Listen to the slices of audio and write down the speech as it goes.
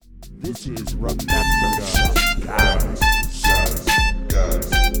This is Remember Guys.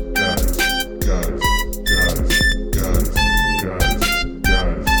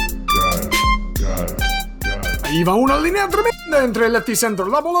 Iba una línea tremenda entre el left y center.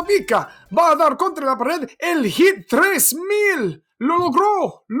 La bola pica. Va a dar contra la pared. El hit 3000. Lo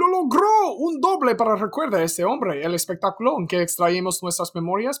logró. Un doble para recuerda a este hombre. El espectáculo en que extraemos nuestras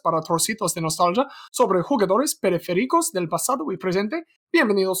memorias para trocitos de nostalgia sobre jugadores periféricos del pasado y presente.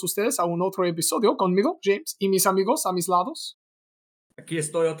 Bienvenidos ustedes a un otro episodio conmigo, James, y mis amigos a mis lados. Aquí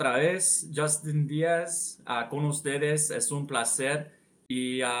estoy otra vez, Justin Díaz, con ustedes. Es un placer.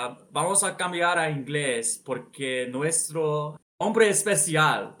 Y vamos a cambiar a inglés porque nuestro hombre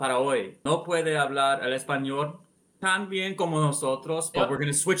especial para hoy no puede hablar el español tan bien como nosotros, but we're going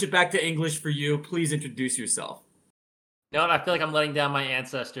to switch it back to English for you. Please introduce yourself. No, I feel like I'm letting down my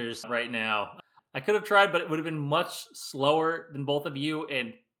ancestors right now. I could have tried, but it would have been much slower than both of you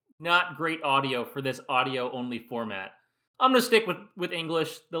and not great audio for this audio-only format. I'm going to stick with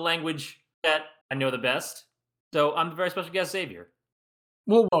English, the language that I know the best. So I'm the very special guest, Xavier.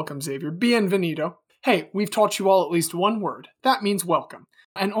 Well, welcome, Xavier. Bienvenido. Hey, we've taught you all at least one word. That means welcome.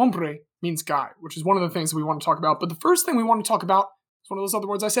 And hombre means guy, which is one of the things that we want to talk about. But the first thing we want to talk about is one of those other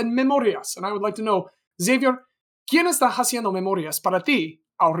words I said, memorias. And I would like to know, Xavier, ¿quién está haciendo memorias para ti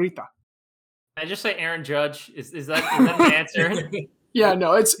ahorita? I just say Aaron Judge. Is that the answer? Yeah,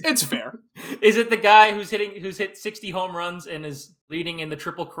 no, it's fair. Is it the guy who's hit 60 home runs and is leading in the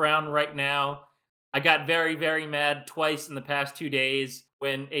Triple Crown right now? I got very, very mad twice in the past 2 days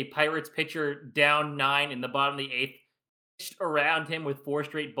when a Pirates pitcher down 9 in the bottom of the 8th pitched around him with 4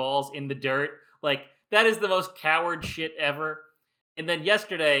 straight balls in the dirt. Like, that is the most coward shit ever. And then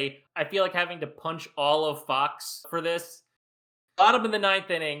yesterday, I feel like having to punch all of Fox for this. Bottom of the 9th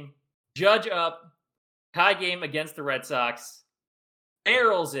inning, Judge up, tie game against the Red Sox,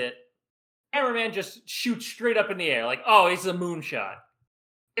 barrels it. Cameraman just shoots straight up in the air, like, oh, it's a moonshot.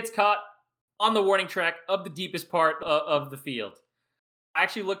 It's caught on the warning track of the deepest part of the field. I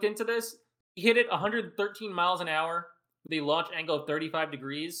actually looked into this. He hit it 113 miles an hour with a launch angle of 35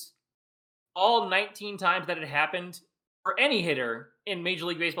 degrees. All 19 times that it happened for any hitter in Major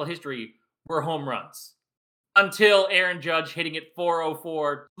League Baseball history were home runs. Until Aaron Judge hitting it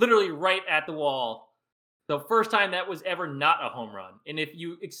 404, literally right at the wall. The first time that was ever not a home run. And if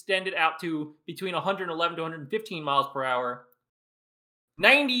you extend it out to between 111 to 115 miles per hour,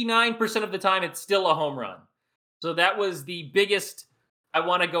 99% of the time, it's still a home run. So that was the biggest I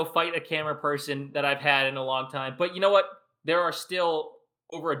want to go fight a camera person that I've had in a long time. But you know what? There are still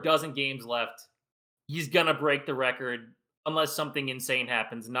over a dozen games left. He's going to break the record unless something insane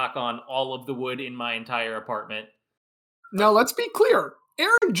happens. Knock on all of the wood in my entire apartment. Now, let's be clear.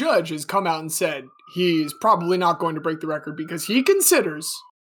 Aaron Judge has come out and said he's probably not going to break the record because he considers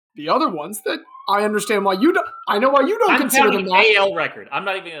the other ones that I understand why you don't. I know why you don't consider them that. AL record. I'm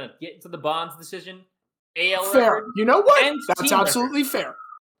not even going to get into the Bonds decision. AL fair. Record. You know what? That's absolutely fair.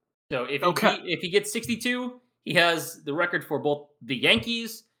 So if he gets 62, he has the record for both the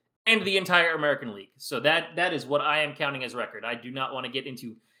Yankees and the entire American League. So that is what I am counting as record. I do not want to get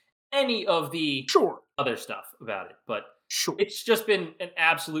into any of the other stuff about it, but it's just been an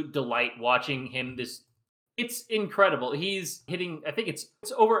absolute delight watching him. It's incredible. He's hitting, I think it's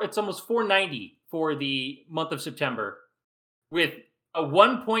almost 490 for the month of September with a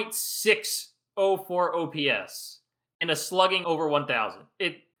 1.604 OPS and a slugging over 1,000.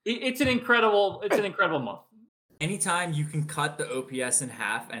 It's an incredible month. Anytime you can cut the OPS in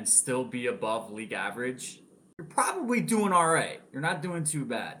half and still be above league average, you're probably doing all right. You're not doing too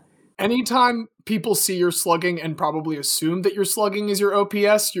bad. Anytime people see your slugging and probably assume that your slugging is your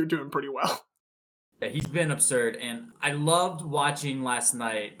OPS, you're doing pretty well. Yeah, he's been absurd, and I loved watching last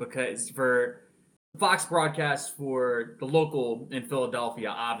night because for Fox broadcast for the local in Philadelphia,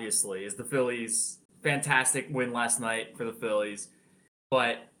 obviously, is the Phillies. Fantastic win last night for the Phillies.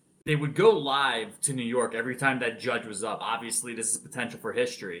 But they would go live to New York every time that Judge was up. Obviously, this is potential for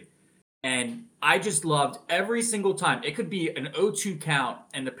history. And I just loved every single time. It could be an 0-2 count,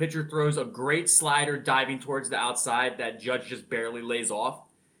 and the pitcher throws a great slider diving towards the outside that Judge just barely lays off.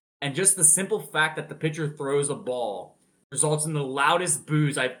 And just the simple fact that the pitcher throws a ball results in the loudest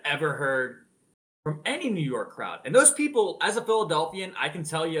boos I've ever heard from any New York crowd. And those people, as a Philadelphian, I can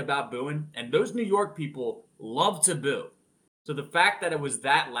tell you about booing, and those New York people love to boo. So the fact that it was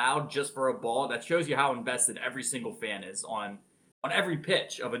that loud just for a ball, that shows you how invested every single fan is on every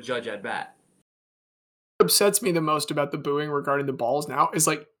pitch of a Judge at bat. What upsets me the most about the booing regarding the balls now is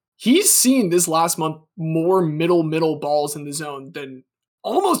like he's seen this last month more middle balls in the zone than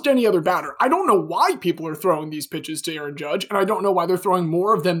almost any other batter. I don't know why people are throwing these pitches to Aaron Judge, and I don't know why they're throwing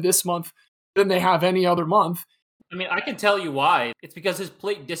more of them this month than they have any other month. I mean, I can tell you why. It's because his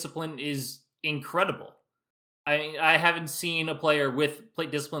plate discipline is incredible. I haven't seen a player with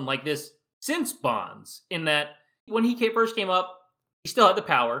plate discipline like this since Bonds, in that when he first came up, he still had the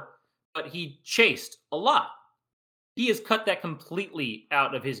power, but he chased a lot. He has cut that completely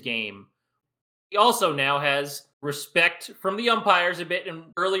out of his game. He also now has respect from the umpires a bit. And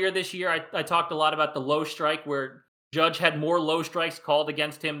earlier this year, I talked a lot about the low strike, where Judge had more low strikes called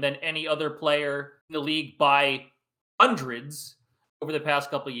against him than any other player in the league by hundreds over the past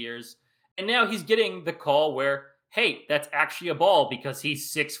couple of years. And now he's getting the call where, hey, that's actually a ball because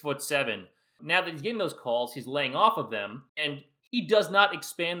he's 6'7". Now that he's getting those calls, he's laying off of them, and he does not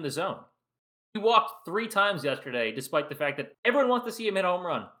expand the zone. He walked 3 times yesterday, despite the fact that everyone wants to see him hit a home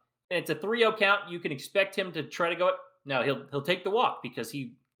run. And it's a 3-0 count. You can expect him to try to go. No, he'll take the walk because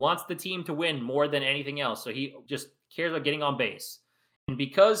he wants the team to win more than anything else. So he just cares about getting on base. And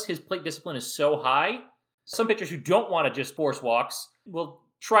because his plate discipline is so high, some pitchers who don't want to just force walks will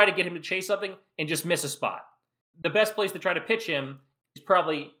try to get him to chase something and just miss a spot. The best place to try to pitch him is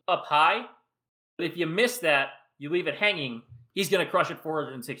probably up high. But if you miss that, you leave it hanging, he's going to crush it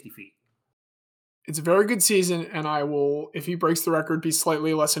 460 feet. It's a very good season, and I will, if he breaks the record, be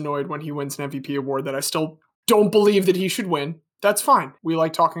slightly less annoyed when he wins an MVP award that I still don't believe that he should win. That's fine. We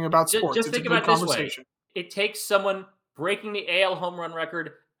like talking about sports. Just think about it this way. It takes someone breaking the AL home run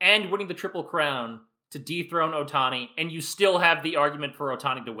record and winning the Triple Crown to dethrone Ohtani, and you still have the argument for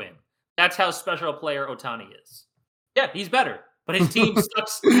Ohtani to win. That's how special a player Ohtani is. Yeah, he's better, but his team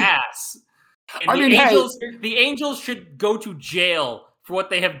sucks ass. And the Angels should go to jail for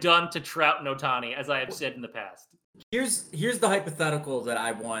what they have done to Trout and Ohtani, as I have said in the past. Here's the hypothetical that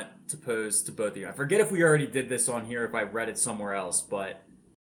I want to pose to both of you. I forget if we already did this on here, if I read it somewhere else, but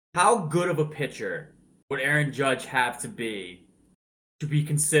how good of a pitcher would Aaron Judge have to be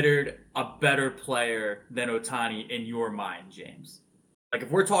considered a better player than Ohtani in your mind, James? Like,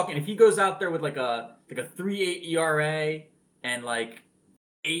 if we're talking, if he goes out there with like a 3.8 ERA and like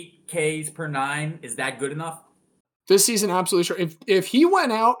 8 Ks per 9, is that good enough? This season, absolutely sure. If he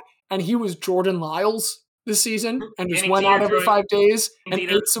went out and he was Jordan Lyles this season and just went out every 5 days and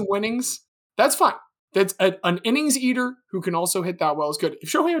ate some innings, that's fine. That's an innings eater who can also hit that well is good. If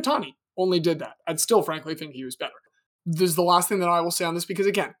Shohei Ohtani only did that, I'd still frankly think he was better. This is the last thing that I will say on this because,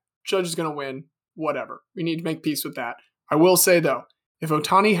 again, Judge is going to win, whatever. We need to make peace with that. I will say, though, if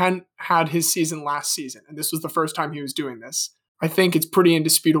Ohtani hadn't had his season last season, and this was the first time he was doing this, I think it's pretty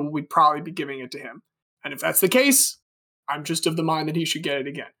indisputable we'd probably be giving it to him. And if that's the case, I'm just of the mind that he should get it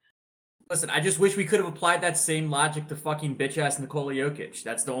again. Listen, I just wish we could have applied that same logic to fucking bitch-ass Nikola Jokic.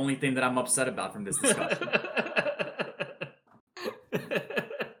 That's the only thing that I'm upset about from this discussion.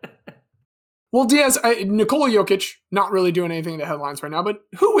 Well, Diaz, Nikola Jokic, not really doing anything in the headlines right now, but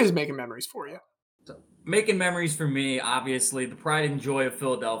who is making memories for you? So, making memories for me, obviously, the pride and joy of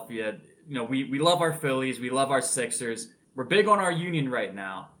Philadelphia. You know, we love our Phillies. We love our Sixers. We're big on our Union right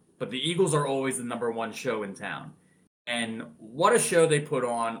now, but the Eagles are always the number one show in town. And what a show they put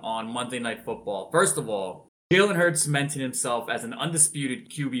on Monday Night Football. First of all, Jalen Hurts cemented himself as an undisputed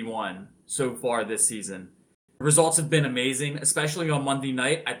QB1 so far this season. The results have been amazing, especially on Monday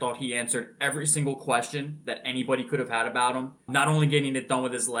night. I thought he answered every single question that anybody could have had about him. Not only getting it done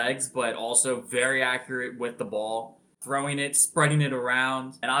with his legs, but also very accurate with the ball, throwing it, spreading it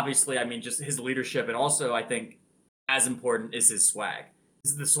around. And obviously, I mean, just his leadership. And also, I think, as important is his swag.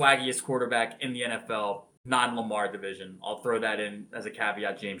 This is the swaggiest quarterback in the NFL, non-Lamar division. I'll throw that in as a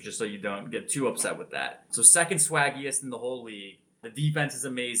caveat, James, just so you don't get too upset with that. So second swaggiest in the whole league. The defense is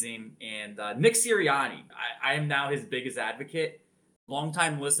amazing. And Nick Sirianni, I am now his biggest advocate.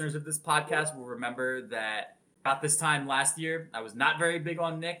 Longtime listeners of this podcast will remember that about this time last year, I was not very big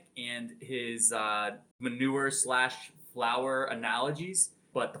on Nick and his manure/flower analogies.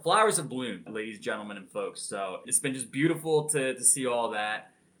 But the flowers have bloomed, ladies, gentlemen, and folks. So it's been just beautiful to see all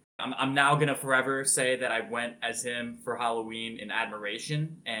that. I'm now going to forever say that I went as him for Halloween in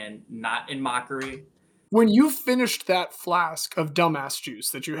admiration and not in mockery. When you finished that flask of dumbass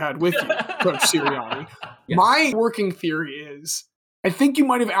juice that you had with you, Coach Sirianni, Yes. My working theory is I think you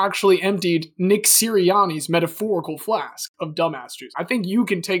might have actually emptied Nick Sirianni's metaphorical flask of dumbass juice. I think you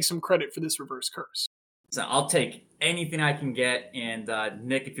can take some credit for this reverse curse. So I'll take anything I can get. And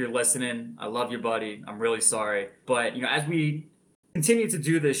Nick, if you're listening, I love you, buddy. I'm really sorry. But, you know, as we continue to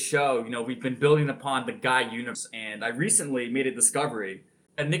do this show, you know, we've been building upon the guy universe. And I recently made a discovery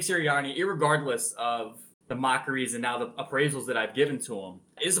that Nick Sirianni, irregardless of the mockeries and now the appraisals that I've given to him,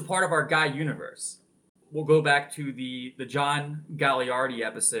 is a part of our guy universe. we'll go back to the John Gagliardi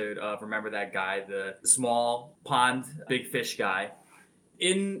episode of Remember That Guy, the small pond, big fish guy.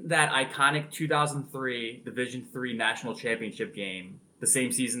 In that iconic 2003 Division III National Championship game, the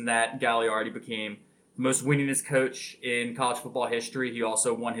same season that Gagliardi became the most winningest coach in college football history, he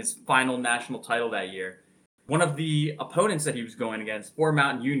also won his final national title that year. One of the opponents that he was going against for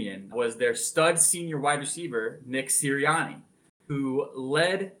Mountain Union was their stud senior wide receiver, Nick Sirianni, who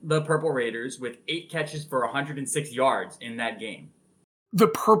led the Purple Raiders with 8 catches for 106 yards in that game. The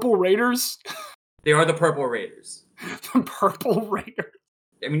Purple Raiders? They are the Purple Raiders. The Purple Raiders.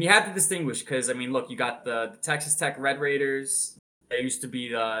 I mean, you have to distinguish because, I mean, look, you got the Texas Tech Red Raiders. There used to be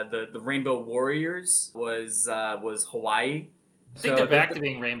the Rainbow Warriors was Hawaii. I think they're back to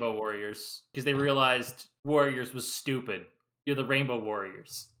being Rainbow Warriors because they realized Warriors was stupid. You're the Rainbow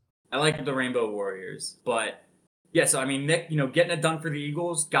Warriors. I like the Rainbow Warriors, but yeah, so I mean, Nick, getting it done for the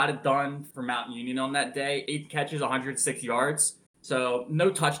Eagles, got it done for Mountain Union on that day. 8 catches, 106 yards. So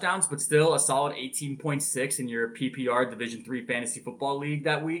no touchdowns, but still a solid 18.6 in your PPR Division III Fantasy Football League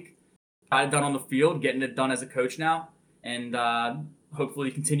that week. Got it done on the field, getting it done as a coach now, and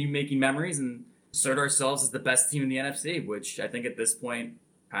hopefully continue making memories and assert ourselves as the best team in the NFC, which I think at this point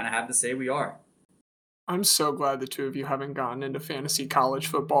kind of have to say we are. I'm so glad the two of you haven't gotten into fantasy college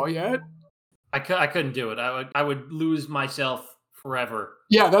football yet. I couldn't do it. I would lose myself forever.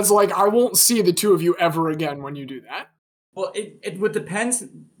 Yeah, that's like, I won't see the two of you ever again when you do that. Well, it would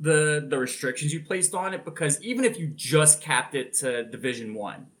depend the restrictions you placed on it, because even if you just capped it to Division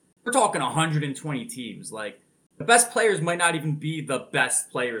I, we're talking 120 teams. Like, the best players might not even be the best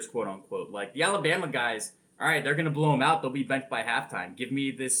players, quote unquote. Like, the Alabama guys, all right, they're going to blow them out. They'll be benched by halftime. Give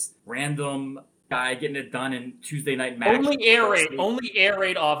me this random guy getting it done in Tuesday night match. Only air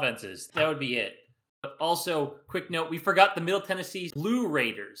raid offenses. That would be it. But also, quick note, we forgot the Middle Tennessee Blue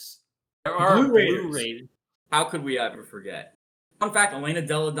Raiders. There are Blue Raiders. How could we ever forget? Fun fact, Elena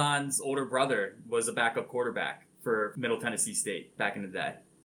Deladon's older brother was a backup quarterback for Middle Tennessee State back in the day.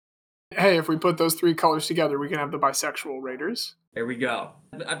 Hey, if we put those 3 colors together, we can have the bisexual Raiders. There we go.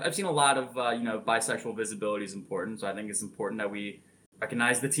 I've seen a lot of, bisexual visibility is important, so I think it's important that we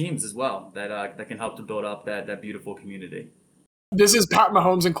recognize the teams as well that can help to build up that beautiful community. This is Pat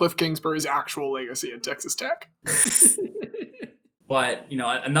Mahomes and Cliff Kingsbury's actual legacy at Texas Tech. But,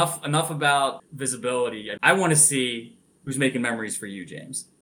 enough about visibility. I want to see who's making memories for you, James.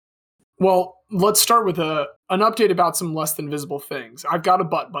 Well, let's start with an update about some less than visible things. I've got a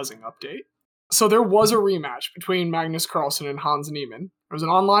butt buzzing update. So there was a rematch between Magnus Carlsen and Hans Niemann. It was an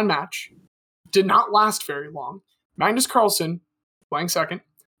online match. Did not last very long. Magnus Carlsen, playing second,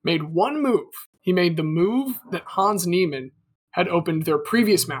 made one move. He made the move that Hans Niemann had opened their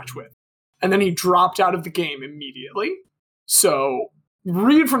previous match with. And then he dropped out of the game immediately. So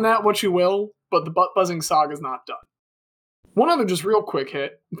read from that what you will, but the butt buzzing saga is not done. One other just real quick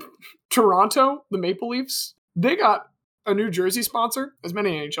hit. Toronto, the Maple Leafs, they got a new jersey sponsor, as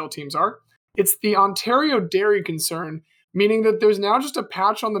many NHL teams are. It's the Ontario Dairy Concern, meaning that there's now just a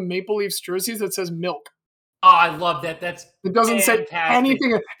patch on the Maple Leafs jerseys that says milk. Oh, I love that. It doesn't say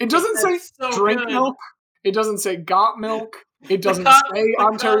anything. It doesn't say so drink good. milk. It doesn't say got milk. It doesn't say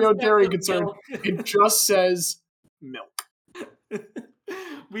Ontario Dairy Concern. It just says milk.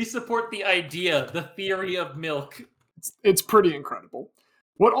 We support the idea, the theory of milk. It's pretty incredible.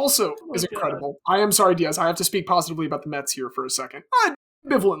 What also is incredible, I am sorry, Diaz, I have to speak positively about the Mets here for a second.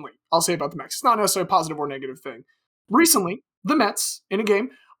 Ambivalently, I'll say about the Mets. It's not necessarily a positive or negative thing. Recently, the Mets, in a game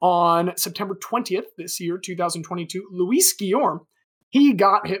on September 20th this year, 2022, Luis Guillorme, he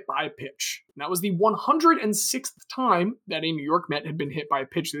got hit by a pitch. And that was the 106th time that a New York Met had been hit by a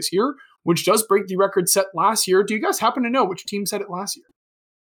pitch this year, which does break the record set last year. Do you guys happen to know which team set it last year?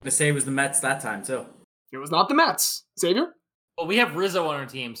 To say it was the Mets that time, too. It was not the Mets. Xavier? Well, we have Rizzo on our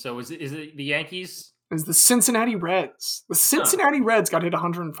team, so is it the Yankees? It was the Cincinnati Reds. The Cincinnati Reds got hit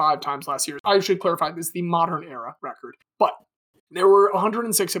 105 times last year. I should clarify, this is the modern era record. But there were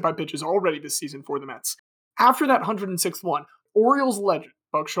 106 hit by pitches already this season for the Mets. After that 106th one, Orioles legend,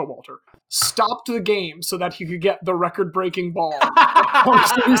 Buck Showalter, stopped the game so that he could get the record-breaking ball for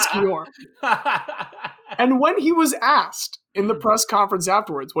Luis Guillorme. And when he was asked in the press conference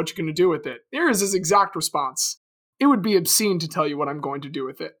afterwards, what you going to do with it? Here is his exact response. It would be obscene to tell you what I'm going to do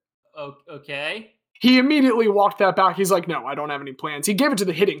with it. Okay. He immediately walked that back. He's like, no, I don't have any plans. He gave it to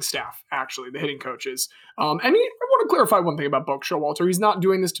the hitting staff, actually, the hitting coaches. I want to clarify one thing about Buck Showalter. He's not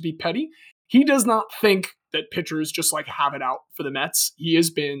doing this to be petty. He does not think that pitchers just have it out for the Mets. He has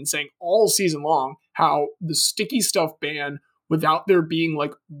been saying all season long how the sticky stuff ban, without there being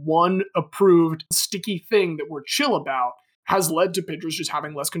one approved sticky thing that we're chill about, has led to pitchers just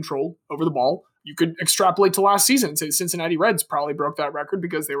having less control over the ball. you could extrapolate to last season and say the Cincinnati Reds probably broke that record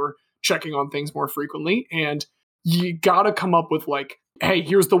because they were checking on things more frequently. And you got to come up with like, hey,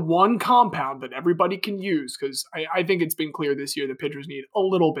 here's the one compound that everybody can use, because I think it's been clear this year that pitchers need a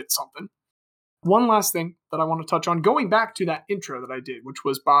little bit something. One last thing that I want to touch on, going back to that intro that I did, which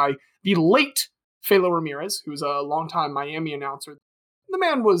was by the late Felo Ramirez, who's a longtime Miami announcer. The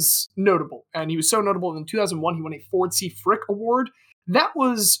man was notable, and he was so notable in 2001 he won a Ford C. Frick Award. That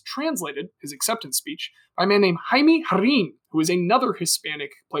was translated, his acceptance speech, by a man named Jaime Jarrín, who is another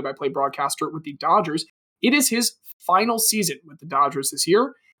Hispanic play-by-play broadcaster with the Dodgers. It is his final season with the Dodgers this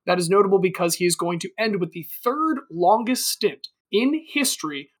year. That is notable because he is going to end with the third longest stint in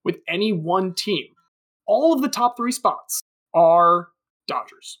history with any one team. All of the top 3 spots are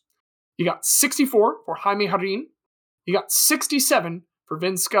Dodgers. You got 64 for Jaime Jarrín. You got 67 for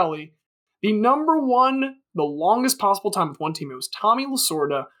Vin Scully. The number one, the longest possible time with one team, it was Tommy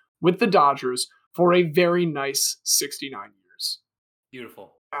Lasorda with the Dodgers for a very nice 69 years.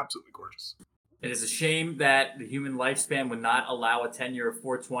 Beautiful. Absolutely gorgeous. It is a shame that the human lifespan would not allow a tenure of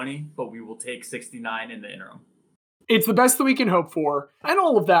 420, but we will take 69 in the interim. It's the best that we can hope for. And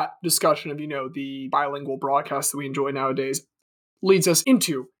all of that discussion of, the bilingual broadcast that we enjoy nowadays leads us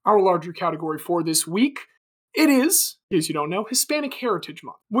into our larger category for this week. It is, as you don't know, Hispanic Heritage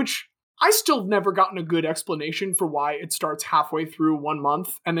Month, which I still have never gotten a good explanation for why it starts halfway through one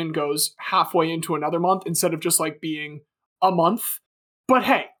month and then goes halfway into another month instead of just like being a month. But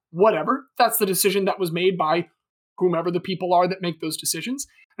hey, whatever. That's the decision that was made by whomever the people are that make those decisions.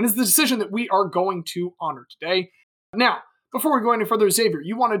 And it's the decision that we are going to honor today. Now, before we go any further, Xavier,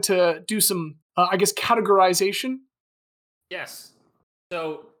 you wanted to do some, categorization? Yes.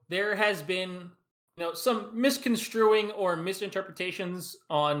 So there has been, some misconstruing or misinterpretations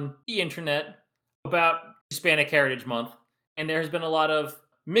on the internet about Hispanic Heritage Month. And there has been a lot of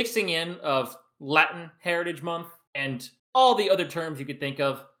mixing in of Latin Heritage Month and all the other terms you could think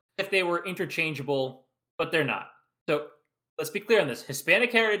of if they were interchangeable, but they're not. So let's be clear on this.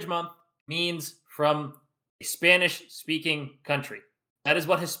 Hispanic Heritage Month means from a Spanish-speaking country. That is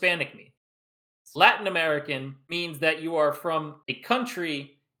what Hispanic means. Latin American means that you are from a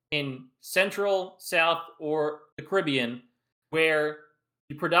country in Central, South, or the Caribbean where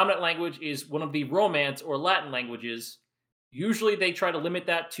the predominant language is one of the Romance or Latin languages. Usually they try to limit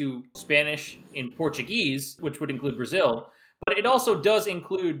that to Spanish and Portuguese, which would include Brazil, but it also does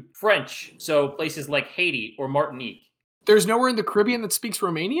include French, so places like Haiti or Martinique. There's nowhere in the Caribbean that speaks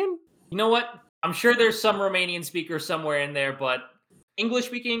Romanian? You know what? I'm sure there's some Romanian speakers somewhere in there, but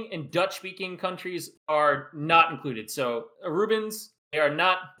English-speaking and Dutch-speaking countries are not included. So Arubans, they are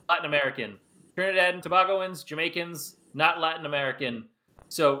not Latin American. Trinidad and Tobagoans, Jamaicans, not Latin American.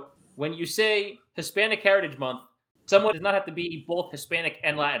 So when you say Hispanic Heritage Month, someone does not have to be both Hispanic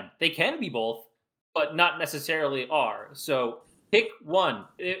and Latin. They can be both, but not necessarily are. So pick one.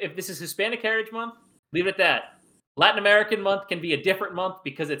 If this is Hispanic Heritage Month, leave it at that. Latin American month can be a different month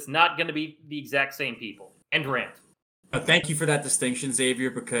because it's not going to be the exact same people. And rant. Thank you for that distinction,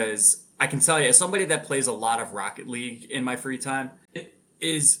 Xavier, because I can tell you, as somebody that plays a lot of Rocket League in my free time, it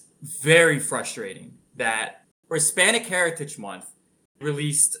is very frustrating that for Hispanic Heritage Month,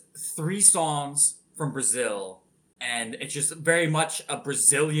 released 3 songs from Brazil, and it's just very much a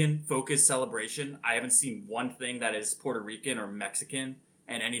Brazilian-focused celebration. I haven't seen one thing that is Puerto Rican or Mexican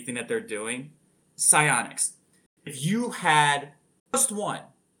and anything that they're doing. Psionics. If you had just one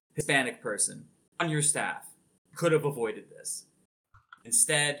Hispanic person on your staff, you could have avoided this.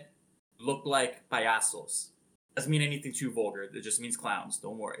 Instead, look like payasos. Doesn't mean anything too vulgar. It just means clowns.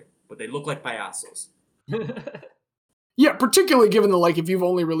 Don't worry. But they look like payasos. Yeah, particularly given the, if you've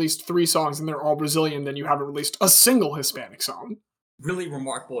only released 3 songs and they're all Brazilian, then you haven't released a single Hispanic song. Really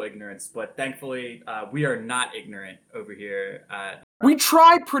remarkable ignorance, but thankfully, we are not ignorant over here. We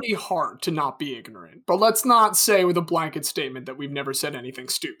try pretty hard to not be ignorant, but let's not say with a blanket statement that we've never said anything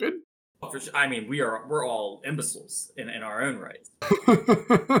stupid. I mean, we're all imbeciles in our own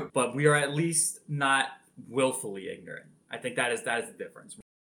right. But we are at least not willfully ignorant. I think that is the difference.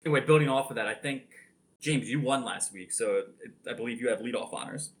 Anyway, building off of that, I think, James, you won last week, so I believe you have leadoff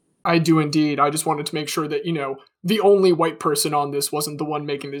honors. I do indeed. I just wanted to make sure that, the only white person on this wasn't the one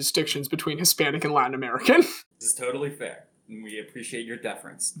making the distinctions between Hispanic and Latin American. This is totally fair, and we appreciate your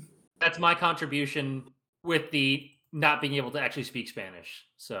deference. That's my contribution with the not being able to actually speak Spanish,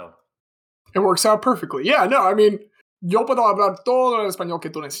 so... It works out perfectly. Yeah, no, I mean, yo puedo hablar todo el español que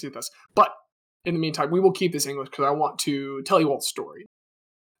tú necesitas. But in the meantime, we will keep this English because I want to tell you all the story.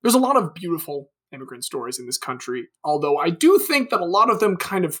 There's a lot of beautiful immigrant stories in this country, although I do think that a lot of them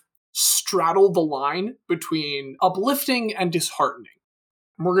kind of straddle the line between uplifting and disheartening.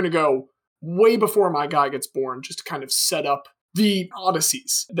 And we're going to go way before my guy gets born, just to kind of set up the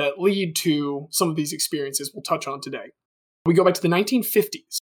odysseys that lead to some of these experiences we'll touch on today. We go back to the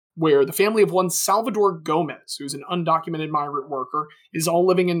 1950s, where the family of one Salvador Gomez, who's an undocumented migrant worker, is all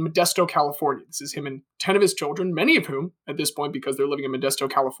living in Modesto, California. This is him and 10 of his children, many of whom, at this point, because they're living in Modesto,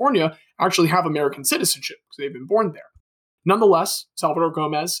 California, actually have American citizenship, because they've been born there. Nonetheless, Salvador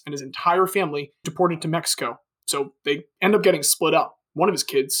Gomez and his entire family deported to Mexico, so they end up getting split up. One of his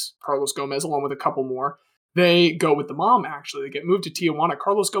kids, Carlos Gomez, along with a couple more, they go with the mom, actually. They get moved to Tijuana.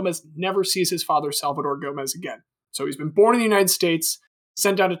 Carlos Gomez never sees his father, Salvador Gomez, again. So he's been born in the United States,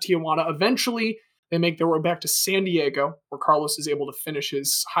 sent down to Tijuana. Eventually, they make their way back to San Diego, where Carlos is able to finish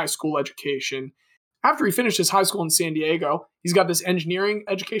his high school education. After he finishes high school in San Diego, he's got this engineering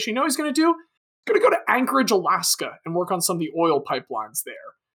education. You know what he's going to do? He's going to go to Anchorage, Alaska, and work on some of the oil pipelines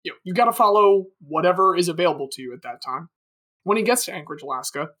there. You got to follow whatever is available to you at that time. When he gets to Anchorage,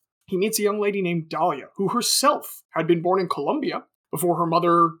 Alaska, he meets a young lady named Dahlia, who herself had been born in Colombia before her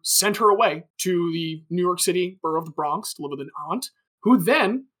mother sent her away to the New York City borough of the Bronx to live with an aunt, who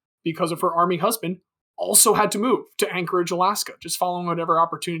then, because of her army husband, also had to move to Anchorage, Alaska, just following whatever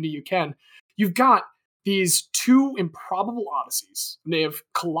opportunity you can. You've got these two improbable odysseys. They have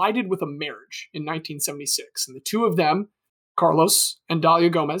collided with a marriage in 1976, and the two of them, Carlos and Dahlia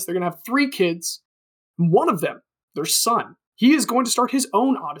Gomez, they're going to have 3 kids. One of them, their son, he is going to start his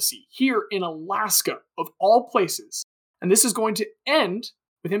own odyssey here in Alaska, of all places. And this is going to end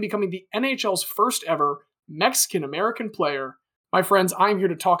with him becoming the NHL's first ever Mexican-American player. My friends, I'm here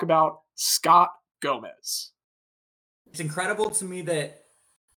to talk about Scott Gomez. It's incredible to me that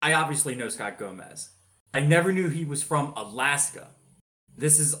I obviously know Scott Gomez. I never knew he was from Alaska.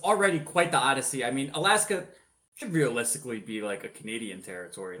 This is already quite the odyssey. I mean, Alaska should realistically be like a Canadian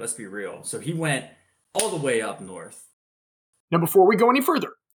territory. Let's be real. So he went all the way up north. Now, before we go any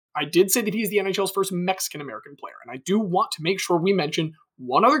further, I did say that he's the NHL's first Mexican-American player, and I do want to make sure we mention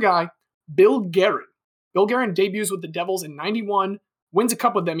one other guy, Bill Guerin. Bill Guerin debuts with the Devils in 91, wins a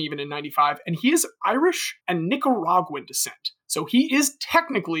cup with them even in 95, and he is Irish and Nicaraguan descent. So he is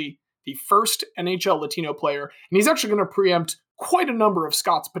technically the first NHL Latino player, and he's actually going to preempt quite a number of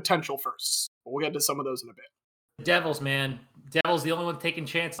Scott's potential firsts. We'll get to some of those in a bit. Devils, man. Devils, the only one taking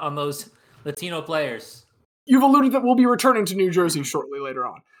chance on those Latino players. You've alluded that we'll be returning to New Jersey shortly later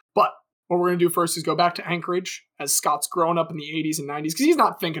on. But what we're going to do first is go back to Anchorage as Scott's grown up in the 80s and 90s, because he's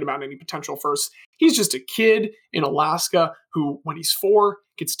not thinking about any potential firsts. He's just a kid in Alaska who, when he's 4,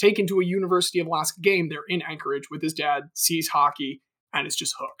 gets taken to a University of Alaska game there in Anchorage with his dad, sees hockey, and is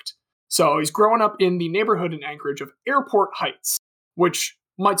just hooked. So he's growing up in the neighborhood in Anchorage of Airport Heights, which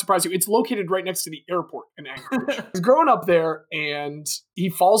might surprise you. It's located right next to the airport in Anchorage. He's growing up there, and he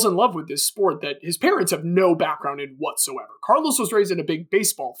falls in love with this sport that his parents have no background in whatsoever. Carlos was raised in a big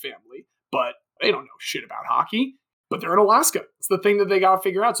baseball family, but they don't know shit about hockey. But they're in Alaska. It's the thing that they got to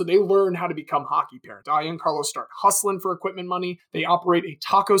figure out. So they learn how to become hockey parents. I and Carlos start hustling for equipment money. They operate a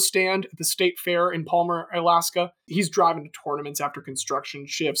taco stand at the state fair in Palmer, Alaska. He's driving to tournaments after construction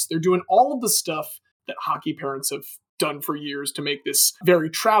shifts. They're doing all of the stuff that hockey parents have done for years to make this very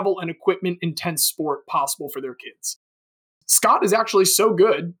travel and equipment intense sport possible for their kids. Scott is actually so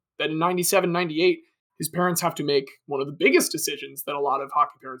good that in 97, 98, his parents have to make one of the biggest decisions that a lot of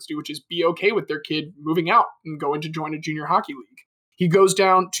hockey parents do, which is be okay with their kid moving out and going to join a junior hockey league. He goes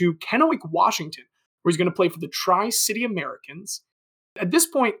down to Kennewick, Washington, where he's going to play for the Tri-City Americans. At this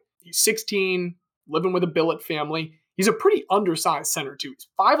point, he's 16, living with a billet family. He's a pretty undersized center, too. He's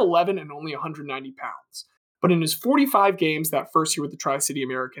 5'11 and only 190 pounds. But in his 45 games that first year with the Tri-City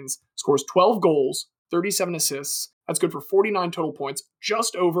Americans, scores 12 goals, 37 assists. That's good for 49 total points,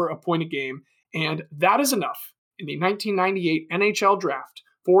 just over a point a game. And that is enough in the 1998 NHL draft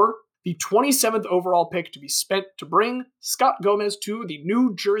for the 27th overall pick to be spent to bring Scott Gomez to the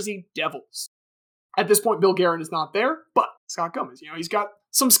New Jersey Devils. At this point, Bill Guerin is not there, but Scott Gomez, he's got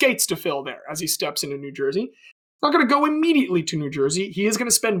some skates to fill there as he steps into New Jersey. Not going to go immediately to New Jersey. He is going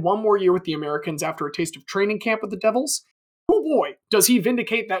to spend one more year with the Americans after a taste of training camp with the Devils. Oh boy, does he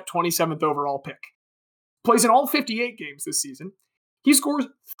vindicate that 27th overall pick. Plays in all 58 games this season. He scores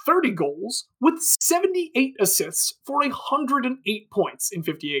 30 goals with 78 assists for 108 points in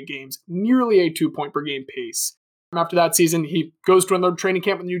 58 games, nearly a 2-point-per-game pace. After that season, he goes to another training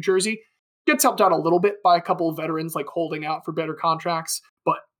camp in New Jersey, gets helped out a little bit by a couple of veterans like holding out for better contracts,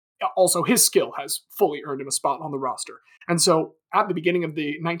 but also his skill has fully earned him a spot on the roster. And so at the beginning of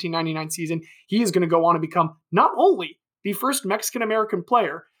the 1999 season, he is going to go on to become not only the first Mexican-American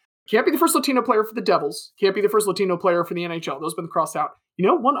player, can't be the first Latino player for the Devils, can't be the first Latino player for the NHL. Those have been crossed out. You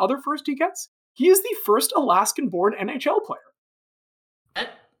know, one other first he gets? He is the first Alaskan-born NHL player.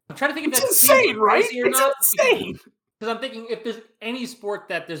 I'm trying to think if It's that's insane, right? crazy or It's not. insane. Because I'm thinking if there's any sport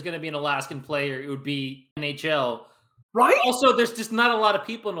that there's going to be an Alaskan player, it would be NHL. Right? Also, there's just not a lot of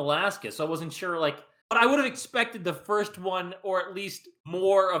people in Alaska, so I wasn't sure. But I would have expected the first one, or at least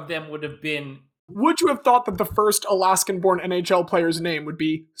more of them, would have been. Would you have thought that the first Alaskan-born NHL player's name would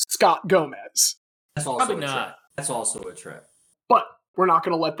be Scott Gomez? That's also Probably a not. trip. That's also a trip. But we're not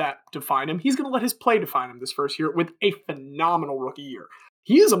going to let that define him. He's going to let his play define him this first year with a phenomenal rookie year.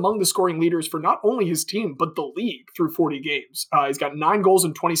 He is among the scoring leaders for not only his team, but the league through 40 games. He's got 9 goals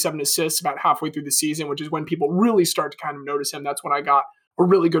and 27 assists about halfway through the season, which is when people really start to kind of notice him. That's when I got a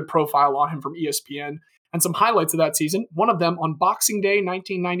really good profile on him from ESPN. And some highlights of that season, one of them on Boxing Day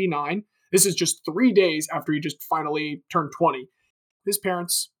 1999. This is just 3 days after he just finally turned 20. His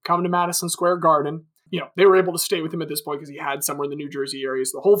parents come to Madison Square Garden. They were able to stay with him at this point because he had somewhere in the New Jersey area.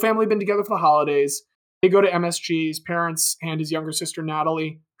 So the whole family had been together for the holidays. They go to MSG. His parents and his younger sister,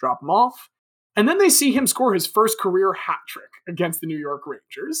 Natalie, drop him off. And then they see him score his first career hat trick against the New York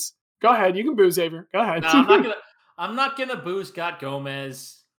Rangers. Go ahead. You can boo, Xavier. Go ahead. No, I'm not gonna boo Scott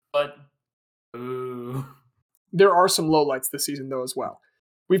Gomez, but boo. There are some lowlights this season, though, as well.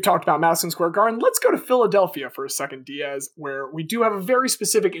 We've talked about Madison Square Garden. Let's go to Philadelphia for a second, Diaz, where we do have a very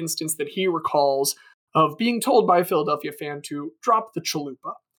specific instance that he recalls of being told by a Philadelphia fan to drop the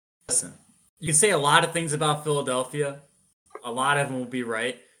chalupa. Listen, you can say a lot of things about Philadelphia. A lot of them will be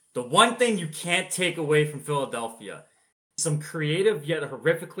right. The one thing you can't take away from Philadelphia is some creative yet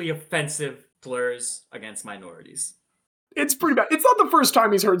horrifically offensive slurs against minorities. It's pretty bad. It's not the first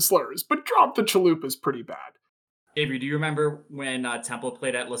time he's heard slurs, but drop the chalupa is pretty bad. Avery, do you remember when Temple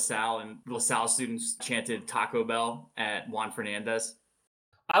played at LaSalle and LaSalle students chanted Taco Bell at Juan Fernandez?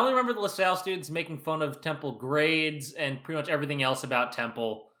 I only remember the LaSalle students making fun of Temple grades and pretty much everything else about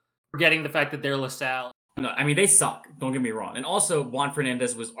Temple, forgetting the fact that they're LaSalle. No, I mean, they suck. Don't get me wrong. And also, Juan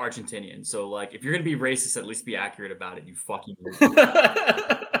Fernandez was Argentinian. So, if you're going to be racist, at least be accurate about it, you fucking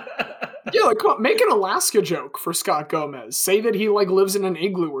Yeah, come on, make an Alaska joke for Scott Gomez. Say that he, lives in an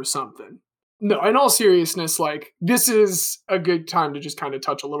igloo or something. No, in all seriousness, this is a good time to just kind of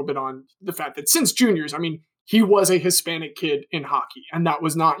touch a little bit on the fact that since juniors, he was a Hispanic kid in hockey, and that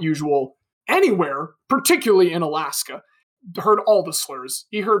was not usual anywhere, particularly in Alaska. Heard all the slurs.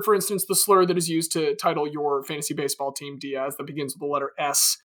 He heard, for instance, the slur that is used to title your fantasy baseball team, Diaz, that begins with the letter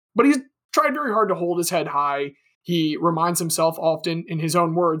S. But he's tried very hard to hold his head high. He reminds himself often, in his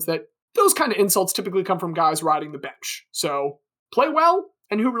own words, that those kind of insults typically come from guys riding the bench. So play well,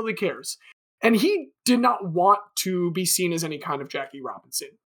 and who really cares? And he did not want to be seen as any kind of Jackie Robinson.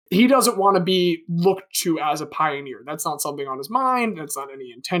 He doesn't want to be looked to as a pioneer. That's not something on his mind. That's not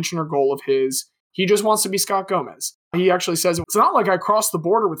any intention or goal of his. He just wants to be Scott Gomez. He actually says, it's not like I crossed the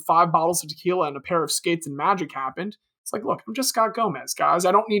border with 5 bottles of tequila and a pair of skates and magic happened. It's like, look, I'm just Scott Gomez, guys.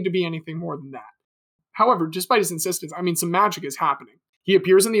 I don't need to be anything more than that. However, despite his insistence, some magic is happening. He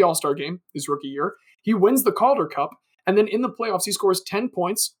appears in the All-Star game his rookie year. He wins the Calder Cup. And then in the playoffs, he scores 10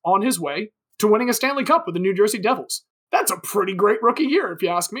 points on his way to winning a Stanley Cup with the New Jersey Devils. That's a pretty great rookie year, if you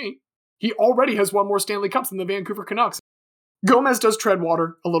ask me. He already has won more Stanley Cups than the Vancouver Canucks. Gomez does tread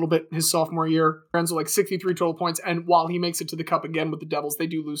water a little bit his sophomore year. Ends with 63 total points, and while he makes it to the Cup again with the Devils, they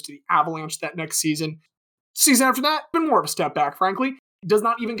do lose to the Avalanche that next season. Season after that, been more of a step back, frankly. He does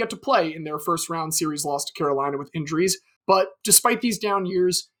not even get to play in their first-round series loss to Carolina with injuries, but despite these down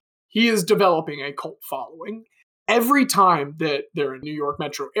years, he is developing a cult following. Every time that they're in New York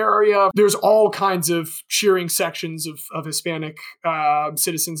metro area, there's all kinds of cheering sections of Hispanic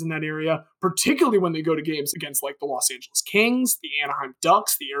citizens in that area, particularly when they go to games against the Los Angeles Kings, the Anaheim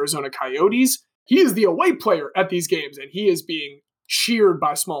Ducks, the Arizona Coyotes. He is the away player at these games, and he is being cheered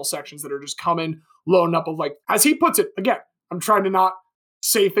by small sections that are just coming, loading up of as he puts it, again, I'm trying to not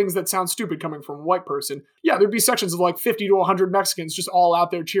say things that sound stupid coming from a white person. Yeah, there'd be sections of 50 to 100 Mexicans just all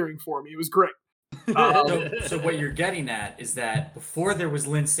out there cheering for me. It was great. So what you're getting at is that before there was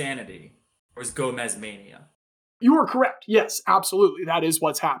Linsanity, there was Gomez Mania. You are correct. Yes, absolutely. That is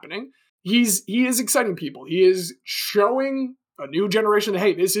what's happening. He is exciting people. He is showing a new generation that,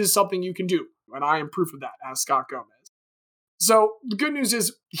 hey, this is something you can do. And I am proof of that as Scott Gomez. So the good news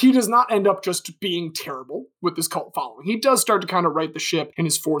is he does not end up just being terrible with this cult following. He does start to kind of right the ship in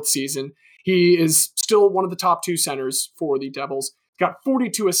his 4th season. He is still one of the top 2 centers for the Devils. Got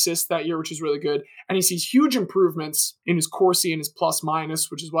 42 assists that year, which is really good. And he sees huge improvements in his Corsi and his plus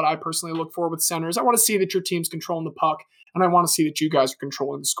minus, which is what I personally look for with centers. I want to see that your team's controlling the puck, and I want to see that you guys are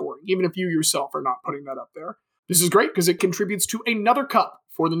controlling the scoring, even if you yourself are not putting that up there. This is great because it contributes to another cup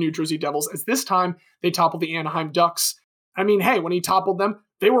for the New Jersey Devils, as this time they topple the Anaheim Ducks. Hey, when he toppled them,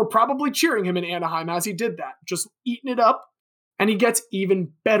 they were probably cheering him in Anaheim as he did that, just eating it up. And he gets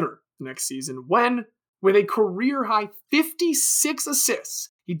even better next season when, with a career-high 56 assists,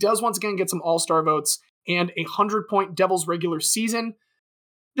 he does once again get some All-Star votes and a 100-point Devils regular season.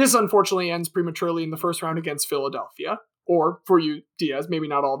 This unfortunately ends prematurely in the first round against Philadelphia. Or, for you, Diaz, maybe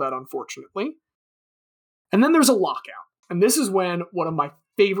not all that unfortunately. And then there's a lockout. And this is when one of my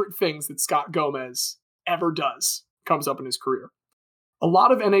favorite things that Scott Gomez ever does comes up in his career. A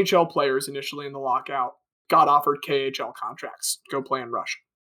lot of NHL players initially in the lockout got offered KHL contracts, go play in Russia.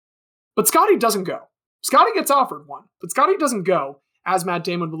 But Scotty doesn't go. Scotty gets offered one, but Scotty doesn't go, as Matt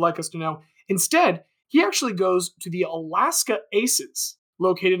Damon would like us to know. Instead, he actually goes to the Alaska Aces,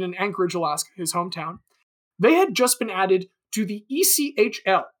 located in Anchorage, Alaska, his hometown. They had just been added to the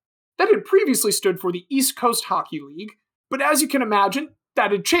ECHL. That had previously stood for the East Coast Hockey League, but as you can imagine,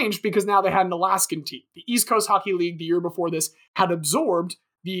 that had changed because now they had an Alaskan team. The East Coast Hockey League, the year before this, had absorbed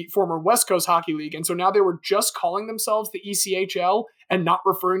the former West Coast Hockey League, and so now they were just calling themselves the ECHL and not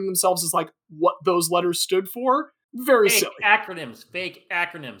referring themselves as like what those letters stood for. Very silly. Fake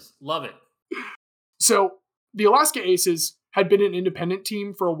acronyms. Love it. So the Alaska Aces had been an independent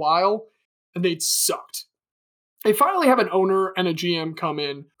team for a while, and they'd sucked. They finally have an owner and a GM come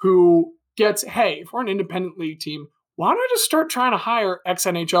in who gets, hey, if we're an independent league team, why don't I just start trying to hire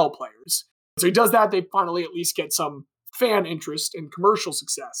ex-NHL players? So he does that. They finally at least get some fan interest and commercial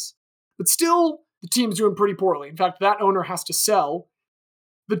success. But still, the team's doing pretty poorly. In fact, that owner has to sell.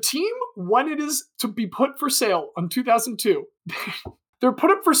 The team, when it is to be put for sale on 2002, they're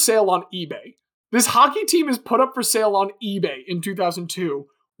put up for sale on eBay. This hockey team is put up for sale on eBay in 2002.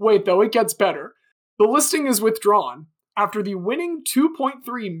 Wait, though, it gets better. The listing is withdrawn after the winning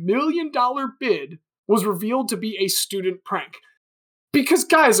 $2.3 million bid was revealed to be a student prank. Because,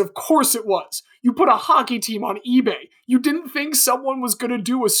 guys, of course it was. You put a hockey team on eBay. You didn't think someone was going to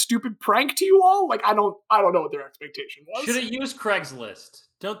do a stupid prank to you all? Like, I don't know what their expectation was. Should have used Craigslist.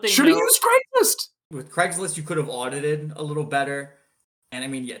 Don't they Should have used Craigslist. With Craigslist, you could have audited a little better. And I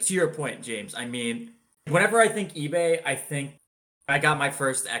mean, yeah, to your point, James, I mean, whenever I think eBay, I think I got my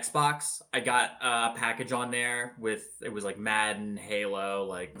first Xbox. I got a package on there it was like Madden, Halo,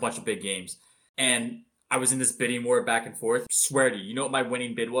 like a bunch of big games. And I was in this bidding war back and forth. Swear to you, you know what my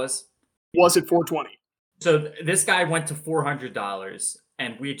winning bid was? Was it $420? So this guy went to $400,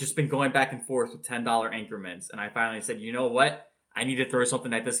 and we had just been going back and forth with $10 increments. And I finally said, you know what? I need to throw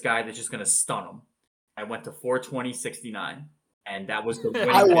something at this guy that's just going to stun him. I went to $420.69, and that was the winning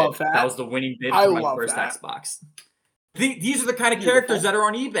I bid. love that. That was the winning bid for my first Xbox. These are the kind of characters that are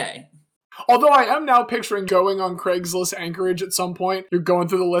on eBay. Although I am now picturing going on Craigslist Anchorage at some point. You're going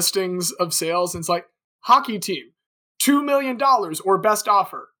through the listings of sales, and it's like, hockey team, $2 million or best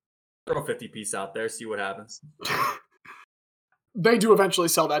offer. Throw a 50-piece out there, see what happens. They do eventually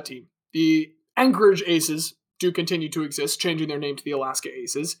sell that team. The Anchorage Aces do continue to exist, changing their name to the Alaska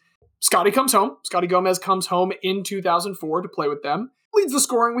Aces. Scotty comes home. Scotty Gomez comes home in 2004 to play with them. Leads the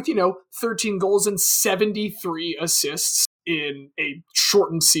scoring with, 13 goals and 73 assists in a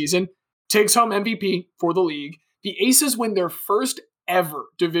shortened season. Takes home MVP for the league. The Aces win their first ever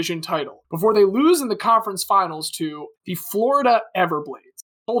division title before they lose in the conference finals to the Florida Everblades.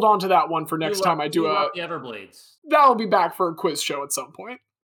 Hold on to that one for next time I do the Everblades. That'll be back for a quiz show at some point.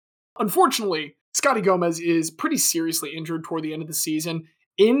 Unfortunately, Scotty Gomez is pretty seriously injured toward the end of the season.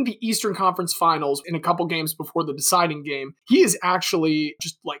 In the Eastern Conference Finals, in a couple games before the deciding game, he is actually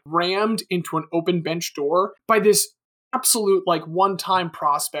just rammed into an open bench door by this absolute one-time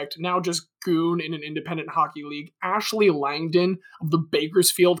prospect, now just goon in an independent hockey league, Ashley Langdon of the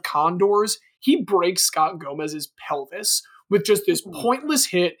Bakersfield Condors. He breaks Scott Gomez's pelvis with just this pointless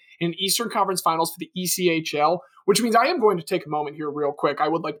hit in Eastern Conference Finals for the ECHL, which means I am going to take a moment here real quick. I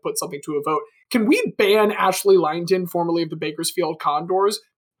would like to put something to a vote. Can we ban Ashley Langdon, formerly of the Bakersfield Condors?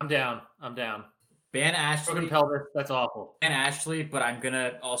 I'm down. Ban Ashley. Broken pelvis, that's awful. Ban Ashley, but I'm going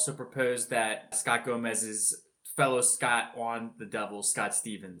to also propose that Scott Gomez's fellow Scott on the Devils, Scott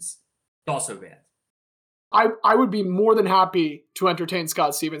Stevens, also banned. I would be more than happy to entertain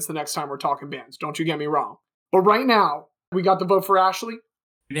Scott Stevens the next time we're talking bans. Don't you get me wrong. But right now, we got the vote for Ashley.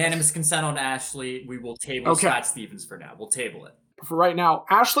 Unanimous consent on Ashley. We will table Scott Stevens for now. We'll table it. For right now,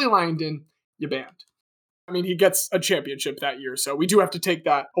 Ashley Langdon, you banned. I mean, he gets a championship that year, so we do have to take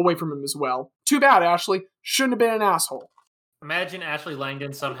that away from him as well. Too bad, Ashley. Shouldn't have been an asshole. Imagine Ashley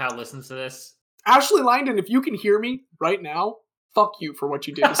Langdon somehow listens to this. Ashley Langdon, if you can hear me right now, fuck you for what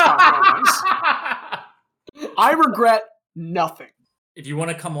you did to Scott Gomez. I regret nothing. If you want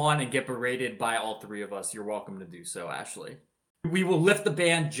to come on and get berated by all three of us, you're welcome to do so, Ashley. We will lift the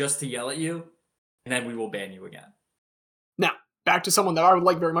ban just to yell at you, and then we will ban you again. Now, back to someone that I would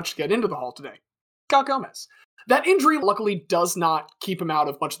like very much to get into the Hall today. Scott Gomez. That injury luckily does not keep him out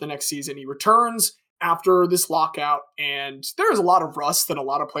of much of the next season. He returns after this lockout, and there is a lot of rust that a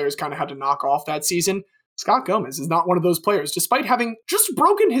lot of players kind of had to knock off that season. Scott Gomez is not one of those players, despite having just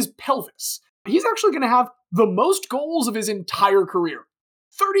broken his pelvis. He's actually going to have the most goals of his entire career.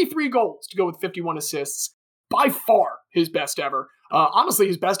 33 goals to go with 51 assists. By far his best ever. Honestly,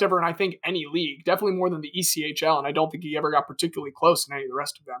 his best ever in, I think, any league. Definitely more than the ECHL, and I don't think he ever got particularly close in any of the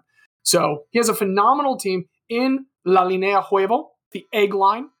rest of them. So he has a phenomenal team in La Linea Huevo, the Egg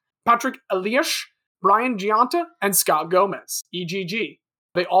Line, Patrick Elias, Brian Gianta, and Scott Gomez, EGG.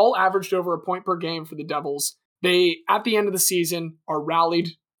 They all averaged over a point per game for the Devils. They, at the end of the season, are rallied,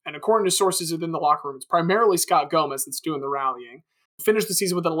 and according to sources within the locker room, it's primarily Scott Gomez that's doing the rallying. Finished the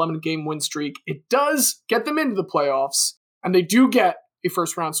season with an 11-game win streak. It does get them into the playoffs, and they do get a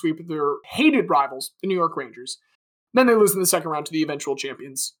first-round sweep of their hated rivals, the New York Rangers. Then they lose in the second round to the eventual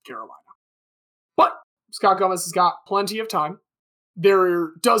champions, Carolina. But Scott Gomez has got plenty of time.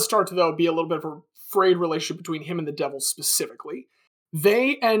 There does start to, though, be a little bit of a frayed relationship between him and the Devils specifically.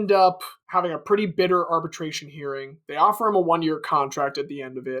 They end up having a pretty bitter arbitration hearing. They offer him a 1-year contract at the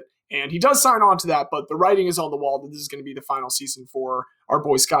end of it, and he does sign on to that, but the writing is on the wall that this is going to be the final season for our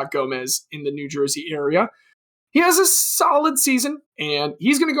boy Scott Gomez in the New Jersey area. He has a solid season, and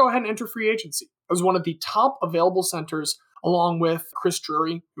he's going to go ahead and enter free agency as one of the top available centers, along with Chris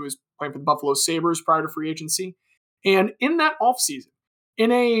Drury, who was playing for the Buffalo Sabres prior to free agency. And in that offseason,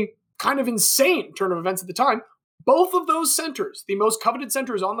 in a kind of insane turn of events at the time, both of those centers, the most coveted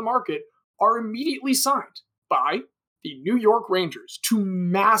centers on the market, are immediately signed by the New York Rangers to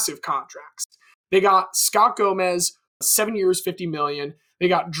massive contracts. They got Scott Gomez, 7 years, $50 million. They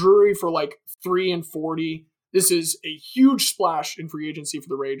got Drury for like 3 and 40. This is a huge splash in free agency for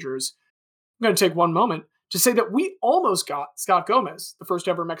the Rangers. I'm going to take one moment to say that we almost got Scott Gomez, the first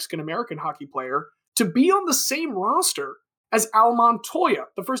ever Mexican-American hockey player, to be on the same roster as Al Montoya,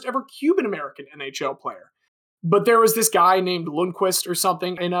 the first ever Cuban-American NHL player. But there was this guy named Lundqvist or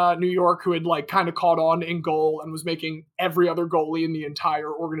something in New York who had like kind of caught on in goal and was making every other goalie in the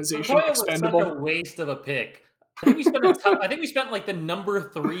entire organization expendable. Was such a waste of a pick. I think we spent like the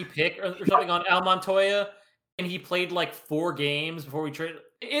number 3 pick or something on Al Montoya, and he played like 4 games before we traded.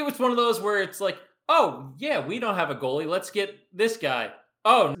 It was one of those where it's like, oh yeah, we don't have a goalie. Let's get this guy.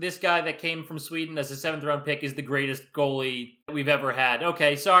 Oh, this guy that came from Sweden as a 7th round pick is the greatest goalie we've ever had.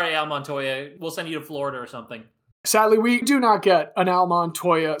 Okay, sorry, Al Montoya. We'll send you to Florida or something. Sadly, we do not get an Al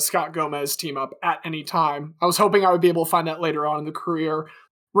Montoya, Scott Gomez team up at any time. I was hoping I would be able to find that later on in the career.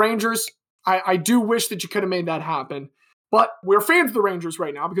 Rangers, I do wish that you could have made that happen. But we're fans of the Rangers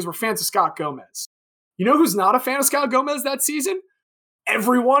right now because we're fans of Scott Gomez. You know who's not a fan of Scott Gomez that season?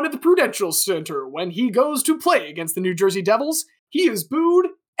 Everyone at the Prudential Center when he goes to play against the New Jersey Devils. He is booed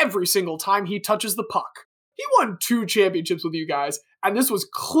every single time he touches the puck. He won 2 championships with you guys, and this was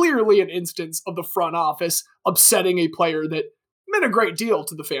clearly an instance of the front office upsetting a player that meant a great deal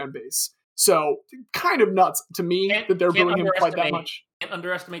to the fan base. So, kind of nuts to me that they're booing him quite that much. Can't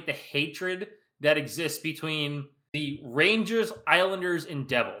underestimate the hatred that exists between the Rangers, Islanders, and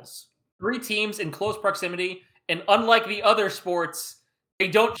Devils. 3 teams in close proximity, and unlike the other sports, they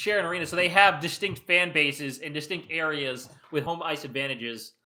don't share an arena, so they have distinct fan bases in distinct areas with home ice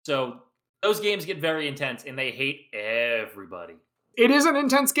advantages. So those games get very intense, and they hate everybody. It is an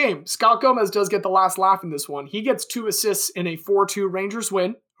intense game. Scott Gomez does get the last laugh in this one. He gets 2 assists in a 4-2 Rangers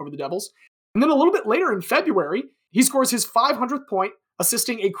win over the Devils. And then a little bit later in February, he scores his 500th point,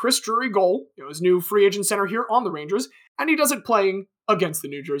 assisting a Chris Drury goal, his new free agent center here on the Rangers, and he does it playing against the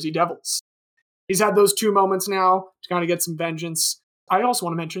New Jersey Devils. He's had those 2 moments now to kind of get some vengeance. I also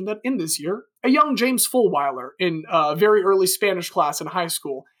want to mention that in this year, a young James Fulweiler in a very early Spanish class in high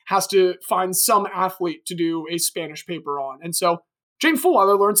school has to find some athlete to do a Spanish paper on. And so James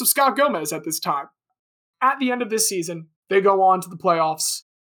Fulweiler learns of Scott Gomez at this time. At the end of this season, they go on to the playoffs.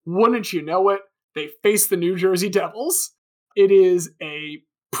 Wouldn't you know it? They face the New Jersey Devils. It is a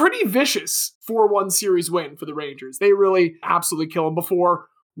pretty vicious 4-1 series win for the Rangers. They really absolutely kill them before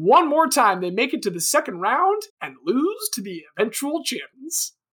one more time they make it to the second round and lose to the eventual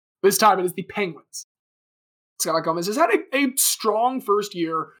champions. This time it is the Penguins. Scott Gomez has had a strong first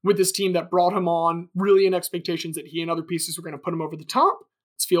year with this team that brought him on, really in expectations that he and other pieces were going to put him over the top.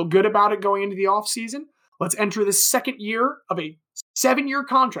 Let's feel good about it going into the offseason. Let's enter the second year of a 7-year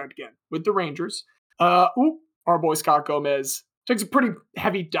contract again with the Rangers. Our boy Scott Gomez takes a pretty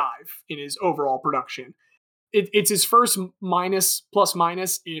heavy dive in his overall production. It's his first plus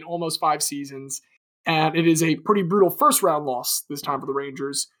minus in almost 5 seasons, and it is a pretty brutal first-round loss this time for the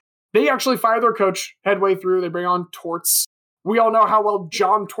Rangers. They actually fire their coach headway through. They bring on Torts, We all know how well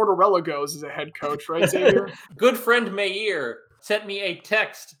John Tortorella goes as a head coach, right, Xavier? Good friend Mayer sent me a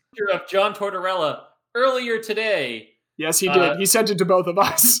text of John Tortorella earlier today. Yes, he did. He sent it to both of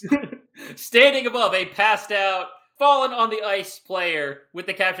us. Standing above a passed out, fallen on the ice player with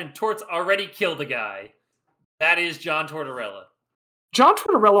the caption, "Torts already killed a guy." That is John Tortorella. John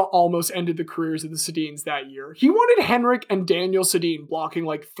Tortorella almost ended the careers of the Sedins that year. He wanted Henrik and Daniel Sedin blocking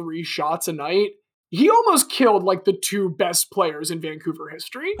like 3 shots a night. He almost killed like the 2 best players in Vancouver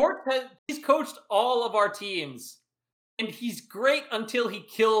history. He's coached all of our teams, and he's great until he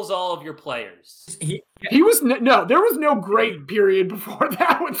kills all of your players. There was no great period before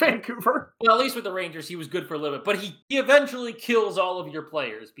that with Vancouver. Well, at least with the Rangers, he was good for a little bit, but he eventually kills all of your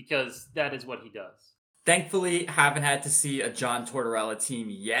players because that is what he does. Thankfully, haven't had to see a John Tortorella team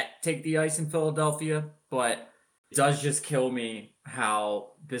yet take the ice in Philadelphia, but it does just kill me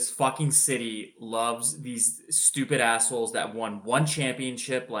how this fucking city loves these stupid assholes that won 1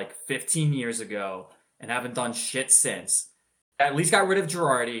 championship like 15 years ago and haven't done shit since. At least got rid of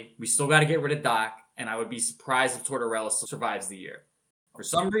Girardi. We still got to get rid of Doc, and I would be surprised if Tortorella survives the year. For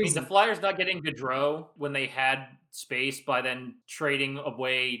some reason, the Flyers not getting Gaudreau when they had space by then trading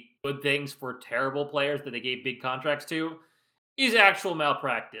away good things for terrible players that they gave big contracts to is actual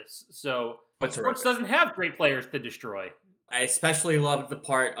malpractice. So Sports doesn't have great players to destroy. I especially loved the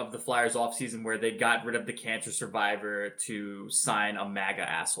part of the Flyers offseason where they got rid of the cancer survivor to sign a MAGA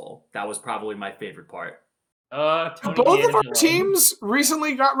asshole. That was probably my favorite part. Both of our teams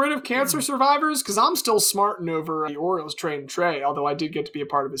recently got rid of cancer survivors because I'm still smarting over the Orioles trading Trey, although I did get to be a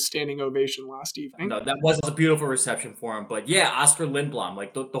part of his standing ovation last evening. No, that was a beautiful reception for him. But yeah, Oscar Lindblom,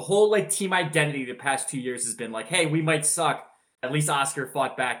 like the whole like team identity the past 2 years has been like, hey, we might suck. At least Oscar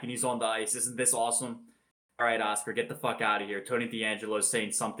fought back and he's on the ice. Isn't this awesome? All right, Oscar, get the fuck out of here. Tony DeAngelo is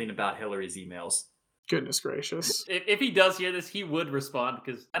saying something about Hillary's emails. Goodness gracious. If he does hear this, he would respond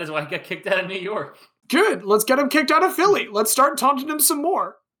because that is why he got kicked out of New York. Good. Let's get him kicked out of Philly. Let's start taunting him some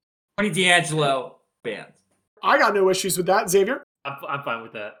more. Tony DeAngelo, banned. I got no issues with that, Xavier. I'm fine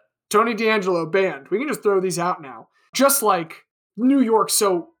with that. Tony DeAngelo, banned. We can just throw these out now. Just like New York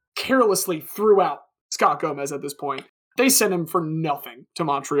so carelessly threw out Scott Gomez at this point. They sent him for nothing to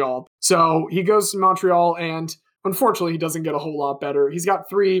Montreal. So he goes to Montreal, and unfortunately, he doesn't get a whole lot better. He's got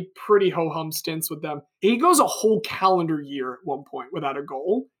 3 pretty ho-hum stints with them. He goes a whole calendar year at one point without a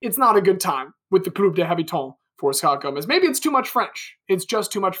goal. It's not a good time with the Club des Habitants for Scott Gomez. Maybe it's too much French. It's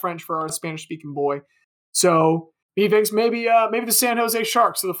just too much French for our Spanish-speaking boy. So he thinks maybe the San Jose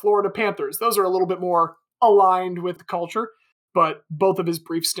Sharks or the Florida Panthers, those are a little bit more aligned with the culture. But both of his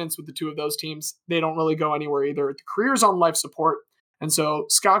brief stints with the 2 of those teams, they don't really go anywhere either. The career's on life support. And so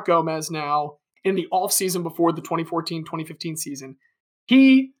Scott Gomez now, in the offseason before the 2014-2015 season,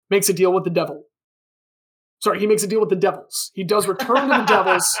 he makes a deal with the Devil. Sorry, he makes a deal with the Devils. He does return to the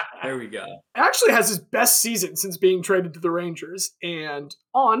Devils. There we go. Actually has his best season since being traded to the Rangers. And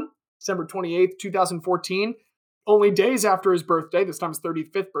on December 28th, 2014, only days after his birthday, this time his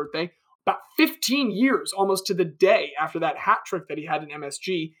 35th birthday, about 15 years, almost to the day after that hat trick that he had in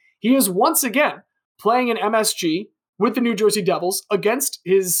MSG, he is once again playing in MSG with the New Jersey Devils against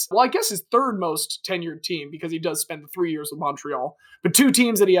his, well, I guess his 3rd most tenured team because he does spend the 3 years with Montreal, but 2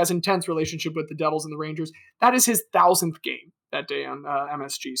 teams that he has intense relationship with, the Devils and the Rangers. That is his 1,000th game that day on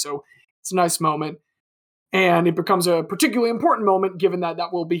MSG. So it's a nice moment. And it becomes a particularly important moment given that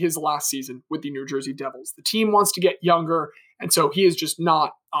that will be his last season with the New Jersey Devils. The team wants to get younger, and so he is just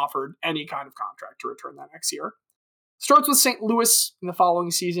not offered any kind of contract to return that next year. Starts with St. Louis in the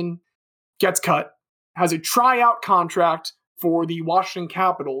following season, gets cut, has a tryout contract for the Washington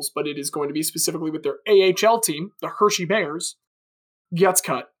Capitals, but it is going to be specifically with their AHL team, the Hershey Bears, gets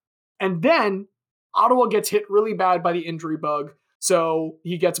cut. And then Ottawa gets hit really bad by the injury bug. So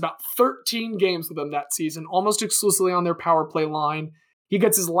he gets about 13 games with them that season, almost exclusively on their power play line. He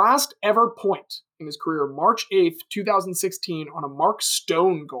gets his last ever point in his career, March 8th, 2016, on a Mark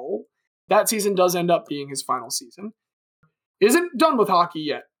Stone goal. That season does end up being his final season. Isn't done with hockey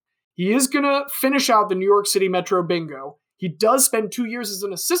yet. He is going to finish out the New York City Metro Bingo. He does spend 2 years as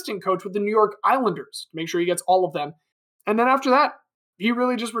an assistant coach with the New York Islanders to make sure he gets all of them. And then after that, he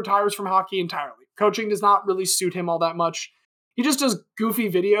really just retires from hockey entirely. Coaching does not really suit him all that much. He just does goofy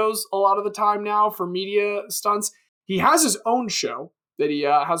videos a lot of the time now for media stunts. He has his own show that he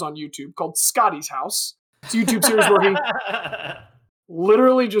has on YouTube called Scotty's House. It's a YouTube series where he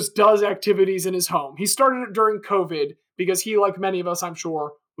literally just does activities in his home. He started it during COVID because he, like many of us, I'm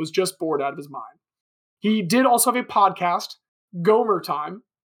sure, was just bored out of his mind. He did also have a podcast, Gomer Time,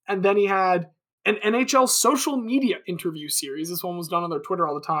 and then he had an NHL social media interview series. This one was done on their Twitter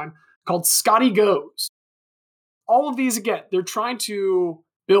all the time, called Scotty Goes. all of these, again, they're trying to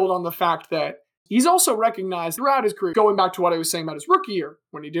build on the fact that he's also recognized throughout his career, going back to what I was saying about his rookie year,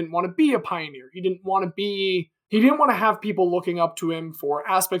 when he didn't want to be a pioneer. He didn't want to have people looking up to him for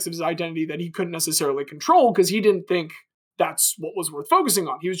aspects of his identity that he couldn't necessarily control because he didn't think that's what was worth focusing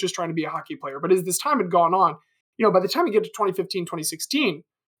on. He was just trying to be a hockey player. But as this time had gone on, by the time you get to 2015, 2016,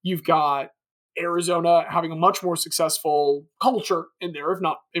 you've got Arizona having a much more successful culture in there, if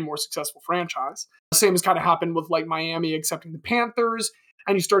not a more successful franchise. The same has kind of happened with like Miami accepting the Panthers,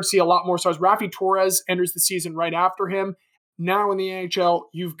 and you start to see a lot more stars. Raffi Torres enters the season right after him. Now in the NHL,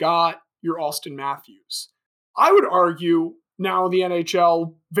 you've got your Austin Matthews. I would argue now the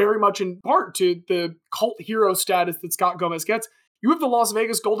NHL, very much in part to the cult hero status that Scott Gomez gets, you have the Las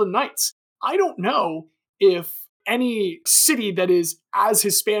Vegas Golden Knights. I don't know if any city that is as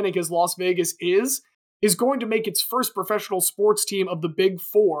Hispanic as Las Vegas is going to make its first professional sports team of the Big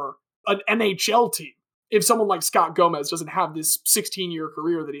Four an NHL team if someone like Scott Gomez doesn't have this 16-year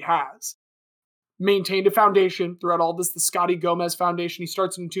career that he has. Maintained a foundation throughout all this, the Scotty Gomez Foundation. He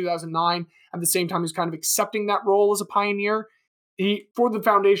starts in 2009. At the same time, he's kind of accepting that role as a pioneer. He, for the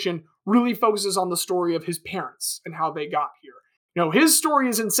foundation, really focuses on the story of his parents and how they got here. His story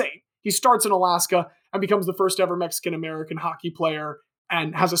is insane. He starts in Alaska and becomes the first ever Mexican-American hockey player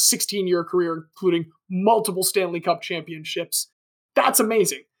and has a 16-year career, including multiple Stanley Cup championships. That's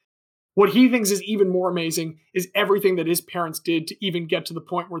amazing. What he thinks is even more amazing is everything that his parents did to even get to the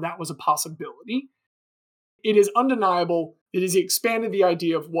point where that was a possibility. It is undeniable that he expanded the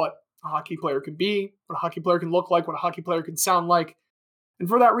idea of what a hockey player can be, what a hockey player can look like, what a hockey player can sound like. And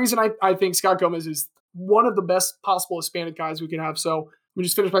for that reason, I think Scott Gomez is one of the best possible Hispanic guys we can have. So let me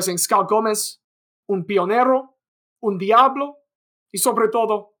just finish by saying Scott Gomez, un pionero, un diablo, y sobre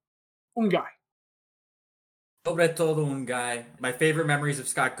todo, un guy. Sobre todo un guy. My favorite memories of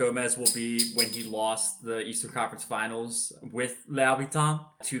Scott Gomez will be when he lost the Eastern Conference Finals with Les Habitants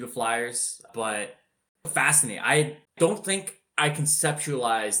to the Flyers. But fascinating. I don't think I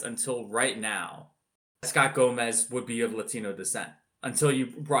conceptualized until right now Scott Gomez would be of Latino descent until you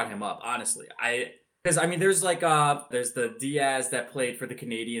brought him up, honestly. There's the Diaz that played for the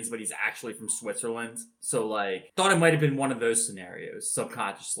Canadians, but he's actually from Switzerland. So thought it might have been one of those scenarios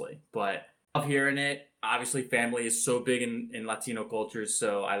subconsciously, but love hearing it. Obviously, family is so big in Latino cultures,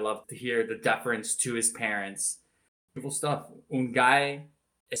 so I love to hear the deference to his parents. Beautiful stuff. Un guy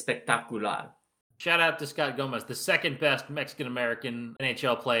espectacular. Shout out to Scott Gomez, the second best Mexican-American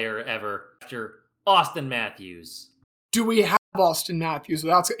NHL player ever after Austin Matthews. Do we have Austin Matthews?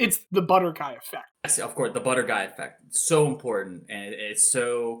 It's the butter guy effect. Yes, of course, the butter guy effect. It's so important, and it's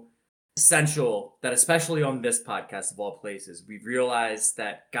so essential that, especially on this podcast of all places, we've realized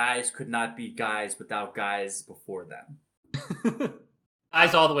that guys could not be guys without guys before them.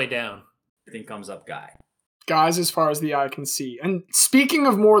 Eyes all the way down. Everything comes up guy. Guys as far as the eye can see. And speaking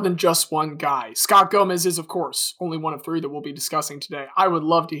of more than just one guy, Scott Gomez is, of course, only one of three that we'll be discussing today. I would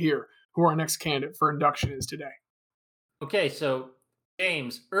love to hear who our next candidate for induction is today. Okay, so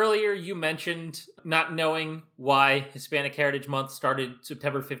James, earlier you mentioned not knowing why Hispanic Heritage Month started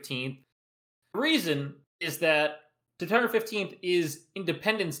September 15th. The reason is that September 15th is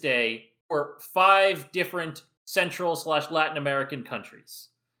Independence Day for 5 different Central/Latin American countries: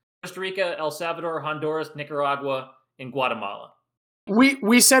 Costa Rica, El Salvador, Honduras, Nicaragua, and Guatemala.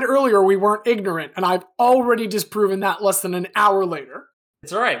 We said earlier we weren't ignorant, and I've already disproven that less than an hour later.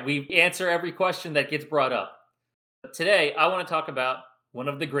 It's all right. We answer every question that gets brought up. But today, I want to talk about one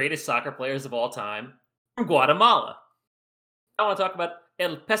of the greatest soccer players of all time from Guatemala. I want to talk about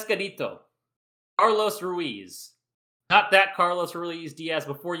El Pescadito, Carlos Ruiz. Not that Carlos Ruiz Diaz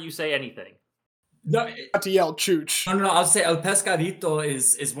before you say anything. No, Not to yell chooch. No, I'll say El Pescadito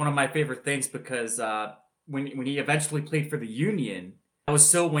is one of my favorite things because when he eventually played for the Union, that was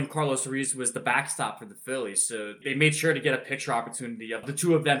so when Carlos Ruiz was the backstop for the Phillies. So they made sure to get a picture opportunity of the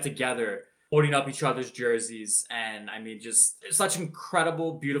two of them together, holding up each other's jerseys. And I mean, just such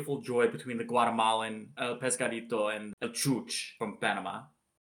incredible, beautiful joy between the Guatemalan El Pescadito and El Chuch from Panama.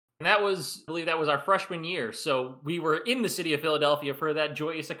 And I believe that was our freshman year. So we were in the city of Philadelphia for that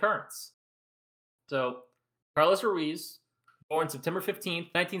joyous occurrence. So Carlos Ruiz, born September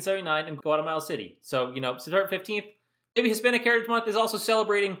 15th, 1979 in Guatemala City. So, September 15th, maybe Hispanic Heritage Month is also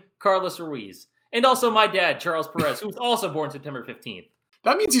celebrating Carlos Ruiz. And also my dad, Charles Perez, who was also born September 15th.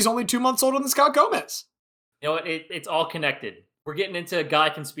 That means he's only 2 months older than Scott Gomez. You know what? It's all connected. We're getting into guy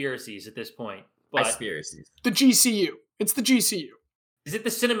conspiracies at this point. But Conspiracies. The GCU. It's the GCU. Is it the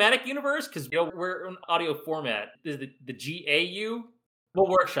cinematic universe? Because we're in audio format. Is it the GAU? We'll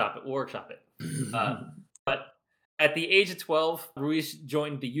workshop it. But at the age of 12, Ruiz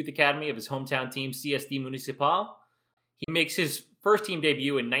joined the youth academy of his hometown team, CSD Municipal. He makes his first team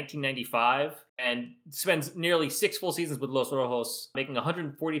debut in 1995 and spends nearly 6 full seasons with Los Rojos, making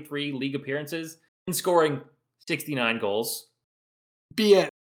 143 league appearances and scoring 69 goals. Be it.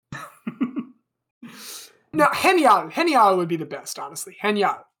 No, Genial would be the best, honestly.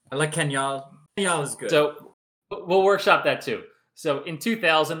 Genial. I like Kenyal. Kenyal is good. So we'll workshop that too. So in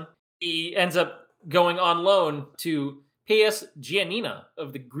 2000, he ends up going on loan to PS Giannina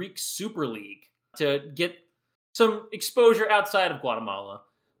of the Greek Super League to get some exposure outside of Guatemala,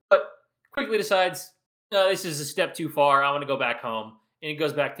 but quickly decides, no, this is a step too far. I want to go back home. And he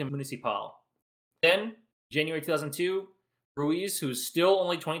goes back to Municipal. Then, January 2002, Ruiz, who's still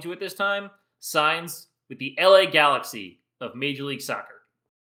only 22 at this time, signs with the LA Galaxy of Major League Soccer.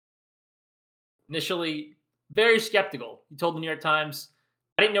 Initially, very skeptical. He told the New York Times,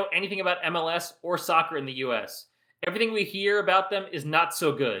 I didn't know anything about MLS or soccer in the US. Everything we hear about them is not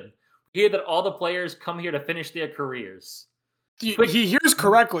so good. We hear that all the players come here to finish their careers. He hears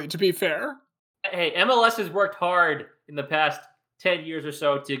correctly, to be fair. Hey, MLS has worked hard in the past 10 years or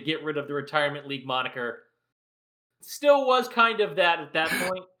so to get rid of the retirement league moniker. Still was kind of that at that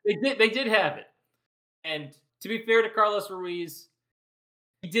point. They did have it. And to be fair to Carlos Ruiz,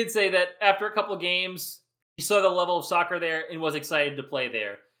 he did say that after a couple of games, he saw the level of soccer there and was excited to play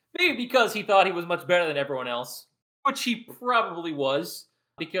there. Maybe because he thought he was much better than everyone else, which he probably was,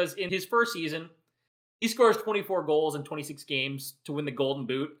 because in his first season, he scores 24 goals in 26 games to win the Golden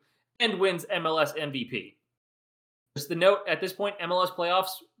Boot and wins MLS MVP. Just the note, at this point, MLS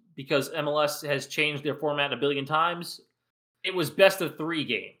playoffs, because MLS has changed their format a billion times, it was best of 3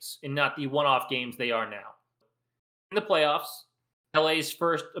 games and not the one-off games they are now. In the playoffs, LA's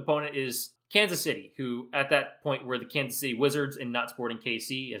first opponent is Kansas City, who at that point were the Kansas City Wizards and not Sporting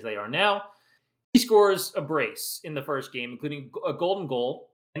KC as they are now. He scores a brace in the first game, including a golden goal,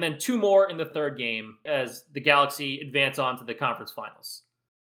 and then 2 more in the third game as the Galaxy advance on to the conference finals.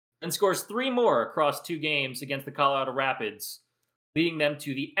 And scores 3 more across 2 games against the Colorado Rapids, leading them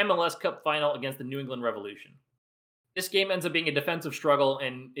to the MLS Cup final against the New England Revolution. This game ends up being a defensive struggle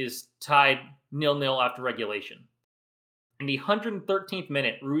and is tied 0-0 after regulation. In the 113th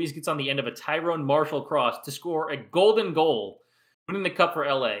minute, Ruiz gets on the end of a Tyrone Marshall cross to score a golden goal, winning the cup for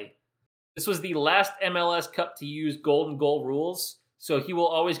LA. This was the last MLS Cup to use golden goal rules, so he will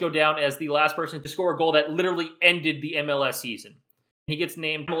always go down as the last person to score a goal that literally ended the MLS season. He gets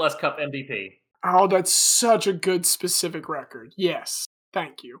named MLS Cup MVP. Oh, that's such a good specific record. Yes.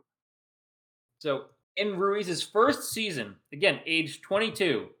 Thank you. So, in Ruiz's first season, again, age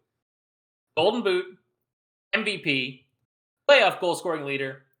 22, Golden Boot, MVP, playoff goal scoring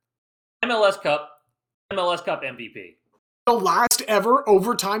leader, MLS Cup MVP. The last ever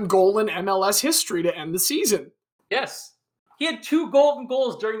overtime goal in MLS history to end the season. Yes. He had 2 golden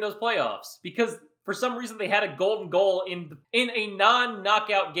goals during those playoffs because for some reason they had a golden goal in a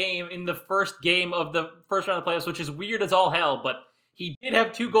non-knockout game in the first game of the first round of the playoffs, which is weird as all hell, but he did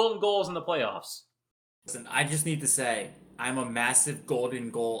have 2 golden goals in the playoffs. Listen, I just need to say, I'm a massive golden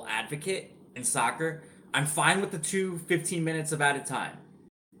goal advocate in soccer. I'm fine with the 15 minutes of added time.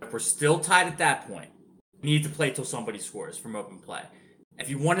 If we're still tied at that point, we need to play till somebody scores from open play. If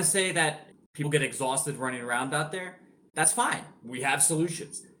you want to say that people get exhausted running around out there, that's fine. We have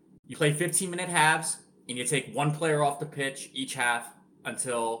solutions. You play 15-minute halves, and you take 1 player off the pitch each half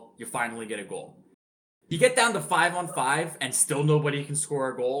until you finally get a goal. You get down to 5-on-5 and still nobody can score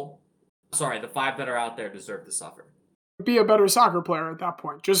a goal. Sorry, the 5 that are out there deserve to suffer. Be a better soccer player at that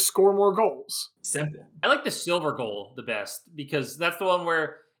point. Just score more goals. Simple. I like the silver goal the best because that's the one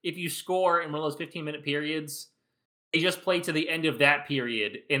where if you score in one of those 15-minute periods, they just play to the end of that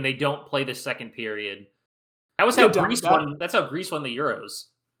period and they don't play the second period. That was how Greece won. That's how Greece won the Euros.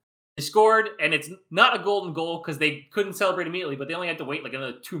 They scored, and it's not a golden goal because they couldn't celebrate immediately, but they only had to wait like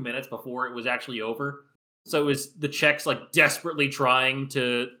another 2 minutes before it was actually over. So it was the Czechs like desperately trying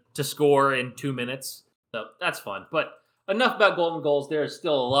to score in 2 minutes. So that's fun. But enough about golden goals. There is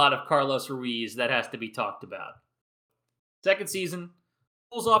still a lot of Carlos Ruiz that has to be talked about. Second season,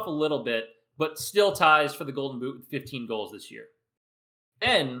 pulls off a little bit, but still ties for the Golden Boot with 15 goals this year.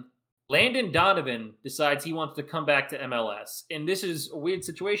 Then Landon Donovan decides he wants to come back to MLS. And this is a weird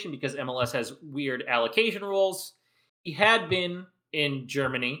situation because MLS has weird allocation rules. He had been in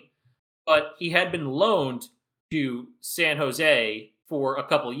Germany, but he had been loaned to San Jose for a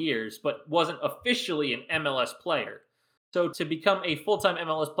couple years, but wasn't officially an MLS player. So to become a full-time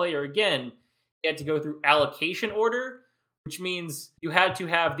MLS player again, he had to go through allocation order, which means you had to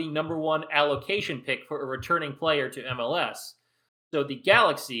have the number 1 allocation pick for a returning player to MLS. So the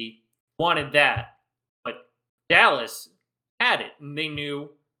Galaxy wanted that, but Dallas had it, and they knew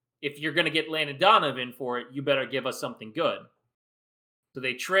if you're going to get Landon Donovan for it, you better give us something good. So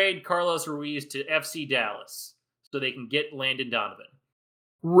they trade Carlos Ruiz to FC Dallas so they can get Landon Donovan.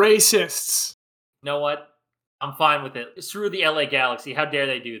 Racists. You know what? I'm fine with it. Screw the LA Galaxy. How dare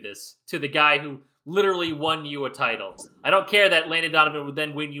they do this to the guy who literally won you a title? I don't care that Landon Donovan would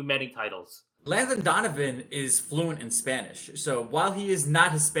then win you many titles. Landon Donovan is fluent in Spanish, so while he is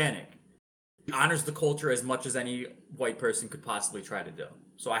not Hispanic, he honors the culture as much as any white person could possibly try to do.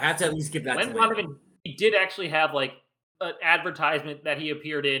 So I have to at least give that Landon to Landon. Donovan, he did actually have like an advertisement that he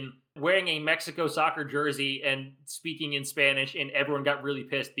appeared in wearing a Mexico soccer jersey and speaking in Spanish, and everyone got really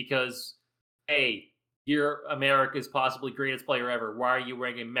pissed because, hey, you're America's possibly greatest player ever. Why are you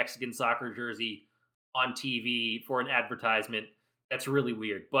wearing a Mexican soccer jersey on TV for an advertisement? That's really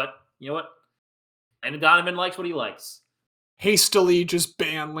weird. But you know what? Landon Donovan likes what he likes. Hastily just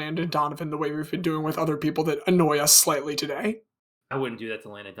ban Landon Donovan the way we've been doing with other people that annoy us slightly today. I wouldn't do that to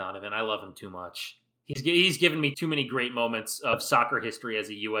Landon Donovan. I love him too much. He's given me too many great moments of soccer history as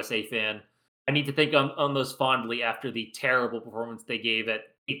a USA fan. I need to think on those fondly after the terrible performance they gave at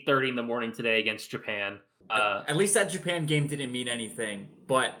 8:30 in the morning today against Japan. At least that Japan game didn't mean anything.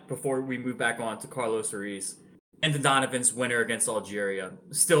 But before we move back on to Carlos Ruiz, and Donovan's winner against Algeria,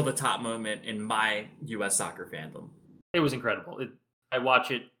 still the top moment in my U.S. soccer fandom. It was incredible. I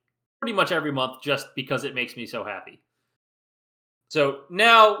watch it pretty much every month just because it makes me so happy. So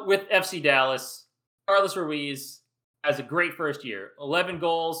now with FC Dallas, Carlos Ruiz has a great first year. 11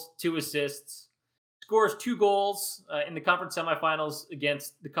 goals, 2 assists, scores 2 goals in the conference semifinals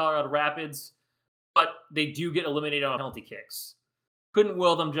against the Colorado Rapids, but they do get eliminated on penalty kicks. Couldn't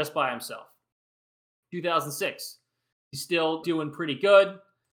will them just by himself. 2006, he's still doing pretty good.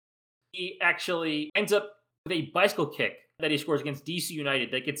 He actually ends up with a bicycle kick that he scores against DC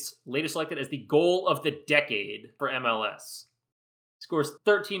United that gets later selected as the goal of the decade for MLS. Scores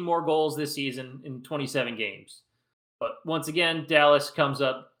 13 more goals this season in 27 games. But once again, Dallas comes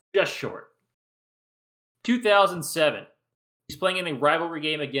up just short. 2007, he's playing in a rivalry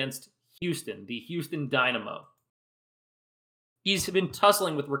game against Houston, the Houston Dynamo. He's been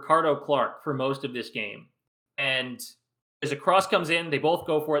tussling with Ricardo Clark for most of this game. And as a cross comes in, they both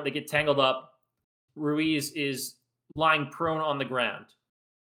go for it. They get tangled up. Ruiz is lying prone on the ground.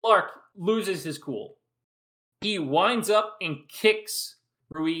 Clark loses his cool. He winds up and kicks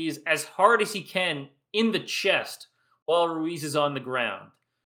Ruiz as hard as he can in the chest while Ruiz is on the ground,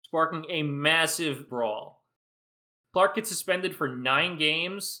 sparking a massive brawl. Clark gets suspended for 9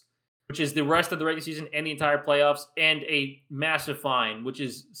 games, which is the rest of the regular season and the entire playoffs, and a massive fine, which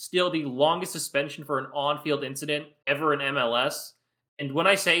is still the longest suspension for an on-field incident ever in MLS. And when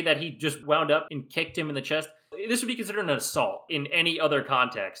I say that he just wound up and kicked him in the chest, this would be considered an assault in any other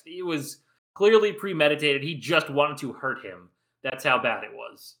context. It was clearly premeditated. He just wanted to hurt him. That's how bad it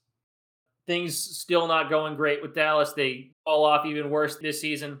was. Things still not going great with Dallas. They fall off even worse this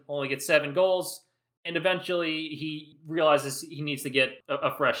season, only get 7 goals. And eventually he realizes he needs to get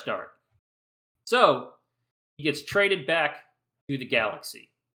a fresh start. So he gets traded back to the Galaxy.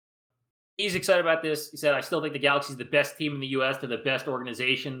 He's excited about this. He said, I still think the Galaxy is the best team in the U.S. They're the best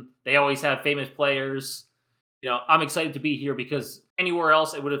organization. They always have famous players. You know, I'm excited to be here because anywhere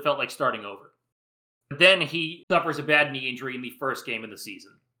else it would have felt like starting over. But then he suffers a bad knee injury in the first game of the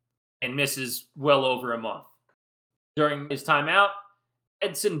season and misses well over a month. During his time out,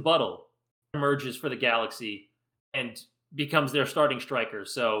 Edson Buttle emerges for the Galaxy and becomes their starting striker.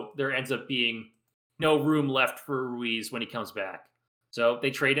 So there ends up being no room left for Ruiz when he comes back. So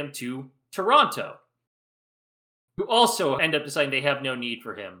they trade him to Toronto, who also end up deciding they have no need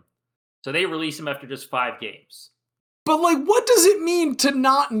for him. So they release him after just 5 games. But, what does it mean to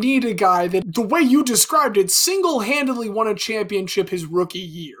not need a guy that, the way you described it, single-handedly won a championship his rookie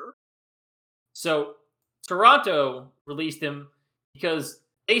year? So Toronto released him because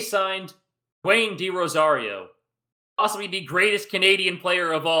they signed Dwayne DeRosario, possibly the greatest Canadian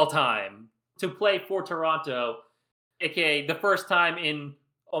player of all time, to play for Toronto, aka the first time in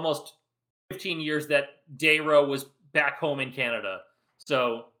almost 15 years that Dayro was back home in Canada.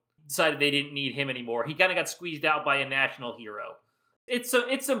 So decided they didn't need him anymore. He kind of got squeezed out by a national hero. It's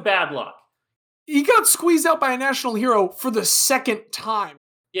some bad luck. He got squeezed out by a national hero for the second time.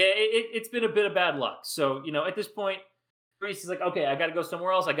 Yeah, it's been a bit of bad luck. So, at this point, Reese is like, okay, I got to go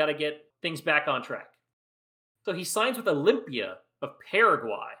somewhere else. I got to get things back on track. So he signs with Olimpia of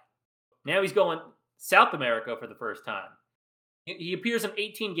Paraguay. Now he's going South America for the first time. He appears in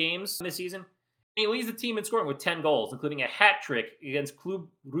 18 games this season, and he leads the team in scoring with 10 goals, including a hat trick against Club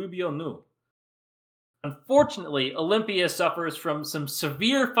Rubio Nu. Unfortunately, Olimpia suffers from some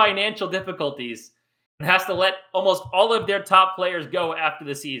severe financial difficulties, and has to let almost all of their top players go after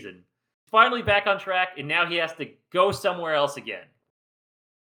the season. Finally back on track, and now he has to go somewhere else again.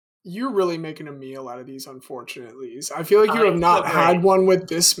 You're really making a meal out of these unfortunate leagues. I feel like you have It's not so had great. one with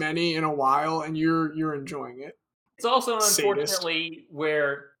this many in a while, and you're enjoying it. It's also Sadist. unfortunately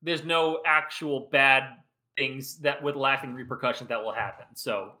where there's no actual bad things that with lasting repercussions that will happen.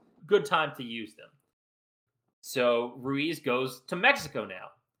 So good time to use them. So Ruiz goes to Mexico now.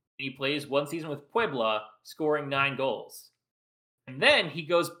 He plays one season with Puebla, scoring 9 goals. And then he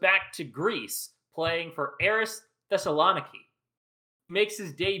goes back to Greece, playing for Aris Thessaloniki. He makes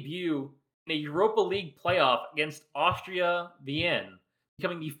his debut in a Europa League playoff against Austria Vienna,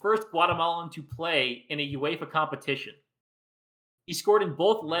 becoming the first Guatemalan to play in a UEFA competition. He scored in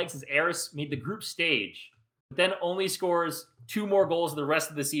both legs as Aris made the group stage, but then only scores 2 more goals the rest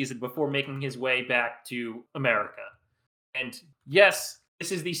of the season before making his way back to America. And yes,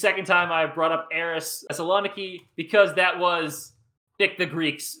 this is the second time I've brought up Aris Thessaloniki because that was Nick the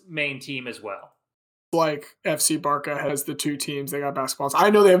Greek's main team as well. Like FC Barca has the 2 teams, they got basketballs. I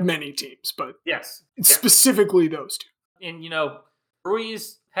know they have many teams, but Yes. specifically those 2. And,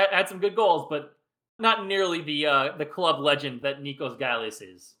 Ruiz had some good goals, but not nearly the club legend that Nikos Galias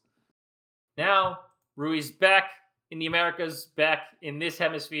is. Now, Ruiz back in the Americas, back in this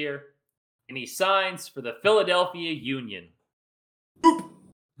hemisphere, and he signs for the Philadelphia Union.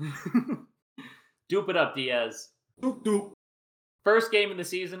 Doop it up, Diaz. Doop, doop. First game of the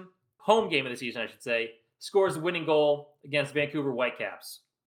season, home game of the season, I should say, scores the winning goal against Vancouver Whitecaps.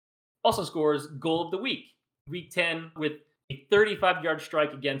 Also scores goal of the week 10, with a 35-yard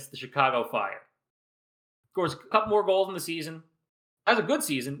strike against the Chicago Fire. Scores a couple more goals in the season. Has a good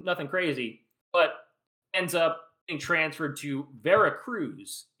season, nothing crazy, but ends up being transferred to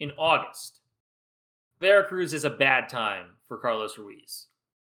Veracruz in August. Veracruz is a bad time for Carlos Ruiz.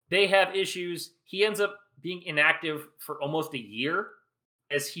 They have issues. He ends up being inactive for almost a year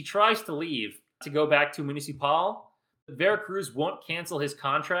as he tries to leave to go back to Municipal. Veracruz won't cancel his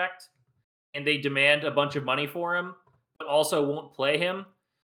contract, and they demand a bunch of money for him, but also won't play him.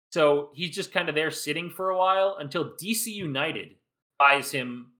 So he's just kind of there sitting for a while until DC United buys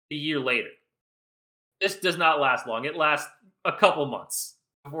him a year later. This does not last long. It lasts a couple months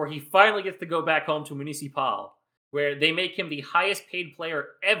before he finally gets to go back home to Municipal, where they make him the highest paid player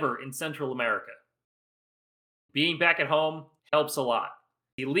ever in Central America. Being back at home helps a lot.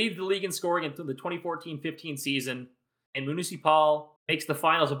 He leads the league in scoring until the 2014-15 season, and Municipal makes the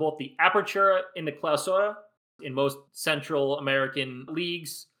finals of both the Apertura and the Clausura. In most Central American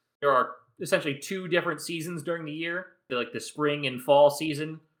leagues, there are essentially 2 different seasons during the year. They're like the spring and fall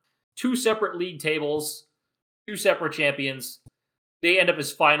season. 2 separate league tables, 2 separate champions. They end up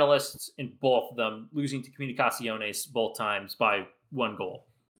as finalists in both of them, losing to Comunicaciones both times by 1 goal.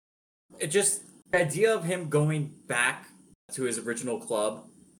 It just, the idea of him going back to his original club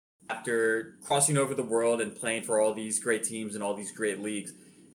after crossing over the world and playing for all these great teams and all these great leagues.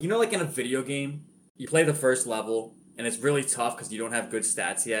 Like in a video game, you play the first level and it's really tough because you don't have good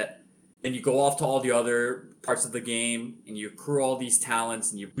stats yet. Then you go off to all the other parts of the game and you accrue all these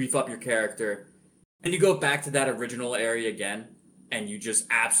talents and you beef up your character. And you go back to that original area again and you just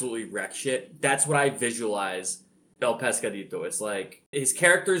absolutely wreck shit. That's what I visualize El Pescadito. It's like his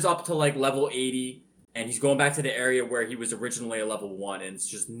character's up to like level 80 and he's going back to the area where he was originally a level 1, and it's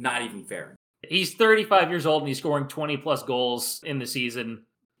just not even fair. He's 35 years old and he's scoring 20 plus goals in the season.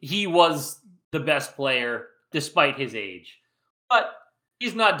 He was the best player despite his age. But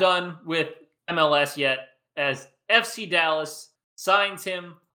he's not done with MLS yet, as FC Dallas signs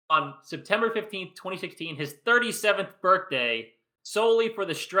him on September 15th, 2016, his 37th birthday, solely for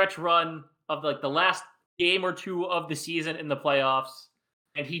the stretch run of the last game or 2 of the season in the playoffs.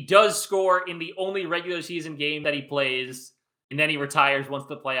 And he does score in the only regular season game that he plays, and then he retires once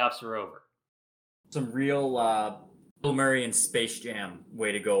the playoffs are over. Some real Bill Murray and Space Jam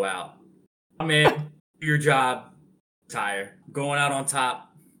way to go out. I'm in, do your job, retire. Going out on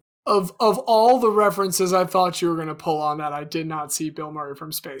top. Of all the references I thought you were going to pull on that, I did not see Bill Murray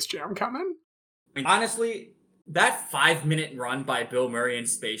from Space Jam coming. I mean, honestly, that 5-minute run by Bill Murray in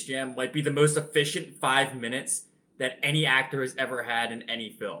Space Jam might be the most efficient 5 minutes that any actor has ever had in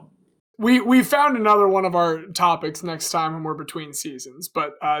any film. We found another one of our topics next time when we're between seasons,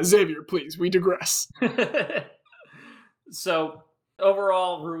 but Xavier, please, we digress. So,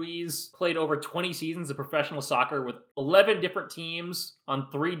 overall, Ruiz played over 20 seasons of professional soccer with 11 different teams on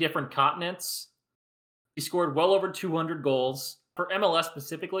 3 different continents. He scored well over 200 goals. For MLS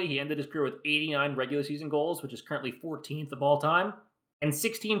specifically, he ended his career with 89 regular season goals, which is currently 14th of all time, and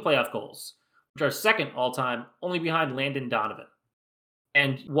 16 playoff goals, which are second all time, only behind Landon Donovan.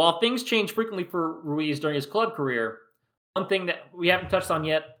 And while things change frequently for Ruiz during his club career, one thing that we haven't touched on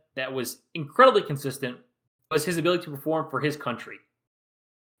yet that was incredibly consistent was his ability to perform for his country.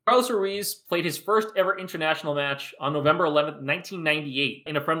 Carlos Ruiz played his first ever international match on November 11th, 1998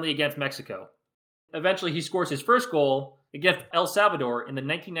 in a friendly against Mexico. Eventually, he scores his first goal against El Salvador in the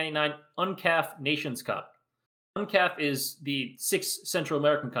 1999 UNCAF Nations Cup. UNCAF is the 6 Central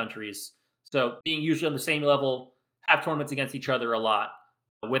American countries, so being usually on the same level, have tournaments against each other a lot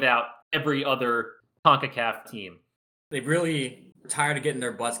without every other CONCACAF team. They really were tired of getting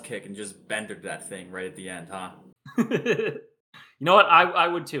their butts kicked and just bendered that thing right at the end, huh? You know what? I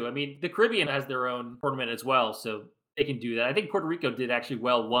would too. I mean, the Caribbean has their own tournament as well, so they can do that. I think Puerto Rico did actually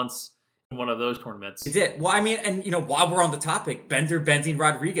well once in one of those tournaments. They did. Well, I mean, and while we're on the topic, Bender Benzine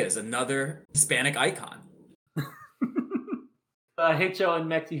Rodriguez, another Hispanic icon. Hecho in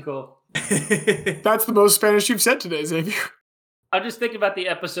Mexico. That's the most Spanish you've said today, Xavier. I'm just thinking about the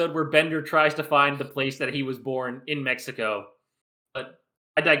episode where Bender tries to find the place that he was born in Mexico. But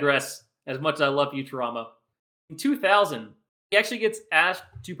I digress, as much as I love Futurama. In 2000, he actually gets asked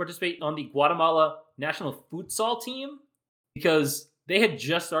to participate on the Guatemala national futsal team because they had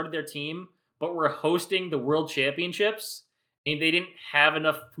just started their team, but were hosting the World Championships, and they didn't have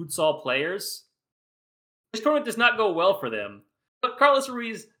enough futsal players. This tournament does not go well for them, but Carlos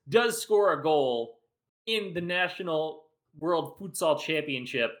Ruiz does score a goal in the National World Futsal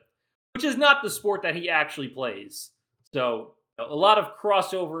Championship, which is not the sport that he actually plays. So, a lot of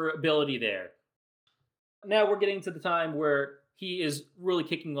crossover ability there. Now we're getting to the time where he is really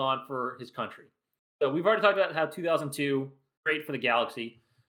kicking on for his country. So we've already talked about how 2002, great for the Galaxy,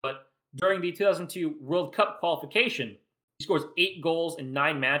 but during the 2002 World Cup qualification, he scores 8 goals in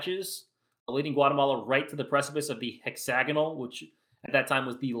 9 matches, leading Guatemala right to the precipice of the hexagonal, which at that time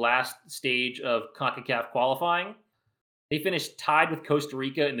was the last stage of CONCACAF qualifying. They finished tied with Costa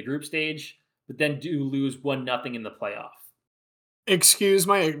Rica in the group stage, but then do lose 1-0 in the playoff. Excuse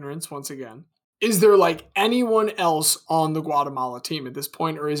my ignorance once again. Is there anyone else on the Guatemala team at this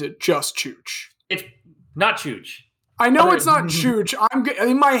point, or is it just Chooch? It's not Chooch. I know it's not Chooch.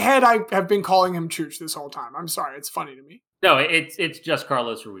 In my head, I have been calling him Chooch this whole time. I'm sorry. It's funny to me. No, it's just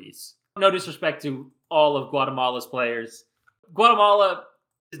Carlos Ruiz. No disrespect to all of Guatemala's players. Guatemala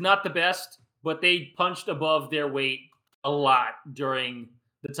is not the best, but they punched above their weight a lot during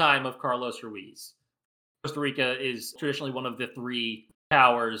the time of Carlos Ruiz. Costa Rica is traditionally one of the 3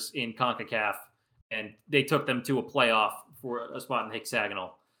 powers in CONCACAF, and they took them to a playoff for a spot in the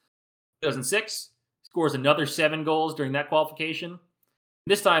hexagonal. 2006, scores another 7 goals during that qualification.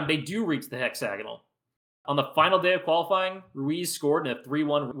 This time, they do reach the hexagonal. On the final day of qualifying, Ruiz scored in a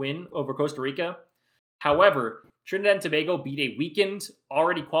 3-1 win over Costa Rica. However, Trinidad and Tobago beat a weakened,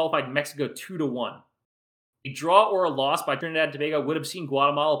 already qualified Mexico 2-1. A draw or a loss by Trinidad and Tobago would have seen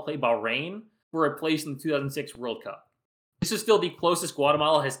Guatemala play Bahrain for a place in the 2006 World Cup. This is still the closest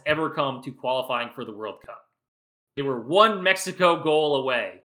Guatemala has ever come to qualifying for the World Cup. They were 1 Mexico goal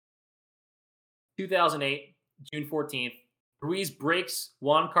away. 2008, June 14th, Ruiz breaks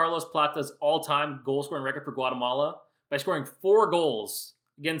Juan Carlos Plata's all-time goal-scoring record for Guatemala by scoring 4 goals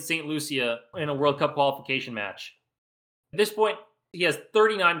against St. Lucia in a World Cup qualification match. At this point, he has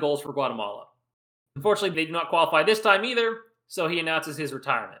 39 goals for Guatemala. Unfortunately, they do not qualify this time either, so he announces his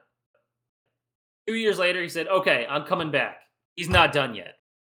retirement. 2 years later, he said, okay, I'm coming back. He's not done yet.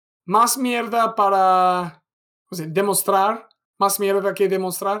 Más mierda para demostrar. Más mierda que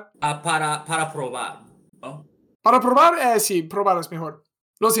demostrar. Para probar. Oh. Para probar, sí, probar es mejor.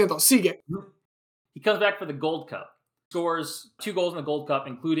 Lo siento, sigue. He comes back for the Gold Cup. Scores 2 goals in the Gold Cup,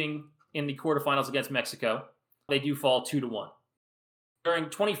 including in the quarterfinals against Mexico. They do fall 2-1. During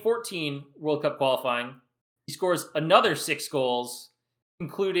 2014 World Cup qualifying, he scores another 6 goals,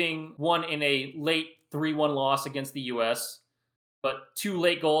 including one in a late 3-1 loss against the U.S., but 2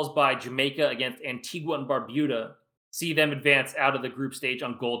 late goals by Jamaica against Antigua and Barbuda see them advance out of the group stage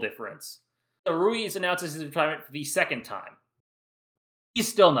on goal difference. So Ruiz announces his retirement for the 2nd time. He's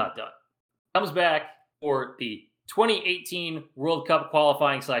still not done. Comes back for the 2018 World Cup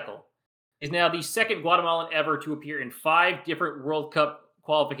qualifying cycle. Is now the 2nd Guatemalan ever to appear in 5 different World Cup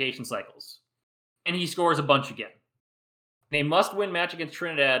qualification cycles. And he scores a bunch again. In a must-win match against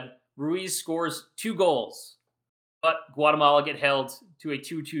Trinidad, Ruiz scores 2 goals, but Guatemala get held to a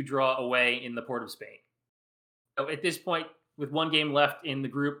 2-2 draw away in the Port of Spain. So at this point, with 1 game left in the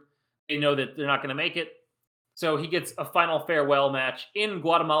group, they know that they're not going to make it. So he gets a final farewell match in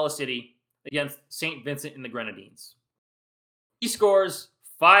Guatemala City against St. Vincent and the Grenadines. He scores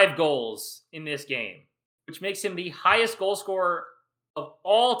 5 goals in this game, which makes him the highest goal scorer of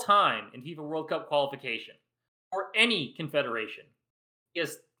all time in FIFA World Cup qualification for any confederation. He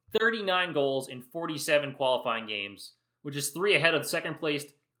has 39 goals in 47 qualifying games, which is 3 ahead of second-placed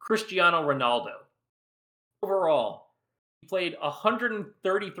Cristiano Ronaldo. Overall, he played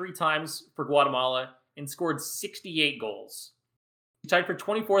 133 times for Guatemala and scored 68 goals. He tied for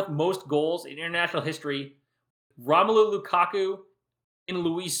 24th most goals in international history, Romelu Lukaku and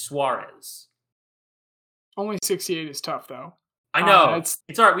Luis Suarez. Only 68 is tough, though. I know.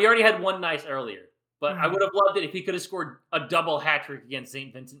 It's all right. We already had one nice earlier, but I would have loved it if he could have scored a double hat trick against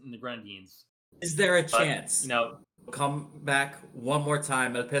St. Vincent and the Grenadines. Is there a chance? You know, come back one more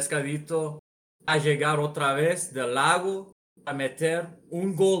time. El Pescadito a llegar otra vez del lago a meter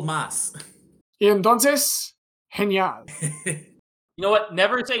un gol más. Y entonces, genial. You know what?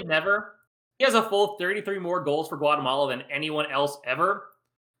 Never say never. He has a full 33 more goals for Guatemala than anyone else ever.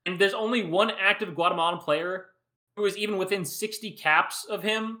 And there's only one active Guatemalan player who is even within 60 caps of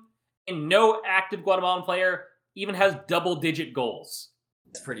him. And no active Guatemalan player even has double-digit goals.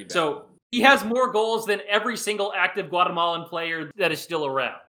 That's pretty bad. So he has more goals than every single active Guatemalan player that is still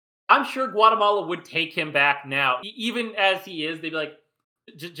around. I'm sure Guatemala would take him back now. Even as he is, they'd be like,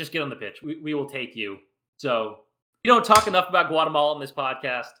 just get on the pitch. We will take you. So we don't talk enough about Guatemala on this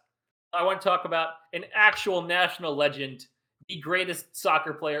podcast. I want to talk about an actual national legend, the greatest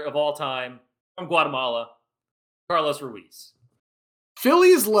soccer player of all time from Guatemala, Carlos Ruiz.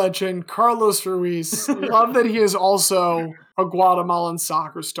 Phillies legend, Carlos Ruiz. Love that he is also a Guatemalan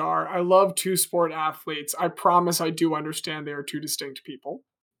soccer star. I love two-sport athletes. I promise I do understand they are two distinct people.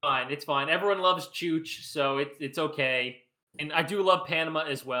 Fine, it's fine. Everyone loves Chooch, so it's okay. And I do love Panama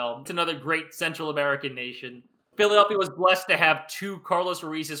as well. It's another great Central American nation. Philadelphia was blessed to have 2 Carlos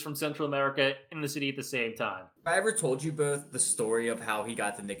Ruizes from Central America in the city at the same time. Have I ever told you both the story of how he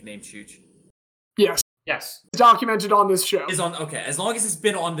got the nickname Chooch? Yes. Yes. It's documented on this show. Okay, as long as it's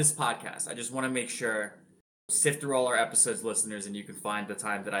been on this podcast, I just want to make sure, sift through all our episodes, listeners, and you can find the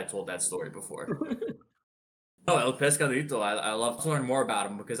time that I told that story before. Oh, El Pescadito, I love to learn more about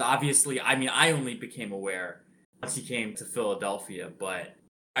him because obviously, I only became aware once he came to Philadelphia, but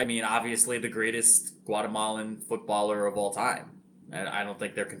obviously the greatest Guatemalan footballer of all time. And I don't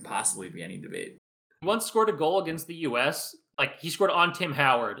think there can possibly be any debate. He once scored a goal against the U.S., he scored on Tim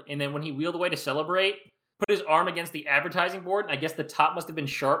Howard, and then when he wheeled away to celebrate, put his arm against the advertising board, and I guess the top must have been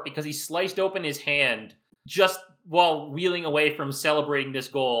sharp because he sliced open his hand just while wheeling away from celebrating this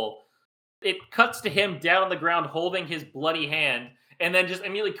goal. It cuts to him down on the ground holding his bloody hand, and then just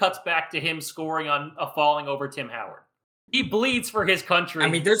immediately cuts back to him scoring on a falling over Tim Howard. He bleeds for his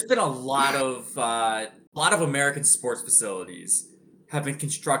country. There's been a lot of American sports facilities have been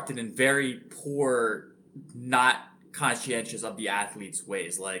constructed in very poor, not conscientious of the athletes'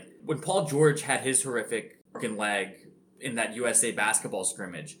 ways. Like when Paul George had his horrific broken leg in that USA basketball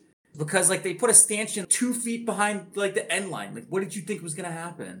scrimmage, because they put a stanchion 2 feet behind the end line. What did you think was gonna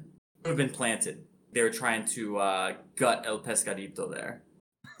happen? It would have been planted. They were trying to gut El Pescadito there.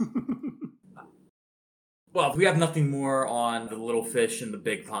 Well, if we have nothing more on the little fish in the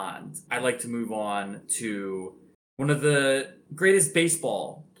big pond, I'd like to move on to one of the greatest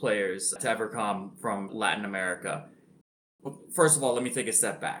baseball players to ever come from Latin America. First of all, let me take a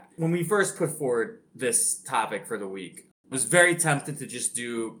step back. When we first put forward this topic for the week, I was very tempted to just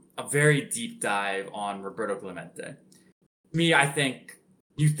do a very deep dive on Roberto Clemente. I think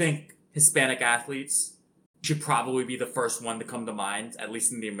you think Hispanic athletes should probably be the first one to come to mind, at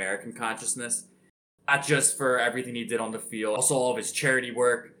least in the American consciousness. Not just for everything he did on the field, also all of his charity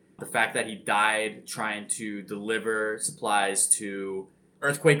work, the fact that he died trying to deliver supplies to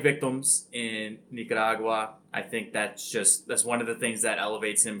earthquake victims in Nicaragua. I think that's one of the things that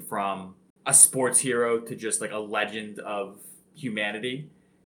elevates him from a sports hero to just a legend of humanity.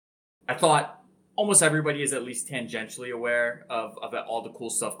 I thought almost everybody is at least tangentially aware of all the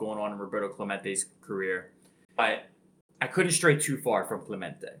cool stuff going on in Roberto Clemente's career. But I couldn't stray too far from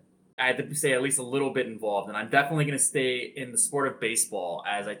Clemente. I had to stay at least a little bit involved, and I'm definitely going to stay in the sport of baseball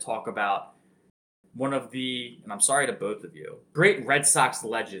as I talk about one of the, and I'm sorry to both of you, great Red Sox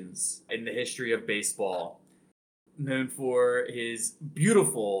legends in the history of baseball, known for his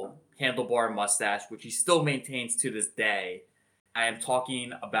beautiful handlebar mustache, which he still maintains to this day. I am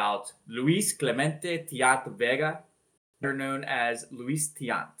talking about Luis Clemente Tiant Vega, better known as Luis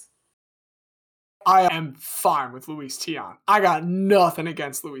Tiant. I am fine with Luis Tiant. I got nothing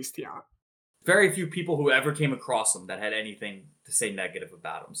against Luis Tiant. Very few people who ever came across him that had anything to say negative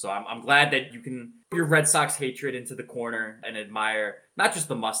about him. So I'm glad that you can put your Red Sox hatred into the corner and admire not just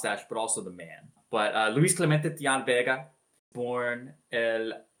the mustache, but also the man. But Luis Clemente Tiant Vega, born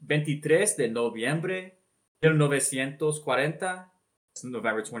el 23 de noviembre de 1940,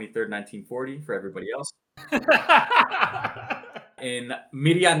 November 23rd, 1940 for everybody else. in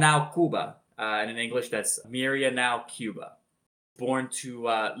Mirianao, Cuba. And in English, that's Mirianao, Cuba. Born to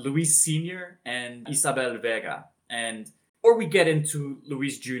Luis Sr. and Isabel Vega. And before we get into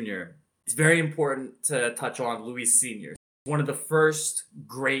Luis Jr., it's very important to touch on Luis Sr., one of the first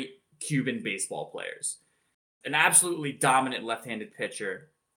great Cuban baseball players. An absolutely dominant left-handed pitcher.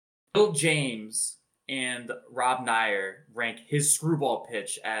 Bill James and Rob Neyer rank his screwball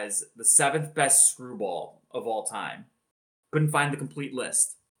pitch as the 7th best screwball of all time. Couldn't find the complete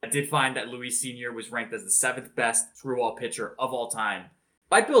list. I did find that Luis Sr. was ranked as the 7th best screwball pitcher of all time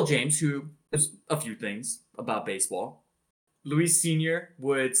by Bill James, who knows a few things about baseball. Luis Sr.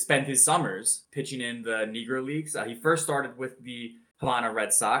 would spend his summers pitching in the Negro Leagues. He first started with the Havana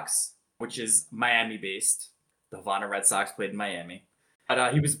Red Sox, which is Miami-based. The Havana Red Sox played in Miami.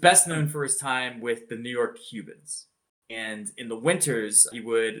 But he was best known for his time with the New York Cubans. And in the winters, he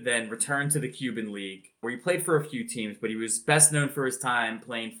would then return to the Cuban League, where he played for a few teams, but he was best known for his time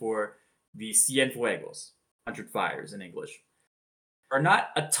playing for the Cienfuegos, 100 Fires in English. There are not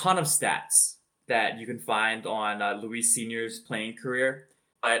a ton of stats that you can find on Luis Sr.'s playing career,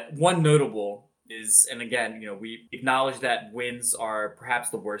 but one notable is, and again, we acknowledge that wins are perhaps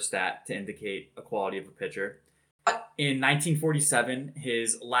the worst stat to indicate a quality of a pitcher. But in 1947,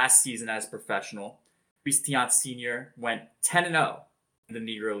 his last season as professional, Luis Tiant Sr. went 10-0 in the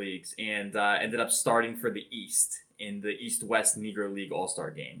Negro Leagues and ended up starting for the East in the East-West Negro League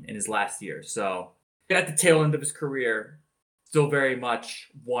All-Star Game in his last year. So at the tail end of his career, still very much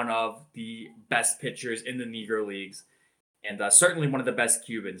one of the best pitchers in the Negro Leagues and certainly one of the best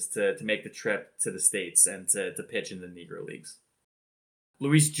Cubans to make the trip to the States and to pitch in the Negro Leagues.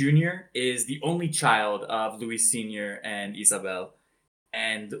 Luis Jr. is the only child of Luis Sr. and Isabel.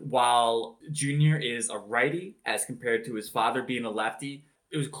 And while Jr. is a righty as compared to his father being a lefty,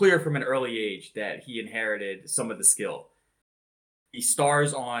 it was clear from an early age that he inherited some of the skill. He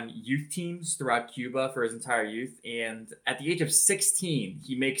stars on youth teams throughout Cuba for his entire youth. And at the age of 16,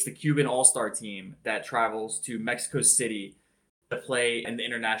 he makes the Cuban All-Star team that travels to Mexico City to play in the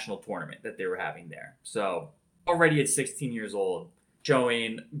international tournament that they were having there. So already at 16 years old,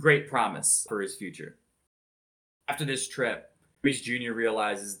 showing great promise for his future. After this trip, Luis Jr.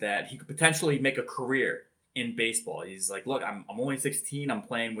 realizes that he could potentially make a career in baseball. He's like, look, I'm only 16. I'm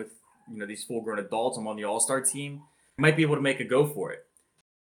playing with these full-grown adults. I'm on the All-Star team. I might be able to make a go for it.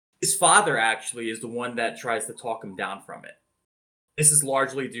 His father actually is the one that tries to talk him down from it. This is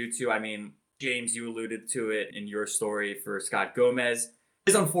largely due to, James, you alluded to it in your story for Scott Gomez.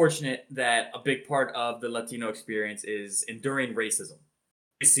 It's unfortunate that a big part of the Latino experience is enduring racism.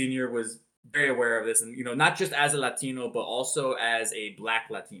 Luis Sr. was very aware of this, and not just as a Latino, but also as a Black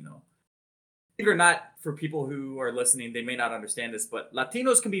Latino. Believe it or not, for people who are listening, they may not understand this, but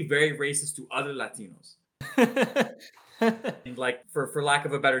Latinos can be very racist to other Latinos. And for lack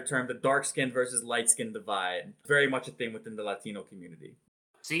of a better term, the dark skin versus light skin divide, very much a thing within the Latino community.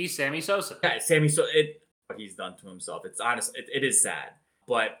 See, Sammy Sosa. Yeah, Sammy Sosa, what he's done to himself. It's honest, it is sad.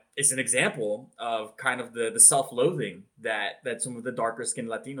 But it's an example of kind of the self-loathing that some of the darker skinned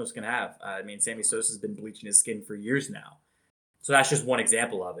Latinos can have. Sammy Sosa's been bleaching his skin for years now. So that's just one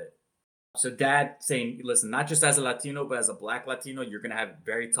example of it. So Dad saying, listen, not just as a Latino, but as a Black Latino, you're going to have it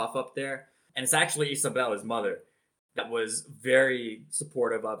very tough up there. And it's actually Isabel, his mother, that was very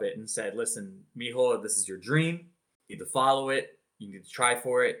supportive of it and said, listen, mijo, this is your dream. You need to follow it. You need to try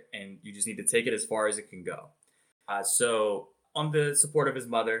for it. And you just need to take it as far as it can go. So on the support of his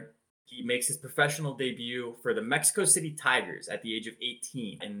mother, he makes his professional debut for the Mexico City Tigers at the age of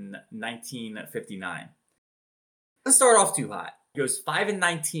 18 in 1959. Doesn't start off too hot. He goes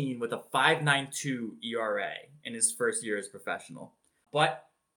 5-19 with a 5.92 ERA in his first year as professional. But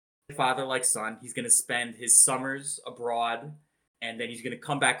father like son, he's going to spend his summers abroad, and then he's going to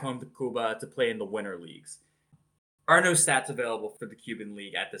come back home to Cuba to play in the winter leagues. There are no stats available for the Cuban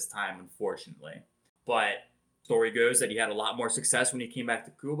League at this time, unfortunately. But story goes that he had a lot more success when he came back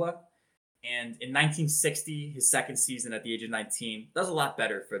to Cuba. And in 1960, his second season at the age of 19, does a lot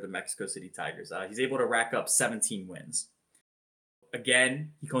better for the Mexico City Tigers. He's able to rack up 17 wins.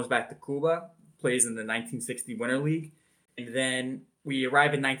 Again, he comes back to Cuba, plays in the 1960 Winter League, and then we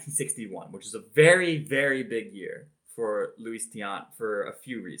arrive in 1961, which is a very, very big year for Luis Tiant for a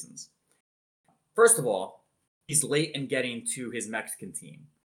few reasons. First of all, he's late in getting to his Mexican team.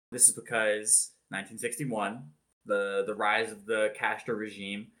 This is because 1961, the rise of the Castro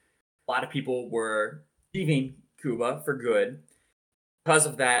regime, a lot of people were leaving Cuba for good. Because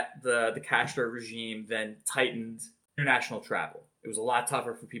of that, the Castro regime then tightened international travel. It was a lot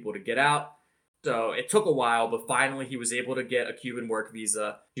tougher for people to get out. So it took a while, but finally he was able to get a Cuban work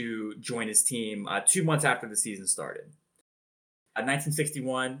visa to join his team 2 months after the season started.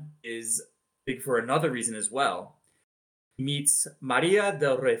 1961 is big for another reason as well. He meets Maria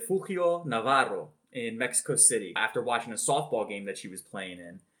del Refugio Navarro in Mexico City after watching a softball game that she was playing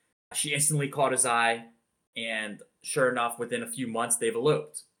in. She instantly caught his eye, and sure enough, within a few months, they've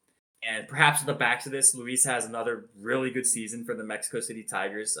eloped. And perhaps at the backs of this, Luis has another really good season for the Mexico City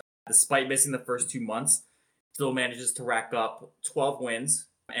Tigers. Despite missing the first 2 months, still manages to rack up 12 wins.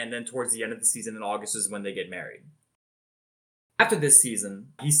 And then towards the end of the season in August is when they get married. After this season,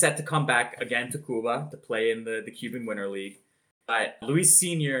 he's set to come back again to Cuba to play in the Cuban Winter League. But Luis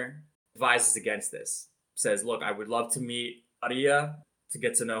Sr. advises against this. Says, look, I would love to meet Maria, to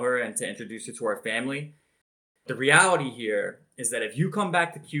get to know her and to introduce her to our family. The reality here is that if you come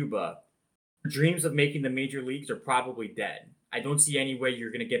back to Cuba, your dreams of making the major leagues are probably dead. I don't see any way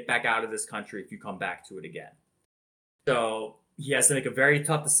you're going to get back out of this country if you come back to it again. So he has to make a very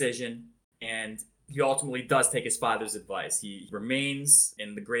tough decision, and he ultimately does take his father's advice. He remains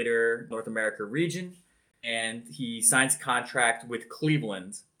in the greater North America region, and he signs a contract with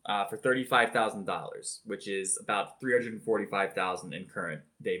Cleveland for $35,000, which is about $345,000 in current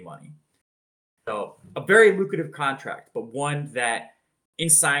day money. So a very lucrative contract, but one that in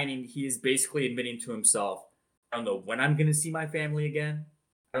signing, he is basically admitting to himself, I don't know when I'm going to see my family again.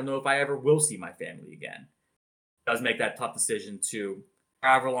 I don't know if I ever will see my family again. He does make that tough decision to,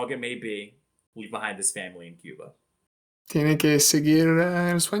 however long it may be, leave behind his family in Cuba. Tiene que seguir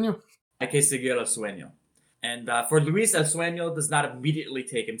el sueño. Hay que seguir el sueño. And for Luis, el sueño does not immediately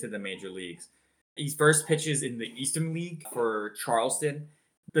take him to the major leagues. He first pitches in the Eastern League for Charleston.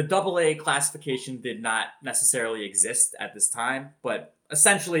 The AA classification did not necessarily exist at this time, but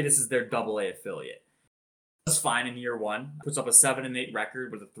essentially this is their AA affiliate. Does fine in year one, puts up a 7-8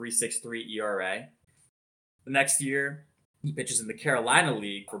 record with a 3.63 ERA. The next year, he pitches in the Carolina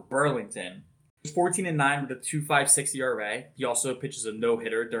League for Burlington. He's 14-9 with a 2.56 ERA. He also pitches a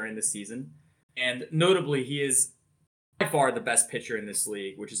no-hitter during the season. And notably, he is by far the best pitcher in this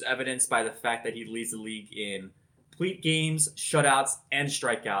league, which is evidenced by the fact that he leads the league in complete games, shutouts, and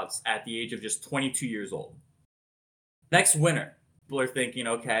strikeouts at the age of just 22 years old. Next winter, people are thinking,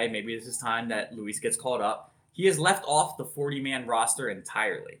 okay, maybe this is time that Luis gets called up. He is left off the 40-man roster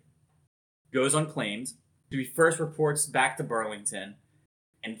entirely. Goes unclaimed. So he first reports back to Burlington.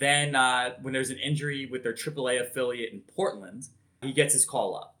 And then when there's an injury with their AAA affiliate in Portland, he gets his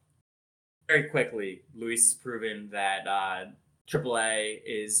call up. Very quickly, Luis has proven that AAA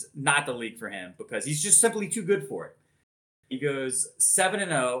is not the league for him because he's just simply too good for it. He goes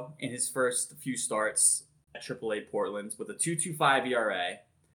 7-0 in his first few starts at AAA Portland with a 2.25 ERA.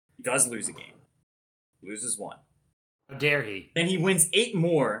 He does lose a game. Loses one. How dare he? Then he wins 8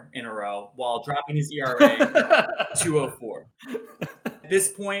 more in a row while dropping his ERA 2.04. At this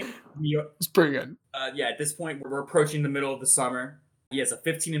point, It's pretty good. at this point, we're approaching the middle of the summer. He has a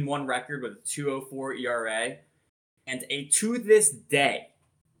 15-1 record with a 2.04 ERA and a, to this day,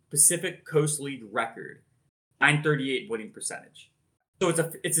 Pacific Coast League record, 938 winning percentage. So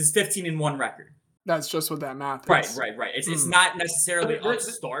it's his 15-1 record. That's just what that math is. Right. It's not necessarily up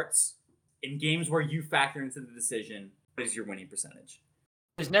starts. In games where you factor into the decision, what is your winning percentage?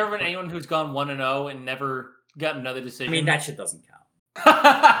 There's never been anyone who's gone 1-0 and never got another decision. I mean, that shit doesn't count.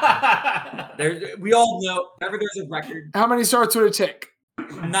 We all know, whenever there's a record, How many starts would it take?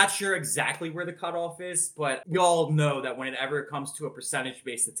 I'm not sure exactly where the cutoff is, but we all know that whenever it comes to a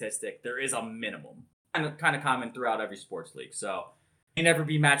percentage-based statistic, there is a minimum. Kind of common throughout every sports league. So, may never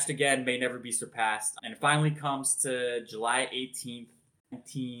be matched again, may never be surpassed. And it finally comes to July 18th,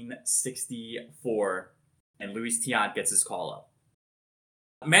 1964, and Luis Tiant gets his call up.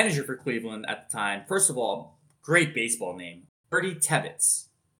 Manager for Cleveland at the time, first of all, great baseball name, Bertie Tebbetts.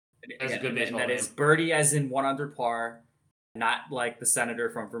 That's a good baseball name. That is Bertie as in 1 under par, not like the senator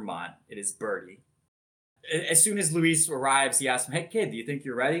from Vermont. It is Bertie. As soon as Luis arrives, he asks him, hey kid, do you think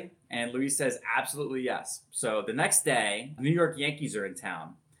you're ready? And Luis says, absolutely yes. So the next day, the New York Yankees are in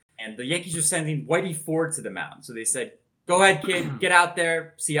town, and the Yankees are sending Whitey Ford to the mound. So they said, go ahead, kid, get out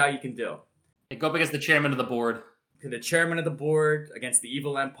there, see how you can do. Hey, go up against the chairman of the board. To the chairman of the board against the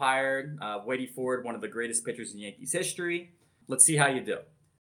evil empire, Whitey Ford, one of the greatest pitchers in Yankees history. Let's see how you do.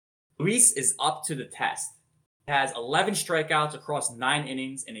 Luis is up to the test. He has 11 strikeouts across 9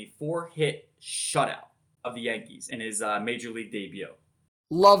 innings and a 4-hit shutout of the Yankees in his major league debut.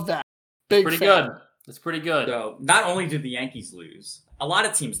 Love that. Big Pretty fan. good. That's pretty good. So not only did the Yankees lose, a lot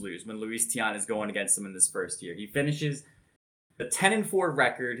of teams lose when Luis Tiant is going against them in this first year. He finishes the 10-4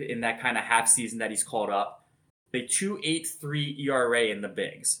 record in that kind of half season that he's called up. A 2.83 ERA in the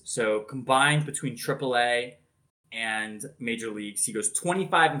bigs. So combined between AAA and major leagues, he goes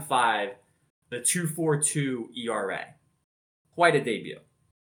 25-5, the 2.42 ERA. Quite a debut.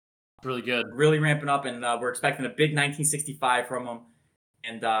 Really good. Really ramping up, and we're expecting a big 1965 from him.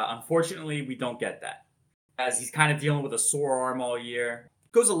 And unfortunately, we don't get that, as he's kind of dealing with a sore arm all year.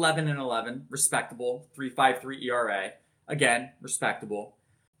 Goes 11-11, respectable, 3.53 ERA. Again, respectable.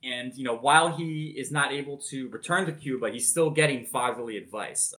 And, while he is not able to return to Cuba, he's still getting fatherly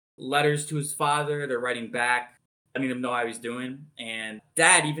advice. Letters to his father, they're writing back, letting him know how he's doing. And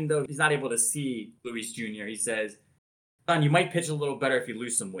Dad, even though he's not able to see Luis Jr., he says, "Son, you might pitch a little better if you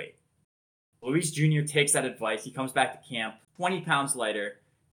lose some weight." Luis Jr. takes that advice. He comes back to camp 20 pounds lighter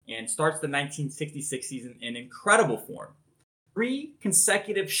and starts the 1966 season in incredible form. 3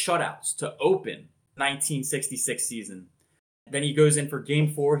 consecutive shutouts to open 1966 season. Then he goes in for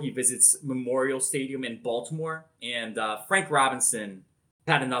Game 4. He visits Memorial Stadium in Baltimore. And Frank Robinson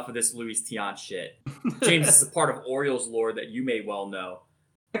had enough of this Luis Tiant shit. James, this is a part of Orioles lore that you may well know.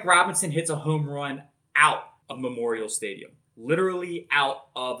 Frank Robinson hits a home run out of Memorial Stadium. Literally out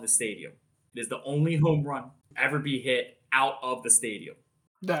of the stadium. It is the only home run ever be hit out of the stadium.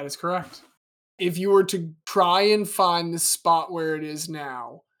 That is correct. If you were to try and find the spot where it is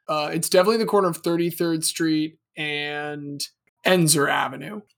now, it's definitely the corner of 33rd Street and Enzer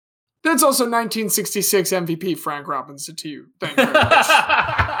Avenue. That's also 1966 MVP Frank Robinson to you. Thank you very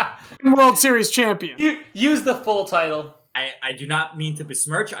much. World Series champion. Use the full title. I do not mean to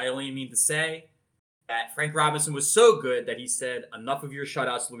besmirch. I only mean to say that Frank Robinson was so good that he said, "Enough of your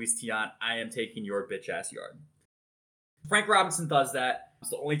shutouts, Luis Tiant. I am taking your bitch-ass yard." Frank Robinson does that. It's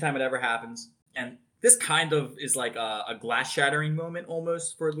the only time it ever happens. And this kind of is like a glass-shattering moment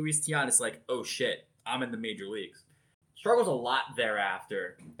almost for Luis Tiant. It's like, oh shit, I'm in the major leagues. Struggles a lot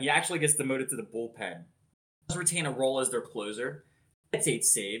thereafter. He actually gets demoted to the bullpen. Does retain a role as their closer. Gets 8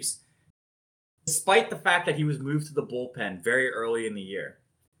 saves. Despite the fact that he was moved to the bullpen very early in the year.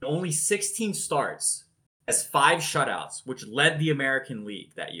 Only 16 starts, has 5 shutouts, which led the American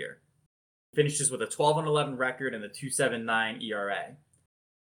League that year. Finishes with a 12-11 record and a 2.79 ERA.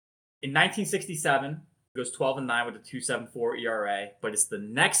 In 1967, he goes 12-9 with a 2.74 ERA, but it's the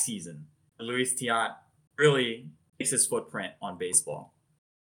next season that Luis Tiant really makes his footprint on baseball.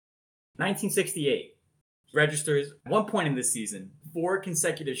 1968, he registers at one point in this season 4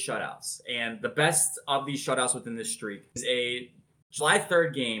 consecutive shutouts, and the best of these shutouts within this streak is a July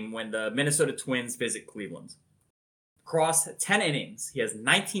 3rd game when the Minnesota Twins visit Cleveland. Across 10 innings, he has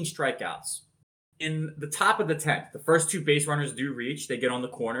 19 strikeouts. In the top of the 10th, the first 2 base runners do reach. They get on the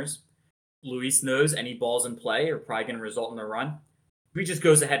corners. Luis knows any balls in play are probably going to result in a run. He just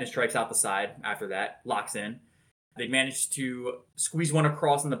goes ahead and strikes out the side after that, locks in. They managed to squeeze one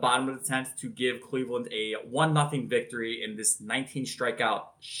across in the bottom of the 10th to give Cleveland a 1-0 victory in this 19 strikeout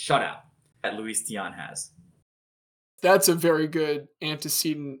shutout that Luis Tiant has. That's a very good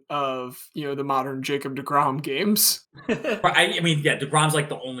antecedent of, the modern Jacob deGrom games. I mean, yeah, deGrom's like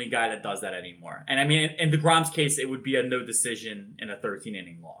the only guy that does that anymore. And I mean, in deGrom's case, it would be a no decision in a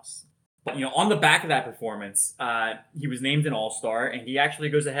 13-inning loss. But, on the back of that performance, he was named an All-Star, and he actually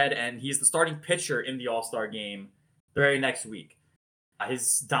goes ahead and he's the starting pitcher in the All-Star game the very next week.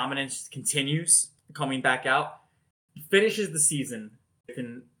 His dominance continues coming back out. He finishes the season with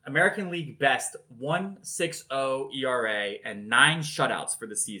an American League best 1.60 ERA and 9 shutouts for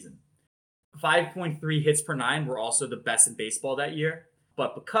the season. 5.3 hits per 9 were also the best in baseball that year.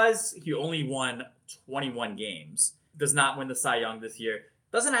 But because he only won 21 games, does not win the Cy Young this year,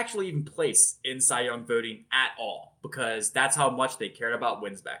 doesn't actually even place in Cy Young voting at all, because that's how much they cared about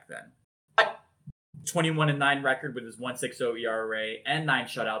wins back then. 21-9 record with his 1.60 ERA and 9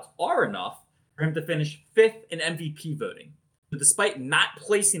 shutouts are enough for him to finish 5th in MVP voting. So despite not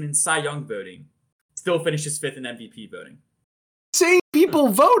placing in Cy Young voting, still finishes 5th in MVP voting. Same people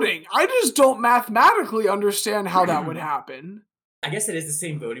voting. I just don't mathematically understand how that would happen. I guess it is the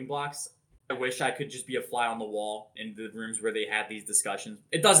same voting blocks. I wish I could just be a fly on the wall in the rooms where they had these discussions.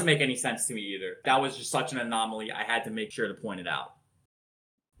 It doesn't make any sense to me either. That was just such an anomaly. I had to make sure to point it out.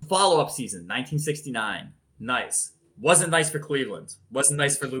 Follow-up season, 1969. Nice. Wasn't nice for Cleveland. Wasn't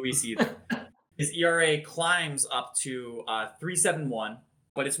nice for Luis either. His ERA climbs up to 3.71,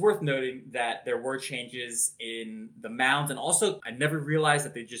 but it's worth noting that there were changes in the mound, and also I never realized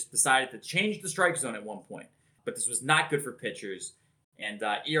that they just decided to change the strike zone at one point. But this was not good for pitchers, and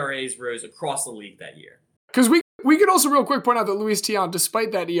ERAs rose across the league that year. Because we could also real quick point out that Luis Tiant,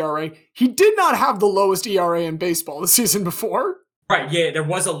 despite that ERA, he did not have the lowest ERA in baseball the season before. Right, yeah, there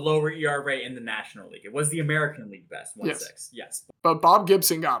was a lower ERA in the National League. It was the American League best, 1.6. Yes. But Bob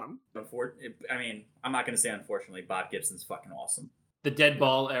Gibson got him. I mean, I'm not going to say unfortunately, Bob Gibson's fucking awesome. The dead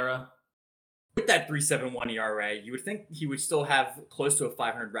ball era. With that 3.71 ERA, you would think he would still have close to a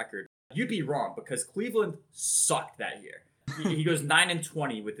 500 record. You'd be wrong, because Cleveland sucked that year. He goes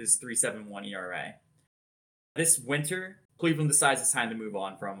 9-20 with his 3.71 ERA. This winter, Cleveland decides it's time to move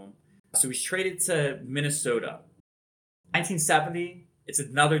on from him. So he's traded to Minnesota. 1970, it's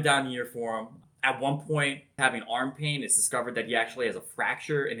another down year for him. At one point, having arm pain, it's discovered that he actually has a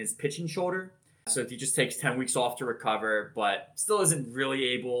fracture in his pitching shoulder. So he just takes 10 weeks off to recover, but still isn't really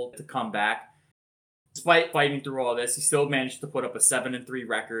able to come back. Despite fighting through all this, he still managed to put up a 7-3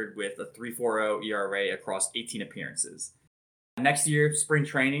 record with a 3.40 ERA across 18 appearances. Next year, spring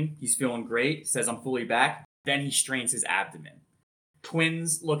training, he's feeling great, says I'm fully back. Then he strains his abdomen.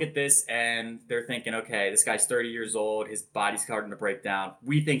 Twins look at this and they're thinking, okay, this guy's 30 years old, his body's starting to break down.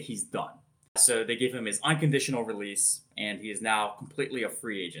 We think he's done. So they give him his unconditional release, and he is now completely a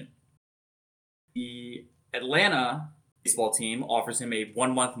free agent. The Atlanta baseball team offers him a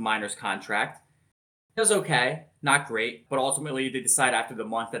 1-month minors contract. It was okay, not great, but ultimately they decide after the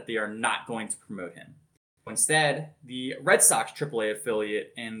month that they are not going to promote him. Instead, the Red Sox AAA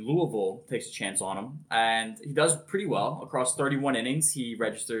affiliate in Louisville takes a chance on him, and he does pretty well. Across 31 innings, he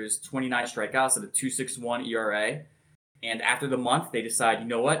registers 29 strikeouts at a 2.61 ERA. And after the month, they decide, you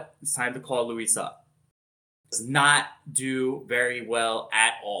know what? It's time to call Luis up. Does not do very well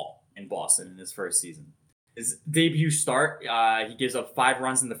at all in Boston in his first season. His debut start, he gives up 5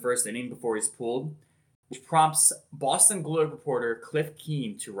 runs in the first inning before he's pulled, which prompts Boston Globe reporter Cliff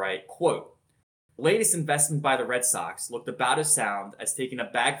Keen to write, quote, "The latest investment by the Red Sox looked about as sound as taking a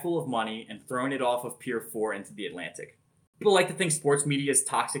bag full of money and throwing it off of Pier 4 into the Atlantic. People like to think sports media is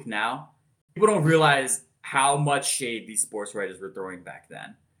toxic now. People don't realize how much shade these sports writers were throwing back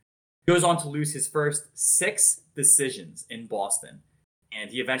then." He goes on to lose his first 6 decisions in Boston, and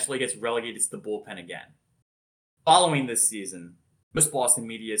he eventually gets relegated to the bullpen again. Following this season, most Boston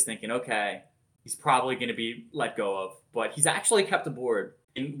media is thinking, okay, he's probably going to be let go of, but he's actually kept aboard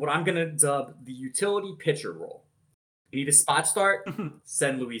in what I'm going to dub the utility pitcher role. We need a spot start,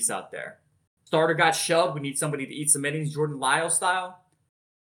 send Luis out there. Starter got shoved, we need somebody to eat some innings, Jordan Lyles style.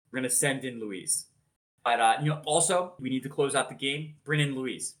 We're going to send in Luis. But also, we need to close out the game, bring in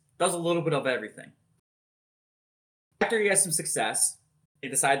Luis. Does a little bit of everything. After he has some success, they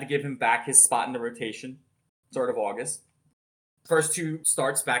decide to give him back his spot in the rotation, start of August. First 2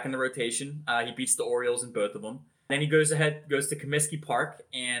 starts back in the rotation. He beats the Orioles in both of them. Then he goes to Comiskey Park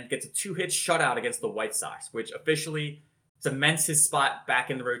and gets a 2-hit shutout against the White Sox, which officially cements his spot back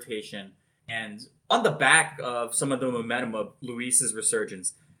in the rotation. And on the back of some of the momentum of Luis's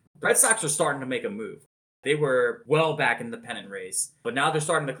resurgence, Red Sox are starting to make a move. They were well back in the pennant race, but now they're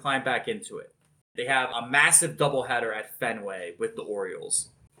starting to climb back into it. They have a massive doubleheader at Fenway with the Orioles.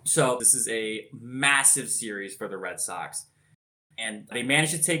 So this is a massive series for the Red Sox. And they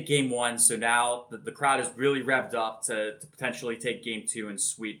managed to take game 1, so now the crowd is really revved up to potentially take game 2 and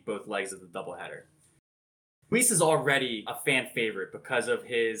sweep both legs of the doubleheader. Luis is already a fan favorite because of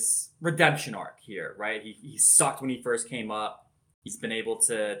his redemption arc here, right? He sucked when he first came up. He's been able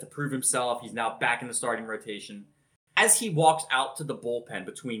to prove himself. He's now back in the starting rotation. As he walks out to the bullpen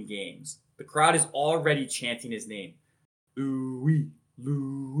between games, the crowd is already chanting his name. Luis,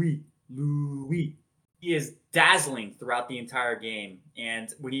 Luis, Luis. He is dazzling throughout the entire game.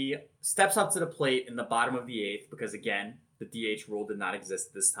 And when he steps up to the plate in the bottom of the 8th, because again, the DH rule did not exist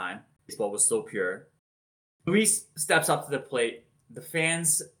at this time, baseball was still pure. Luis steps up to the plate. The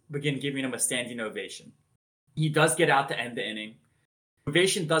fans begin giving him a standing ovation. He does get out to end the inning.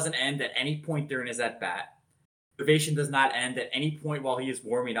 Ovation doesn't end at any point during his at-bat. Ovation does not end at any point while he is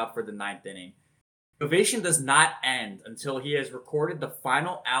warming up for the 9th inning. Ovation does not end until he has recorded the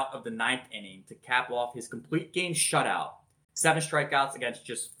final out of the 9th inning to cap off his complete game shutout, 7 strikeouts against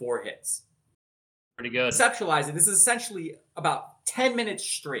just 4 hits. Pretty good. Conceptualize it, this is essentially about 10 minutes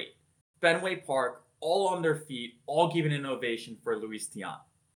straight. Fenway Park, all on their feet, all giving an ovation for Luis Tiant.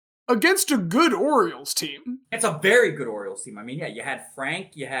 Against a good Orioles team. It's a very good Orioles team. I mean, yeah, you had Frank,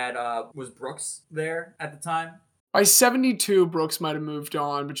 you had, was Brooks there at the time? By 72, Brooks might have moved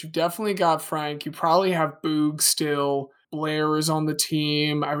on, but you've definitely got Frank. You probably have Boog still. Blair is on the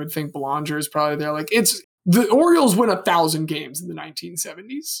team. I would think Belanger is probably there. The Orioles win 1,000 games in the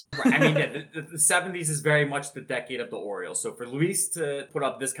 1970s. Right. I mean, yeah, the 70s is very much the decade of the Orioles. So for Luis to put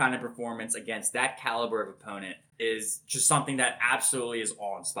up this kind of performance against that caliber of opponent is just something that absolutely is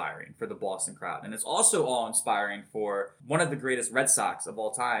awe-inspiring for the Boston crowd. And it's also awe-inspiring for one of the greatest Red Sox of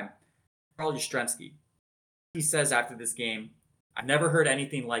all time, Carl Yastrzemski. He says after this game, "I've never heard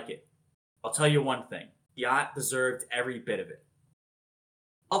anything like it. I'll tell you one thing. Tiant deserved every bit of it."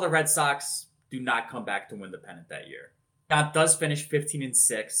 All the Red Sox do not come back to win the pennant that year. Tiant does finish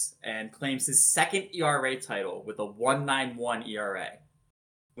 15-6 and claims his 2nd ERA title with a 1.91 ERA.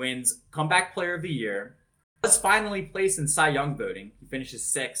 Wins Comeback Player of the Year, Was finally placed in Cy Young voting. He finishes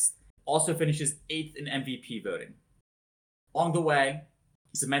 6th. Also finishes 8th in MVP voting. Along the way,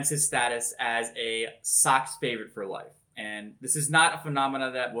 he cements his status as a Sox favorite for life. And this is not a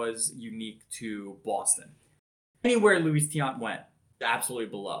phenomenon that was unique to Boston. Anywhere Luis Tiant went, absolutely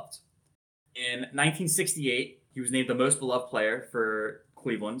beloved. In 1968, he was named the most beloved player for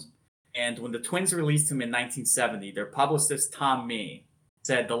Cleveland. And when the Twins released him in 1970, their publicist Tom Mee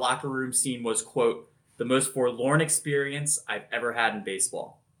said the locker room scene was, quote, the most forlorn experience I've ever had in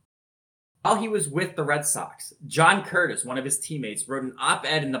baseball. While he was with the Red Sox, John Curtis, one of his teammates, wrote an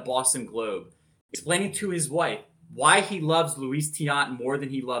op-ed in the Boston Globe explaining to his wife why he loves Luis Tiant more than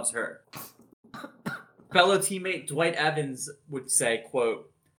he loves her. Fellow teammate Dwight Evans would say,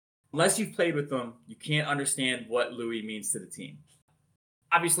 quote, unless you've played with him, you can't understand what Louis means to the team.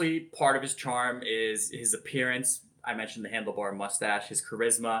 Obviously, part of his charm is his appearance. I mentioned the handlebar mustache, his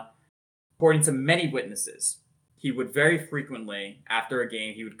charisma. According to many witnesses, he would very frequently, after a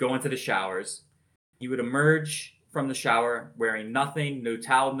game, he would go into the showers. He would emerge from the shower wearing nothing, no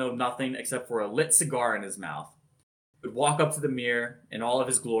towel, no nothing, except for a lit cigar in his mouth. He would walk up to the mirror in all of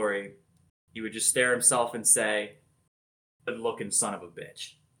his glory. He would just stare at himself and say, good looking son of a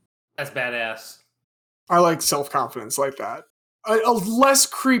bitch. That's badass. I like self-confidence like that. A less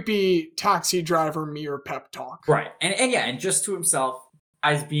creepy taxi driver mirror pep talk. Right. And just to himself,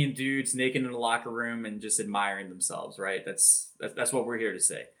 guys being dudes naked in the locker room and just admiring themselves, right? That's what we're here to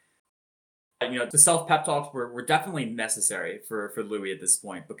say. You know, the self-pep talks were definitely necessary for Louis at this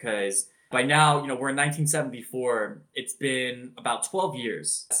point, because by now, you know, we're in 1974. It's been about 12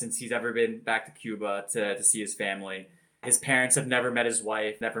 years since he's ever been back to Cuba to see his family. His parents have never met his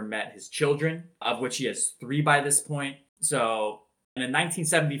wife, never met his children, of which he has 3 by this point. So in a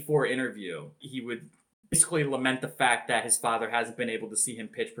 1974 interview, he would basically lament the fact that his father hasn't been able to see him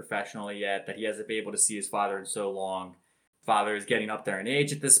pitch professionally yet, that he hasn't been able to see his father in so long. Father is getting up there in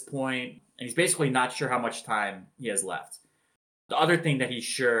age at this point, and he's basically not sure how much time he has left. The other thing that he's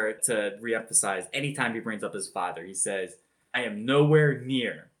sure to reemphasize anytime he brings up his father, he says, I am nowhere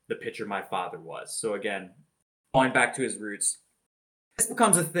near the pitcher my father was. So again, going back to his roots, this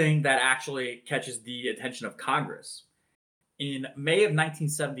becomes a thing that actually catches the attention of Congress. In May of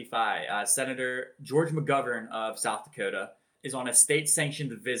 1975, Senator George McGovern of South Dakota is on a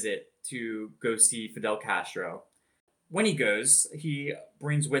state-sanctioned visit to go see Fidel Castro. When he goes, he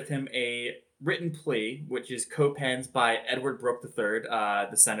brings with him a written plea, which is co-penned by Edward Brooke III,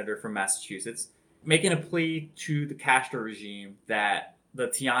 the senator from Massachusetts, making a plea to the Castro regime that the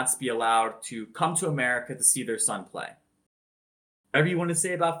Tiants be allowed to come to America to see their son play. Whatever you want to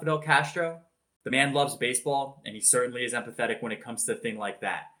say about Fidel Castro, the man loves baseball, and he certainly is empathetic when it comes to a thing like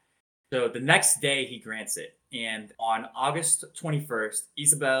that. So the next day, he grants it. And on August 21st,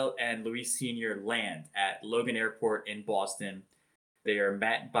 Isabel and Luis Sr. land at Logan Airport in Boston. They are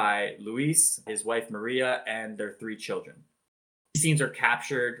met by Luis, his wife Maria, and their 3 children. These scenes are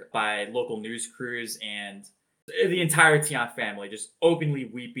captured by local news crews and the entire Tiant family just openly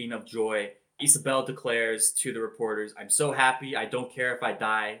weeping of joy. Isabel declares to the reporters, I'm so happy, I don't care if I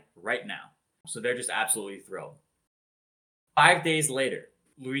die right now. So they're just absolutely thrilled. 5 days later,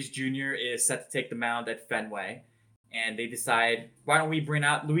 Luis Jr. is set to take the mound at Fenway, and they decide, why don't we bring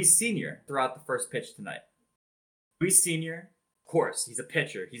out Luis Sr. throughout the first pitch tonight? Luis Sr., of course, he's a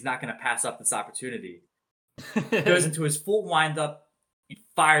pitcher. He's not going to pass up this opportunity. He goes into his full windup, he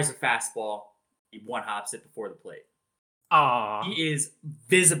fires a fastball, he one-hops it before the plate. Aww. He is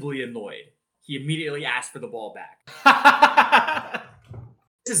visibly annoyed. He immediately asks for the ball back.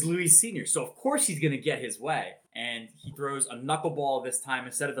 This is Luis Sr., so of course he's going to get his way. And he throws a knuckleball this time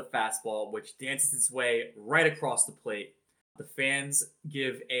instead of the fastball, which dances its way right across the plate. The fans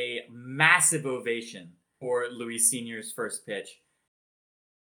give a massive ovation for Luis Sr.'s first pitch.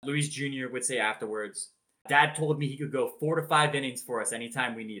 Luis Jr. would say afterwards, Dad told me he could go 4 to 5 innings for us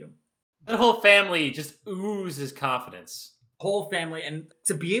anytime we need him. The whole family just oozes confidence. Whole family, and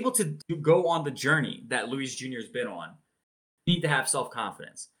to be able to go on the journey that Luis Jr. has been on, you need to have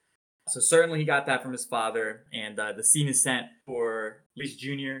self-confidence. So certainly he got that from his father, and the scene is sent for Luis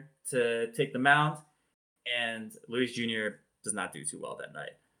Jr. to take the mound, and Luis Jr. does not do too well that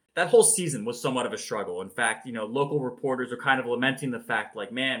night. That whole season was somewhat of a struggle. In fact, you know, local reporters are kind of lamenting the fact,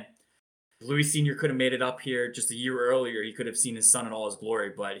 like, man, Luis Sr. could have made it up here just a year earlier. He could have seen his son in all his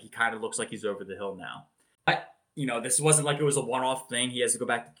glory, but he kind of looks like he's over the hill now. But, you know, this wasn't like it was a one-off thing. He has to go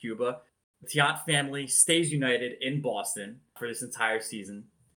back to Cuba. The Tiant family stays united in Boston for this entire season.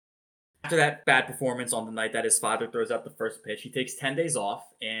 After that bad performance on the night that his father throws out the first pitch, he takes 10 days off,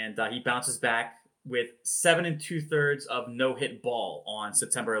 and he bounces back with 7 2/3 of no-hit ball on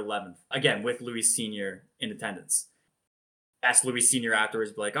September 11th. Again, with Luis Sr. in attendance. Asked Luis Sr.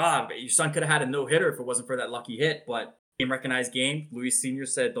 afterwards, like, your son could have had a no-hitter if it wasn't for that lucky hit, but game recognized game. Luis Sr.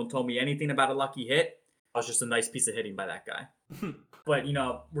 said, don't tell me anything about a lucky hit. It was just a nice piece of hitting by that guy. But,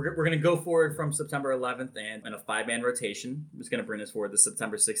 we're going to go forward from September 11th and in a 5-man rotation. I'm just going to bring us forward to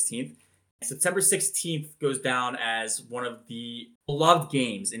September 16th. September 16th goes down as one of the beloved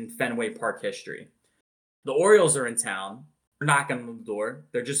games in Fenway Park history. The Orioles are in town. They're knocking on the door.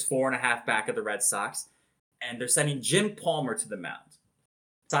 They're just 4.5 back of the Red Sox. And they're sending Jim Palmer to the mound.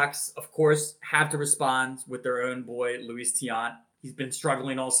 Sox, of course, have to respond with their own boy, Luis Tiant. He's been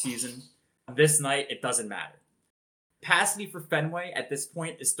struggling all season. This night, it doesn't matter. Capacity for Fenway at this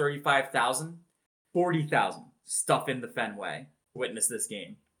point is 35,000. 40,000 stuff in the Fenway to witness this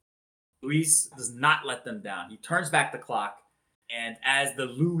game. Luis does not let them down. He turns back the clock, and as the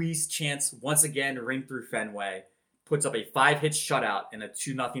Luis chants once again ring through Fenway, puts up a 5-hit shutout and a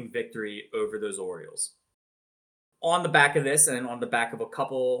 2-0 victory over those Orioles. On the back of this, and on the back of a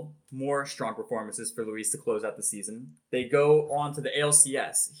couple more strong performances for Luis to close out the season, they go on to the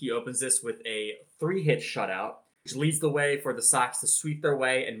ALCS. He opens this with a 3-hit shutout, which leads the way for the Sox to sweep their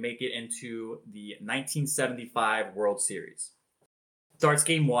way and make it into the 1975 World Series. Starts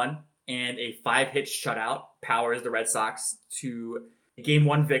game 1, and a 5-hit shutout powers the Red Sox to a game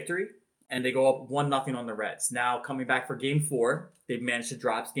 1 victory, and they go up 1-0 on the Reds. Now, coming back for game 4, they've managed to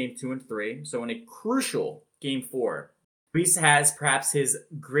drop game 2 and 3. So in a crucial game 4, Luis has perhaps his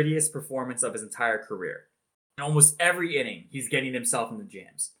grittiest performance of his entire career. In almost every inning, he's getting himself into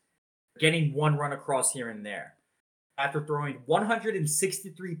jams, getting one run across here and there. After throwing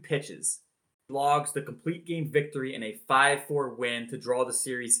 163 pitches, he logs the complete game victory in a 5-4 win to draw the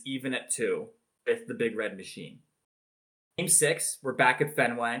series even at 2 with the Big Red Machine. Game 6, we're back at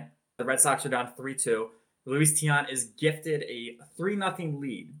Fenway. The Red Sox are down 3-2. Luis Tiant is gifted a 3-0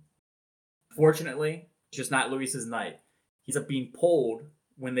 lead. Fortunately, it's just not Luis's night. He's up being pulled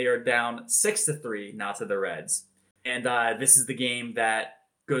when they are down 6-3 now to the Reds. And this is the game that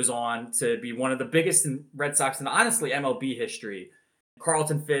goes on to be one of the biggest in Red Sox and honestly MLB history.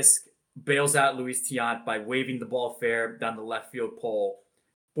 Carlton Fisk bails out Luis Tiant by waving the ball fair down the left field pole,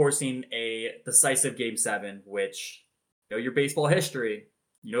 forcing a decisive Game 7, which, your baseball history,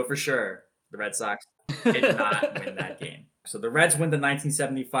 for sure the Red Sox did not win that game. So the Reds win the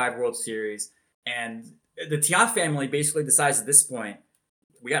 1975 World Series, and the Tiant family basically decides at this point,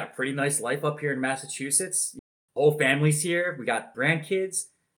 we got a pretty nice life up here in Massachusetts. The whole family's here. We got grandkids.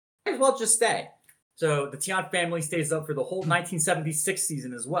 Might as well just stay. So the Tiant family stays up for the whole 1976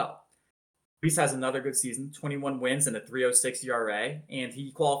 season as well. Luis has another good season, 21 wins and a 3.06 ERA, and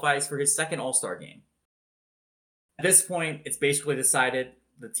he qualifies for his second All-Star game. At this point, it's basically decided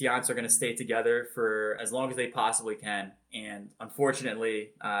the Tiants are going to stay together for as long as they possibly can, and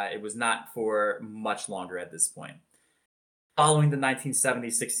unfortunately, it was not for much longer at this point. Following the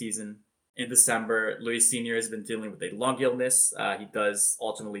 1976 season, in December, Luis Sr. has been dealing with a lung illness. He does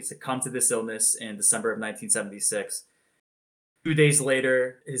ultimately succumb to this illness in December of 1976. 2 days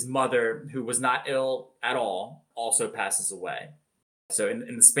later, his mother, who was not ill at all, also passes away. So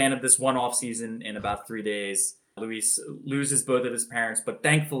in the span of this one off season, in about 3 days, Luis loses both of his parents. But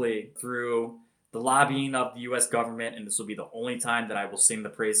thankfully, through the lobbying of the U.S. government, and this will be the only time that I will sing the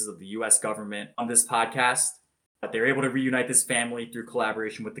praises of the U.S. government on this podcast, but they're able to reunite this family through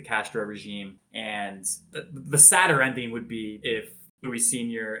collaboration with the Castro regime. And the sadder ending would be if Luis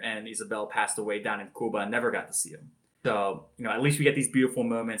Sr. and Isabel passed away down in Cuba and never got to see him. So, at least we get these beautiful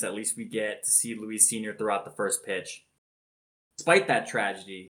moments. At least we get to see Luis Sr. throughout the first pitch. Despite that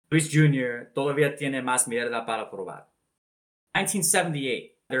tragedy, Luis Jr. todavía tiene más mierda para probar.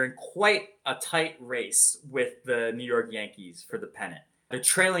 1978, they're in quite a tight race with the New York Yankees for the pennant. They're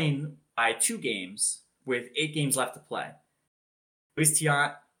trailing by 2 games with 8 games left to play. Luis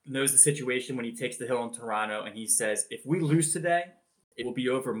Tiant knows the situation when he takes the hill in Toronto, and he says, if we lose today, it will be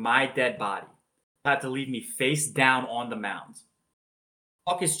over my dead body. You'll have to leave me face down on the mound.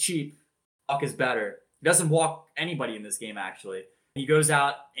 Walk is cheap. Walk is better. He doesn't walk anybody in this game, actually. He goes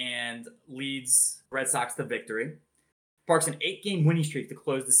out and leads Red Sox to victory. Sparks an 8-game winning streak to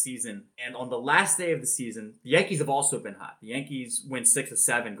close the season. And on the last day of the season, the Yankees have also been hot. The Yankees win 6 of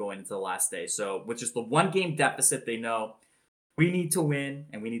 7 going into the last day. So with just the 1-game deficit, they know we need to win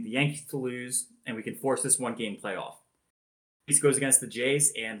and we need the Yankees to lose, and we can force this 1-game playoff. He goes against the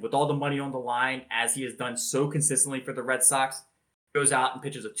Jays, and with all the money on the line, as he has done so consistently for the Red Sox, goes out and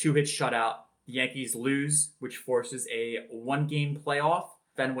pitches a 2-hit shutout. The Yankees lose, which forces a 1-game playoff,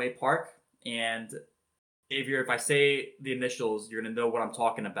 Fenway Park. And Xavier, if I say the initials, you're going to know what I'm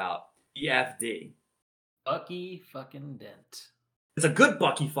talking about. BFD. Bucky fucking Dent. It's a good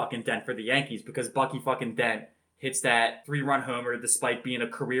Bucky fucking Dent for the Yankees because Bucky fucking Dent hits that 3-run homer despite being a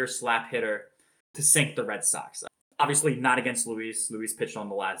career slap hitter to sink the Red Sox. Obviously not against Luis. Luis pitched on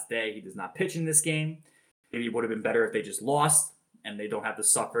the last day. He does not pitch in this game. Maybe it would have been better if they just lost and they don't have to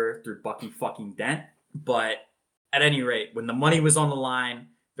suffer through Bucky fucking Dent. But at any rate, when the money was on the line,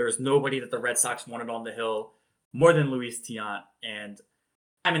 there was nobody that the Red Sox wanted on the hill more than Luis Tiant. And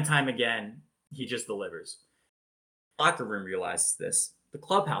time again, he just delivers. The locker room realizes this. The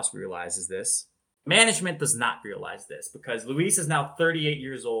clubhouse realizes this. Management does not realize this because Luis is now 38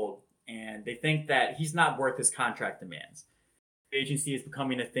 years old and they think that he's not worth his contract demands. Free agency is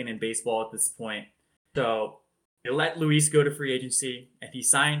becoming a thing in baseball at this point. So they let Luis go to free agency and he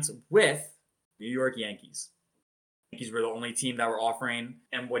signs with New York Yankees. Yankees were the only team that were offering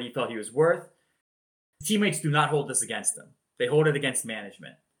him what he felt he was worth. Teammates do not hold this against him. They hold it against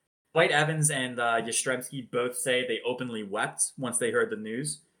management. Dwight Evans and Yastrzemski both say they openly wept once they heard the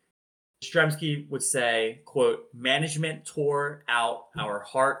news. Yastrzemski would say, quote, management tore out our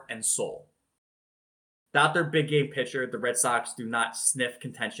heart and soul. Without their big game pitcher, the Red Sox do not sniff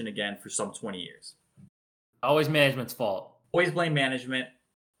contention again for some 20 years. Always management's fault. Always blame management.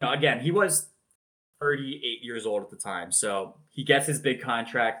 Now, again, he was 38 years old at the time, so he gets his big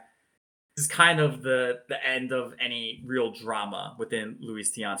contract. This is kind of the end of any real drama within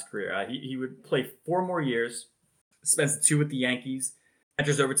Luis Tiant's career. He would play 4 more years, spends 2 with the Yankees,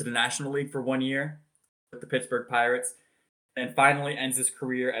 enters over to the National League for 1 year with the Pittsburgh Pirates, and finally ends his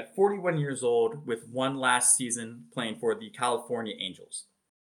career at 41 years old with one last season playing for the California Angels.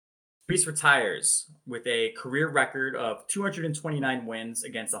 Luis retires with a career record of 229 wins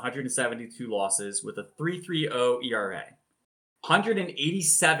against 172 losses with a 3.30 ERA.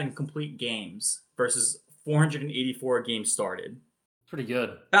 187 complete games versus 484 games started. Pretty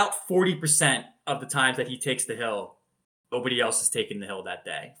good. About 40% of the times that he takes the hill, nobody else has taken the hill that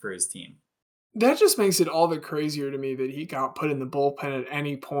day for his team. That just makes it all the crazier to me that he got put in the bullpen at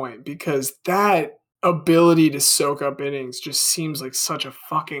any point because that ability to soak up innings just seems like such a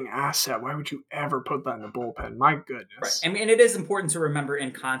fucking asset. Why would you ever put that in the bullpen? My goodness. Right. I mean, it is important to remember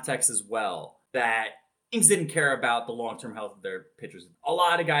in context as well that teams didn't care about the long-term health of their pitchers. A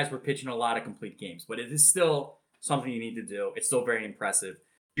lot of guys were pitching a lot of complete games, but it is still something you need to do. It's still very impressive.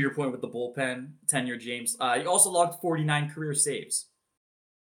 To your point with the bullpen, tenure, James, he also logged 49 career saves.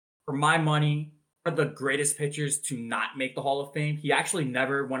 For my money, one of the greatest pitchers to not make the Hall of Fame, he actually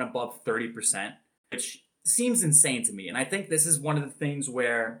never went above 30%, which seems insane to me. And I think this is one of the things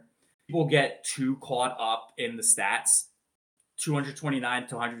where people get too caught up in the stats. 229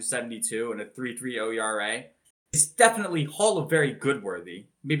 to 172 and a 3.30 ERA. It's definitely Hall of Very Good worthy.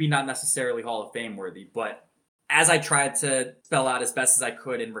 Maybe not necessarily Hall of Fame worthy, but as I tried to spell out as best as I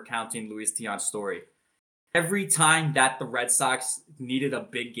could in recounting Luis Tiant's story, every time that the Red Sox needed a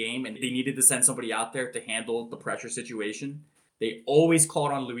big game and they needed to send somebody out there to handle the pressure situation, they always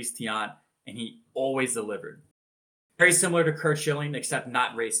called on Luis Tiant and he always delivered. Very similar to Curt Schilling, except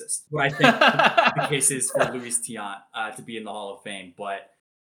not racist. What I think the case is for Luis Tiant to be in the Hall of Fame. But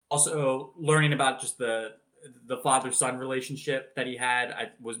also learning about just the father-son relationship that he had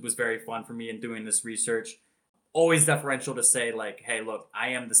was very fun for me in doing this research. Always deferential to say, like, hey, look, I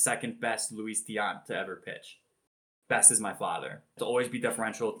am the second best Luis Tiant to ever pitch. Best is my father. To always be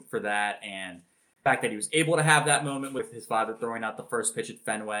deferential for that. And the fact that he was able to have that moment with his father throwing out the first pitch at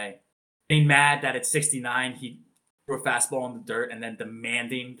Fenway. Being mad that at 69, he threw a fastball in the dirt and then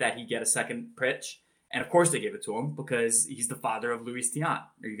demanding that he get a second pitch. And of course they gave it to him because he's the father of Luis Tiant.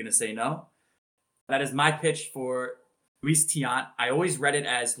 Are you going to say no? That is my pitch for Luis Tiant. I always read it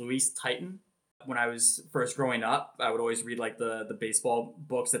as Luis Titan. When I was first growing up, I would always read like the baseball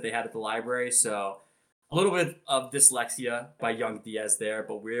books that they had at the library. So a little bit of dyslexia by young Diaz there,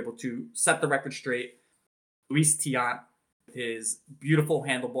 but we were able to set the record straight. Luis Tiant, his beautiful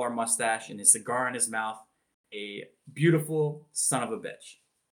handlebar mustache and his cigar in his mouth, a beautiful son of a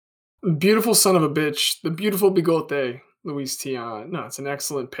bitch. Beautiful son of a bitch. The beautiful bigote, Luis Tiant. No, it's an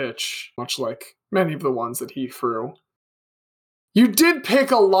excellent pitch, much like many of the ones that he threw. You did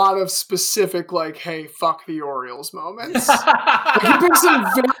pick a lot of specific, like, hey, fuck the Orioles moments. Like, you picked some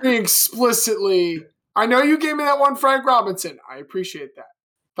very explicitly, I know you gave me that one, Frank Robinson. I appreciate that.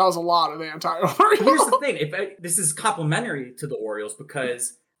 That was a lot of anti-Orioles. Here's the thing. This is complimentary to the Orioles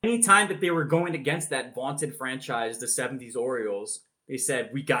because anytime that they were going against that vaunted franchise, the 70s Orioles, they said,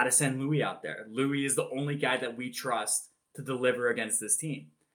 we got to send Louis out there. Louis is the only guy that we trust to deliver against this team.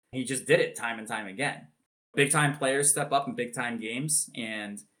 He just did it time and time again. Big-time players step up in big-time games,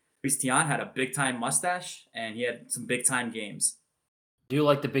 and Luis Tiant had a big-time mustache, and he had some big-time games. Do you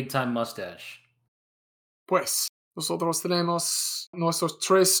like the big time mustache? Pues, nosotros tenemos nuestros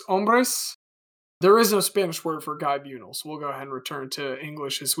tres hombres. There is no Spanish word for tribunal, so we'll go ahead and return to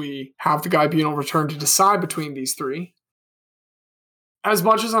English as we have the tribunal return to decide between these three. As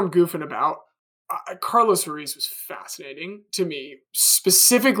much as I'm goofing about, Carlos Ruiz was fascinating to me,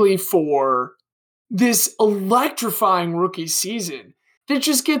 specifically for this electrifying rookie season that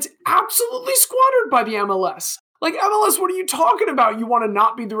just gets absolutely squandered by the MLS. Like, MLS, what are you talking about? You want to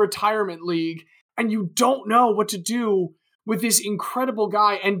not be the retirement league, and you don't know what to do with this incredible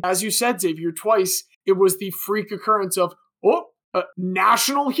guy. And as you said, Xavier, twice, it was the freak occurrence of, a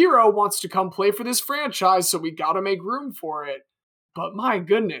national hero wants to come play for this franchise, so we got to make room for it. But my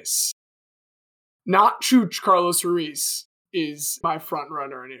goodness, not Chooch Carlos Ruiz is my front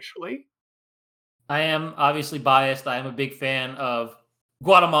runner initially. I am obviously biased. I am a big fan of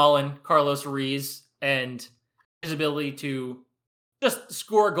Guatemalan Carlos Ruiz and his ability to just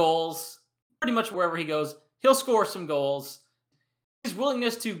score goals pretty much wherever he goes. He'll score some goals. His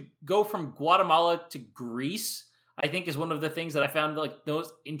willingness to go from Guatemala to Greece, I think, is one of the things that I found like the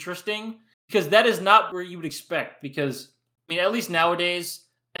most interesting, because that is not where you would expect. Because I mean, at least nowadays,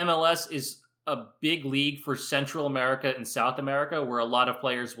 MLS is a big league for Central America and South America, where a lot of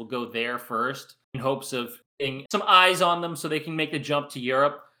players will go there first in hopes of getting some eyes on them so they can make the jump to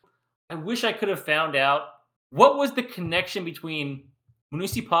Europe. I wish I could have found out what was the connection between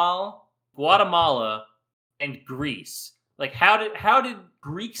Municipal, Guatemala, and Greece. Like, how did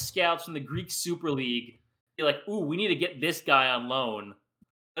Greek scouts from the Greek Super League be like, ooh, we need to get this guy on loan.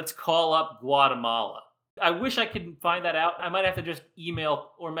 Let's call up Guatemala. I wish I could find that out. I might have to just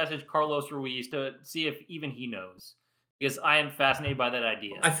email or message Carlos Ruiz to see if even he knows, because I am fascinated by that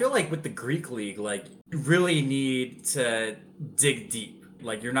idea. I feel like with the Greek league, like, you really need to dig deep.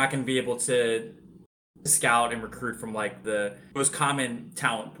 Like, you're not going to be able to scout and recruit from like the most common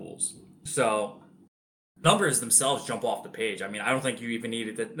talent pools. So numbers themselves jump off the page. I mean, I don't think you even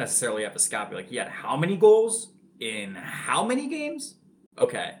needed to necessarily have a scout. Be like, he had how many goals in how many games?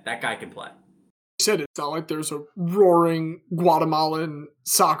 Okay, that guy can play. You said it's not like there's a roaring Guatemalan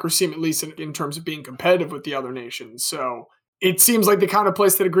soccer scene, at least in terms of being competitive with the other nations. So it seems like the kind of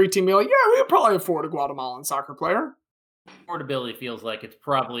place that a Greek team be like, yeah, we could probably afford a Guatemalan soccer player. Affordability feels like it's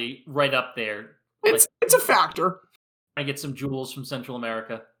probably right up there. It's a factor. I get some jewels from Central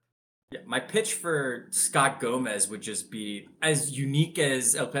America. Yeah, my pitch for Scott Gomez would just be, as unique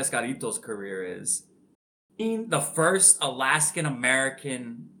as El Pescadito's career is, being the first Alaskan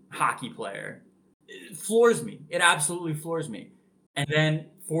American hockey player, it floors me. It absolutely floors me. And then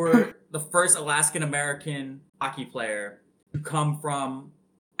for the first Alaskan American hockey player to come from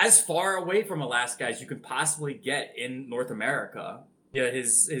as far away from Alaska as you could possibly get in North America, yeah,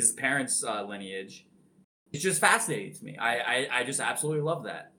 his parents' lineage, it's just fascinating to me. I just absolutely love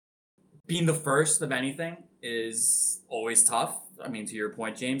that. Being the first of anything is always tough. I mean, to your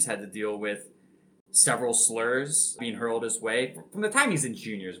point, James had to deal with several slurs being hurled his way from the time he's in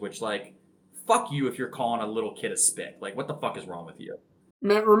juniors, which, like, fuck you if you're calling a little kid a spick. Like, what the fuck is wrong with you?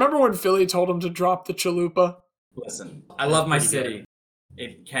 Man, remember when Philly told him to drop the chalupa? Listen, I love my city.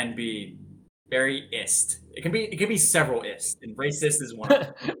 It can be very ist. It can be several ist, and racist is one of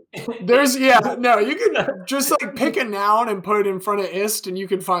them. You can just like pick a noun and put it in front of ist, and you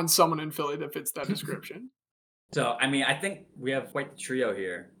can find someone in Philly that fits that description. So, I mean, I think we have quite the trio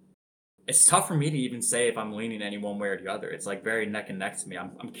here. It's tough for me to even say if I'm leaning any one way or the other. It's like very neck and neck to me.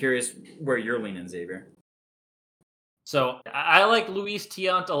 I'm curious where you're leaning, Xavier. So I like Luis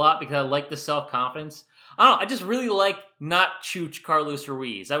Tiant a lot because I like the self-confidence. I don't know, I just really like not Chooch Carlos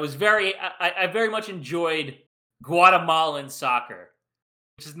Ruiz. I very much enjoyed Guatemalan soccer,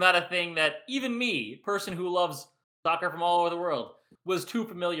 which is not a thing that even me, person who loves soccer from all over the world, was too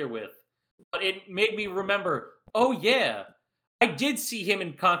familiar with. But it made me remember, oh yeah, I did see him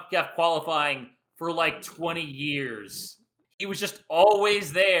in CONCACAF qualifying for like 20 years. He was just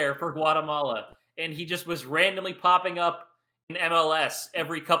always there for Guatemala, and he just was randomly popping up in MLS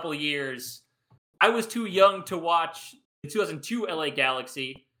every couple years. I was too young to watch the 2002 LA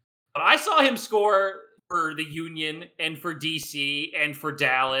Galaxy, but I saw him score for the Union and for DC and for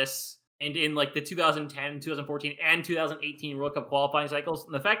Dallas and in like the 2010, 2014, and 2018 World Cup qualifying cycles.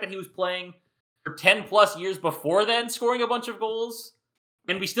 And the fact that he was playing for 10 plus years before then, scoring a bunch of goals,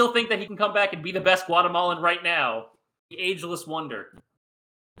 and we still think that he can come back and be the best Guatemalan right now, the ageless wonder.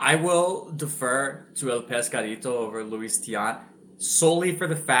 I will defer to El Pescadito over Luis Tiant solely for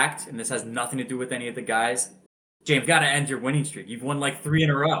the fact, and this has nothing to do with any of the guys, James, got to end your winning streak. You've won like 3 in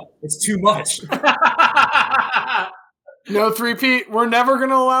a row. It's too much. No three-peat. We're never going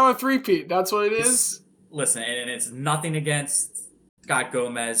to allow a three-peat. That's what it is. Listen, and it's nothing against Scott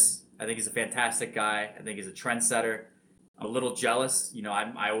Gomez. I think he's a fantastic guy. I think he's a trendsetter. I'm a little jealous.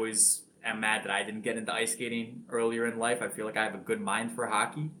 I always am mad that I didn't get into ice skating earlier in life. I feel like I have a good mind for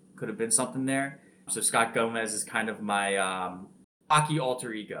hockey. Could have been something there. So Scott Gomez is kind of my hockey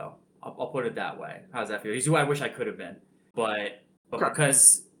alter ego. I'll put it that way. How does that feel? He's who I wish I could have been. But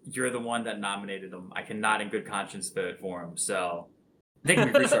because you're the one that nominated him, I cannot in good conscience vote for him. So I think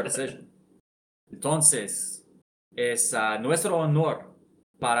we've reached our decision. Entonces, es nuestro honor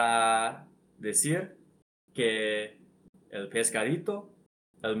para decir que el pescadito,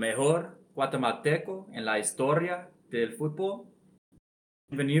 el mejor guatemalteco en la historia del fútbol.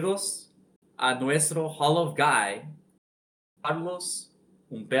 Bienvenidos a nuestro Hall of Guy, Carlos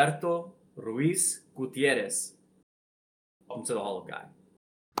Humberto Ruiz Gutierrez. Welcome to the Hall of Guy.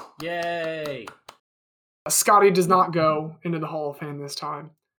 Yay! Scotty does not go into the Hall of Fame this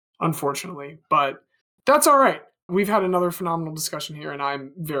time, unfortunately, but that's all right. We've had another phenomenal discussion here, and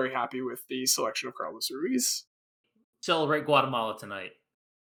I'm very happy with the selection of Carlos Ruiz. Celebrate Guatemala tonight.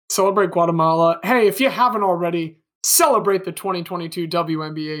 Celebrate Guatemala. Hey, if you haven't already, celebrate the 2022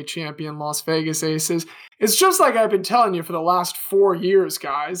 WNBA champion Las Vegas Aces. It's just like I've been telling you for the last 4 years,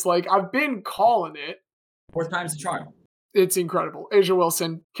 guys. Like, I've been calling it. 4 times the charm. It's incredible. Asia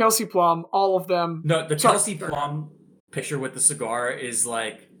Wilson, Kelsey Plum, all of them. No, the Kelsey Plum picture with the cigar is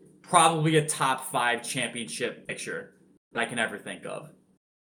like probably a top 5 championship picture that I can ever think of.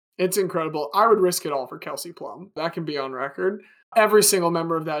 It's incredible. I would risk it all for Kelsey Plum. That can be on record. Every single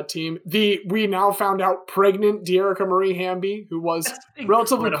member of that team. We now found out pregnant Dearica Marie Hamby, who was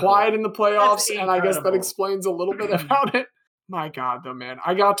relatively quiet in the playoffs, and I guess that explains a little bit about it. My God, though, man.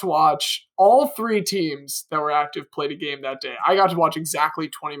 I got to watch all 3 teams that were active played a game that day. I got to watch exactly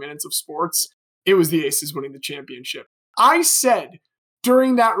 20 minutes of sports. It was the Aces winning the championship. I said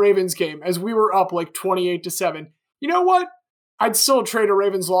during that Ravens game, as we were up like 28-7, you know what? I'd still trade a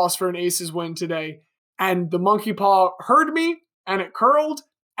Ravens loss for an Aces win today. And the monkey paw heard me, and it curled,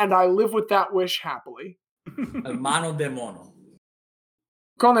 and I live with that wish happily. El mano de mono.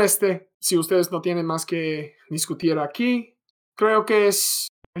 Con si ustedes no tienen más que discutir aquí, creo que es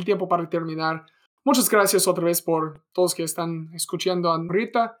el tiempo para terminar. Muchas gracias otra vez por todos que están escuchando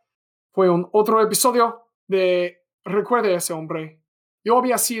ahorita. Fue un otro episodio de Recuerde ese hombre. Yo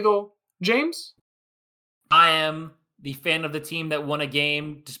había sido James. I am the fan of the team that won a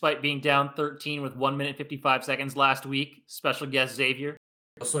game despite being down 13 with 1 minute 55 seconds last week. Special guest Xavier.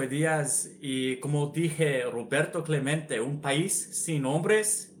 Yo soy Díaz y como dije Roberto Clemente, un país sin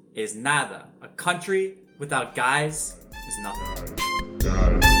hombres es nada. A country without guys is nothing.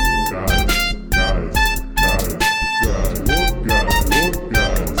 Guys.